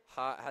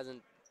hot,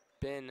 hasn't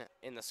been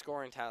in the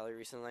scoring tally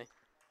recently,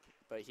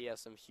 but he has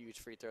some huge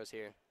free throws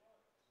here.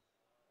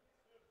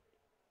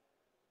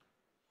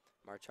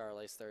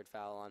 Marcharle's third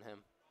foul on him.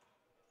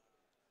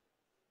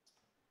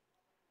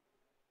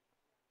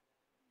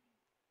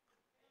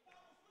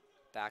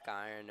 Back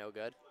iron, no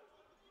good.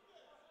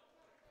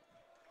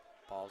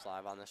 Ball's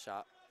live on the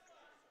shot.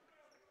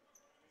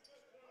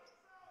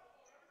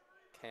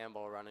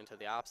 Campbell running to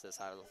the opposite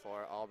side of the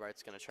floor.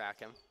 Albright's going to track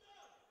him.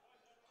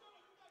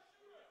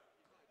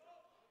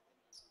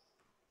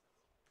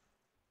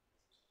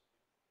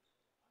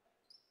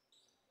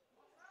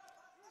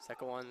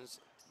 Second one's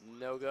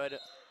no good.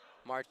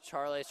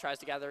 Marcharles tries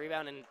to gather the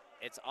rebound, and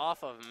it's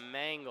off of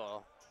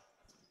Mangle.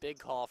 Big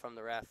call from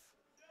the ref.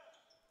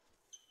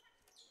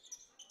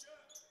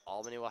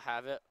 Albany will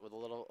have it with a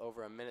little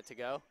over a minute to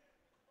go.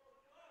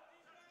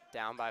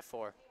 Down by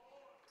 4.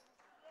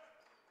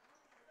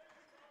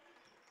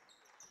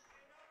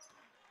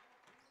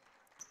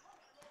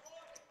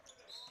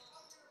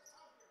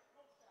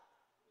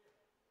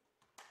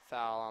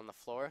 Foul on the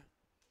floor.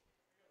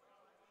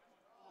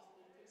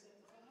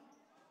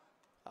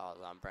 Foul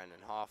on Brendan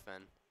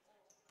Hoffman.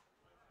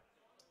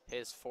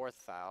 His 4th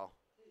foul.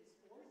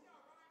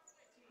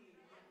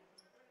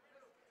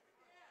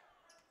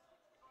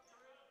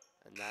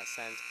 And that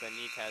sends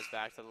Benitez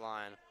back to the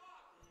line.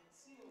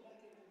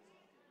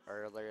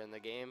 Earlier in the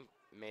game,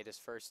 made his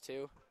first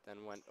 2,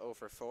 then went 0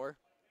 for 4.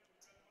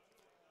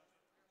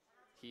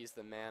 He's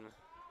the man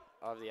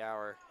of the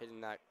hour,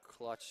 hitting that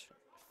clutch,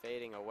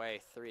 fading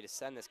away 3 to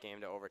send this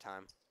game to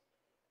overtime.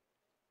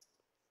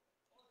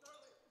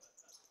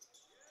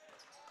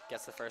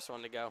 Gets the first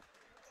one to go.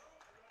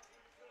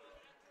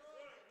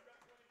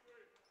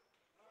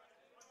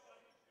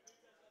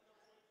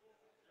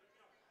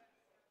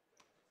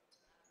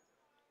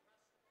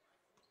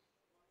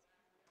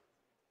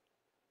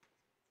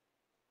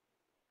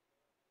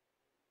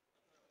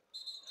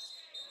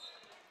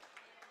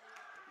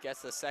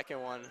 Gets the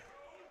second one.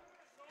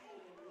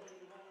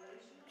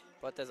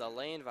 But there's a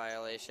lane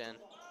violation,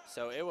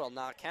 so it will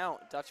not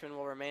count. Dutchman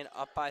will remain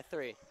up by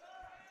 3.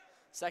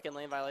 Second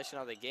lane violation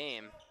of the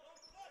game.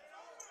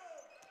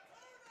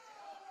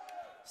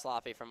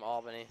 Sloppy from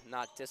Albany,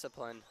 not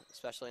disciplined,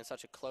 especially in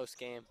such a close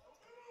game.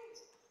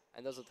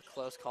 And those are the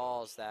close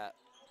calls that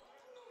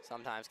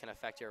sometimes can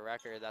affect your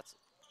record. That's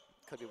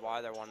could be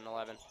why they're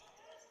 1-11.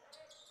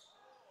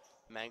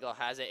 Mangle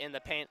has it in the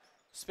paint,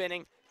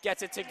 spinning,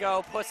 gets it to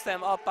go, puts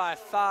them up by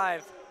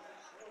 5.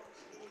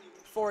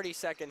 40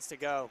 seconds to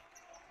go.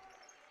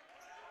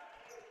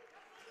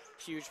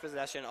 Huge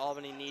possession.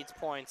 Albany needs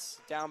points.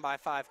 Down by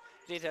 5.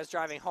 Benitez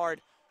driving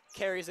hard,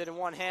 carries it in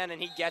one hand,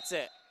 and he gets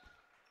it.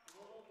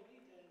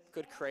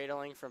 Good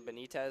cradling from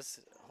Benitez.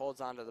 Holds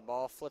onto the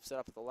ball, flips it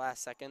up at the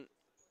last second.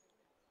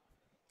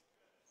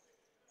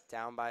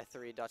 Down by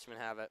 3. Dutchmen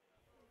have it.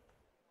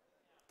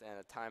 Then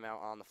a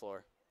timeout on the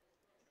floor.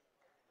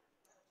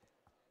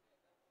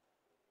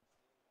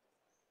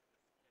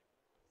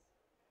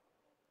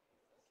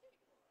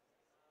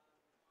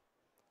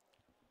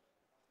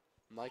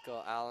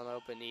 Michael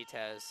Alamo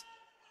Benitez,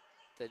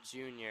 the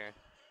junior,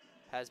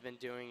 has been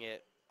doing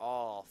it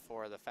all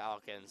for the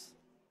Falcons.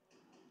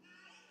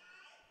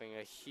 Having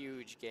a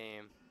huge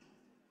game.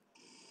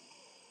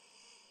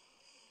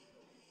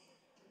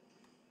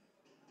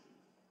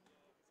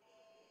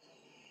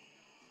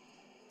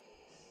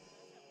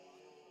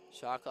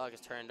 Shot clock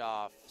is turned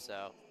off,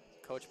 so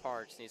Coach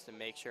Parks needs to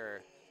make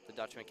sure the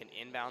Dutchman can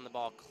inbound the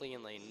ball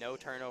cleanly, no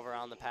turnover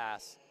on the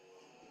pass,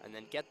 and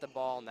then get the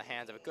ball in the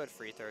hands of a good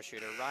free throw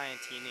shooter. Ryan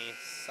Tini,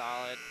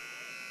 solid.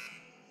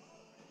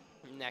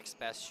 Next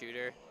best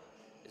shooter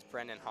is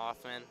Brendan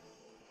Hoffman.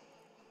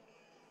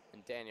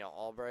 And Daniel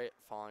Albright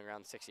falling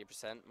around the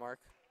 60% mark.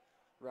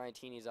 Ryan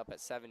Tini's up at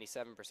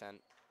 77%,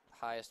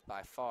 highest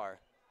by far.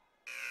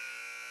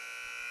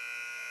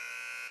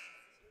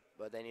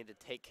 But they need to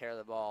take care of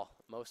the ball,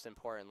 most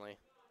importantly.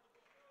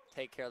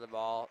 Take care of the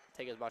ball,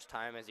 take as much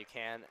time as you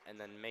can, and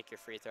then make your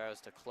free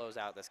throws to close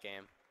out this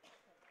game.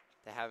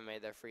 They haven't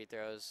made their free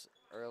throws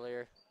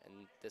earlier,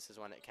 and this is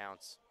when it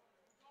counts.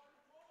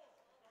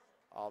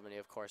 Albany,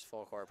 of course,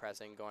 full court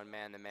pressing, going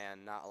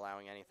man-to-man, not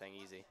allowing anything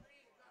easy.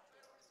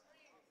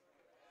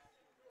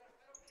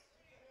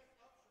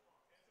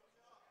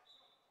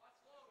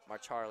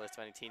 Marcharles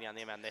defending Tini on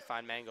the inbound. They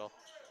find Mangle.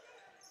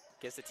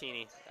 Gives to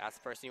Tini. That's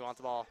the person you want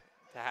the ball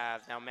to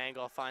have. Now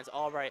Mangle finds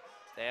Albright.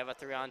 They have a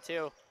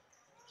 3-on-2.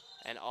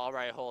 And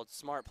Albright holds.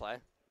 Smart play.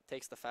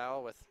 Takes the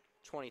foul with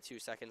 22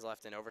 seconds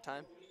left in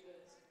overtime.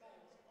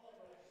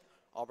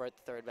 Albright,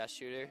 the third best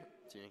shooter,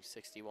 doing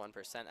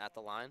 61% at the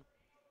line.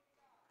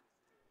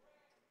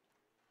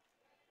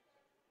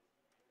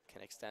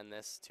 Can extend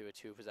this to a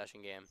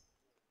 2-possession game.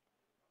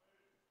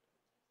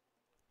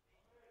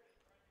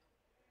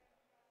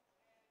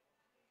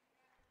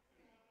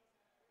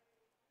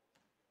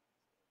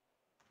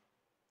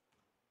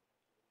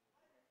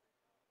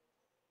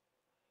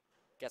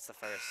 Gets the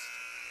first.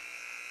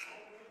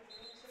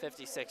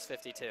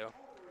 56-52.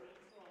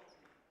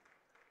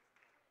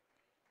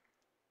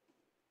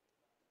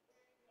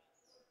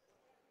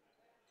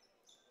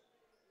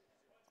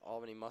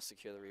 Albany must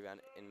secure the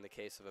rebound in the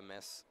case of a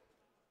miss.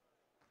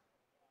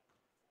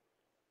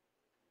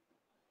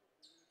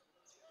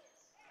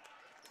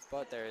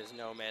 But there is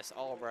no miss.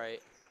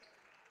 Albright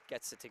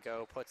gets it to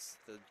go, puts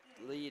the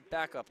lead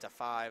back up to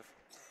 5.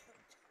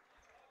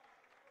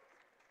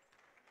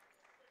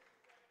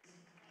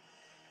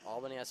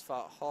 Albany has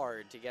fought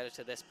hard to get it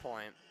to this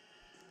point.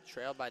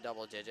 Trailed by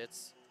double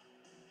digits.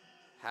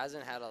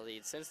 Hasn't had a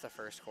lead since the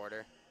first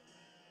quarter.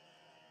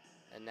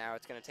 And now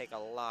it's going to take a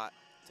lot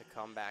to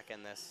come back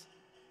in this.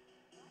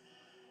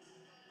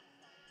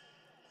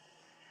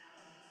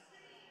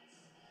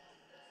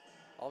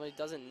 Albany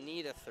doesn't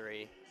need a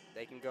 3.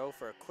 They can go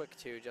for a quick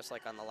 2 just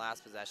like on the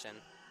last possession.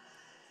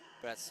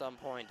 But at some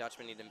point,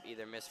 Dutchmen need to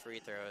either miss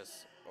free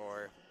throws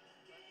or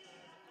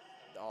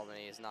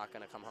Albany is not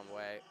going to come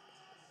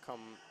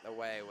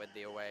away with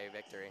the away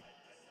victory.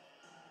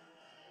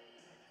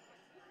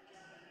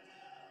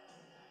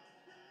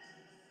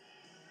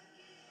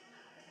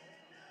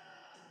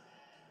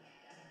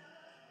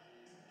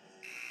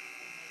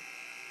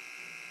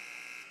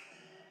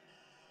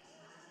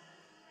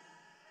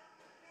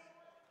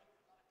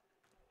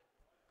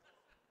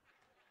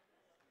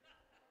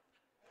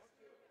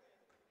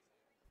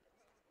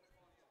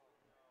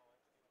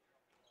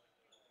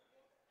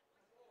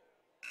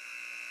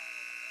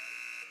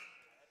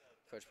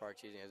 Coach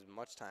Park's using as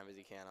much time as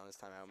he can on this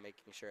timeout,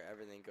 making sure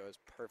everything goes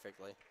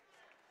perfectly.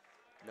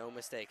 No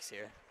mistakes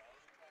here.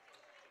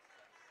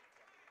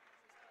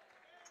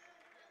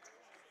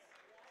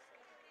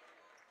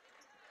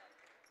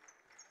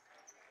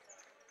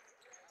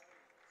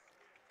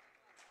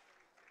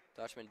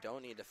 Dutchmen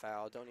don't need to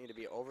foul, don't need to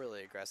be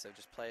overly aggressive,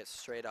 just play it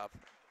straight up.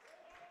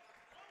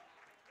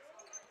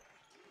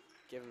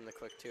 Give them the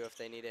quick 2 if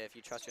they need it, if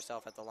you trust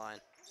yourself at the line.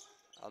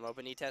 Alamo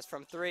Benitez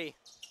from 3.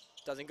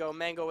 Doesn't go.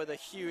 Mango with a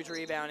huge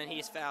rebound, and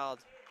he's fouled.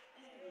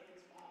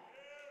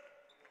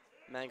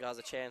 Mango has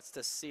a chance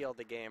to seal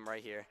the game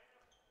right here.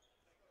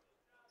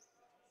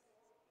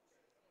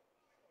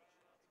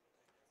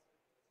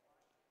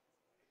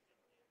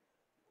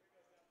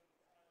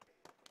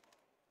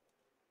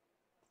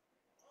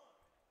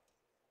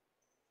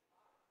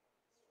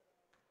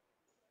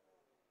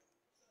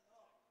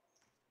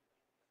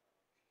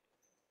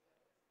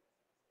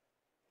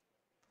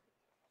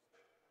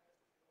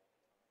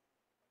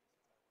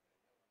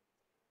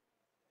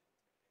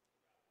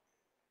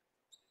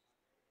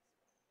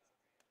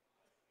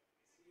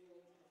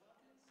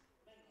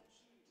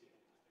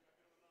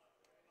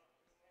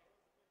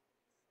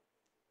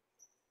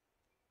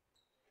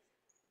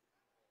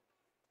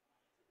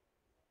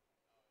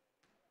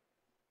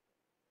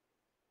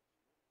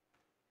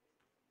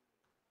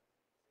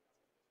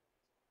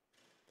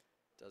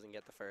 Doesn't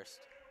get the first.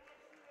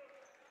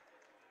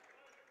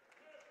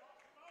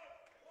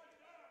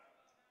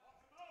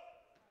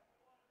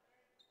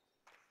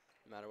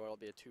 No matter what, it'll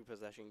be a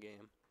 2-possession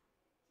game.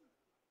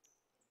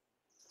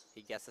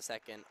 He gets the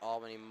second.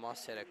 Albany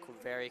must hit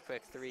a very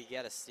quick 3,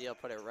 get a steal,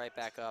 put it right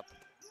back up.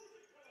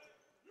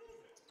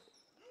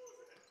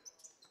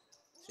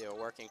 Steele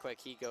working quick,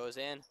 he goes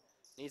in.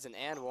 Needs an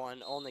and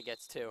 1, only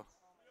gets 2.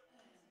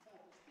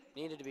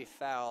 Needed to be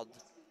fouled.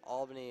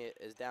 Albany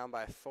is down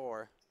by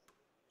 4.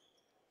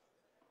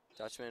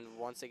 Dutchmen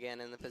once again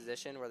in the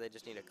position where they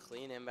just need a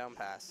clean inbound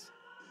pass.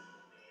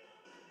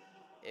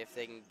 If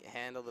they can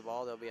handle the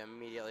ball, they'll be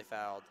immediately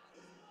fouled.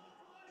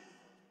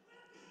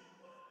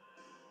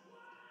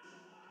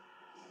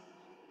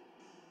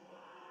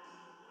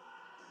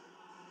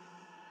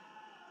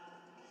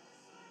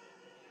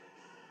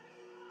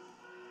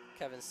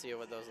 Kevin Steele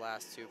with those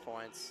last 2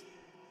 points.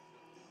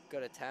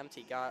 Good attempt,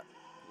 he got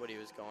what he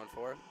was going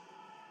for.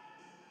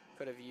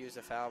 Could have used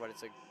a foul, but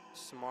it's a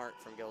smart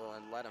from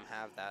Guilderland. Let him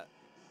have that.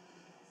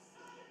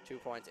 2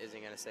 points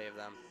isn't going to save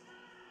them.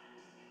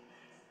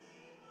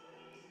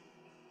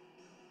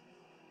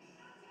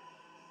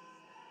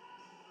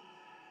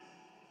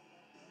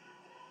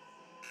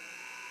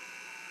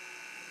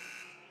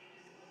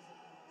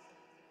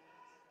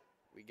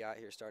 We got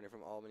here starting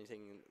from Albany,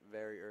 taking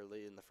very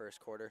early in the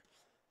first quarter.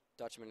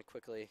 Dutchman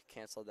quickly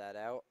canceled that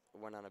out,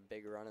 went on a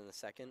big run in the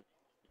second,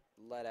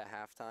 led at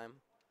halftime.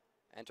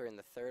 Entering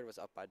the third was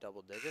up by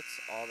double digits.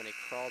 Albany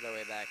crawled their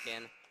way back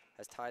in,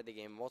 has tied the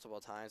game multiple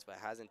times, but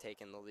hasn't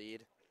taken the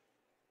lead.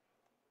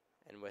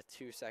 And with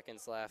 2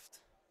 seconds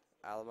left,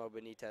 Alamo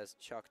Benitez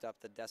chucked up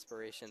the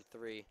desperation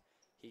 3.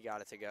 He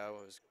got it to go.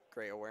 It was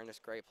great awareness,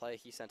 great play.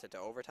 He sent it to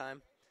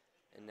overtime.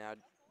 And now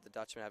the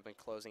Dutchmen have been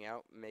closing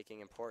out, making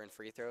important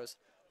free throws.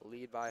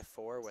 Lead by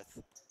 4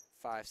 with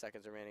 5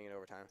 seconds remaining in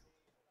overtime.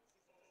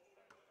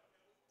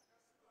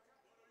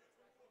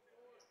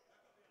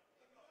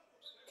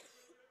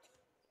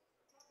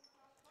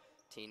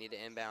 Teeny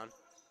to inbound.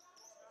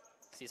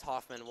 Sees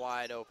Hoffman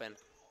wide open.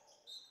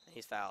 And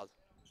he's fouled.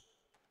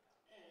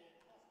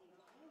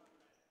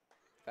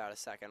 About a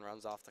second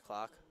runs off the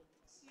clock.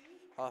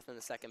 Hoffman,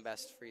 the second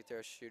best free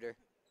throw shooter.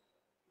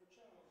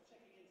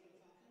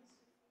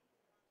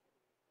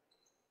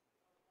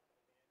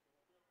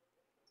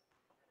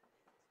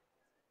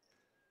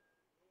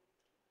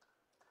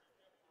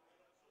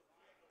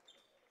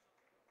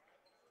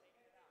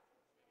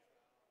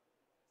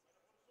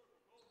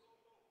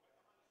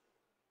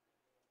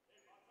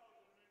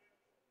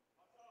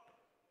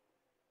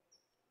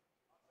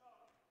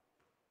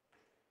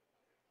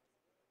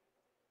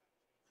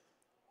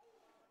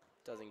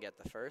 doesn't get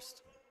the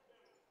first.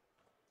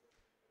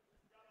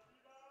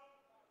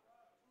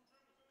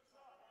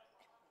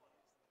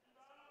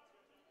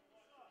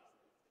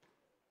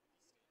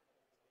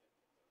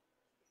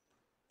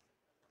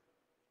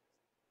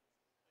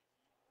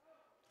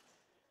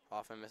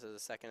 Hoffman misses a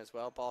second as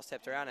well. Ball's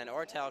tipped around, and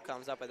Ortel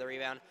comes up with a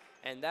rebound,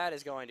 and that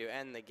is going to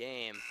end the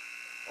game.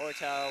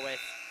 Ortel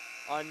with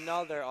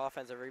another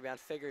offensive rebound.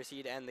 Figures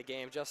he'd end the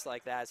game just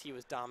like that, as he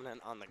was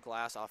dominant on the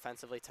glass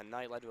offensively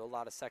tonight, led to a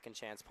lot of second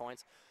chance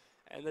points.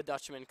 And the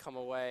Dutchmen come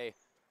away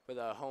with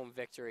a home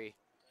victory,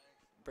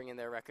 bringing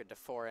their record to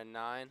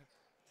 4-9.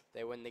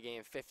 They win the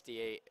game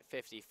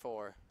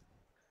 58-54.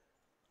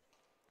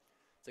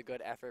 It's a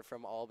good effort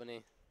from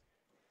Albany.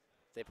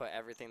 They put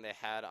everything they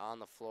had on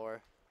the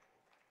floor.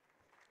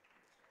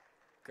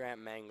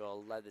 Grant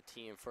Mangle led the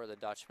team for the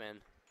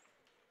Dutchmen.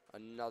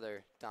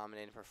 Another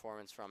dominating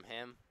performance from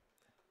him.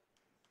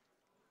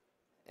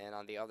 And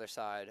on the other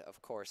side,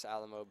 of course,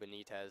 Alamo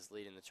Benitez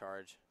leading the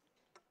charge.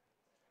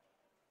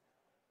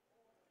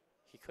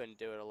 He couldn't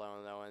do it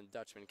alone, though, and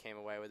Dutchman came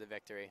away with a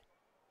victory.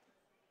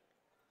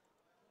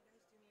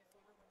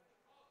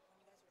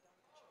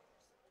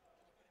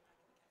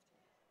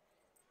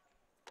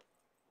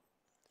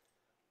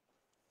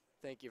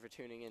 Thank you for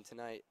tuning in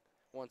tonight.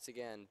 Once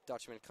again,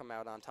 Dutchmen come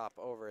out on top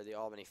over the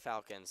Albany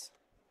Falcons.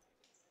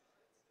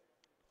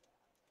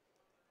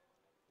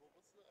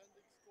 What's the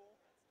ending score?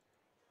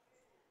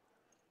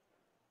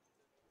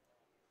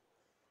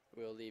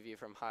 We'll leave you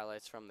from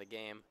highlights from the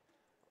game.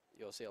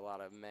 You'll see a lot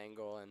of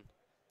Mangle and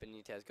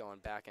Benitez going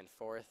back and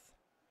forth.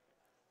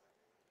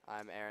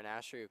 I'm Aaron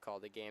Asher, who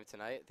called the game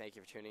tonight. Thank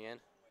you for tuning in.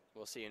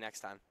 We'll see you next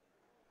time.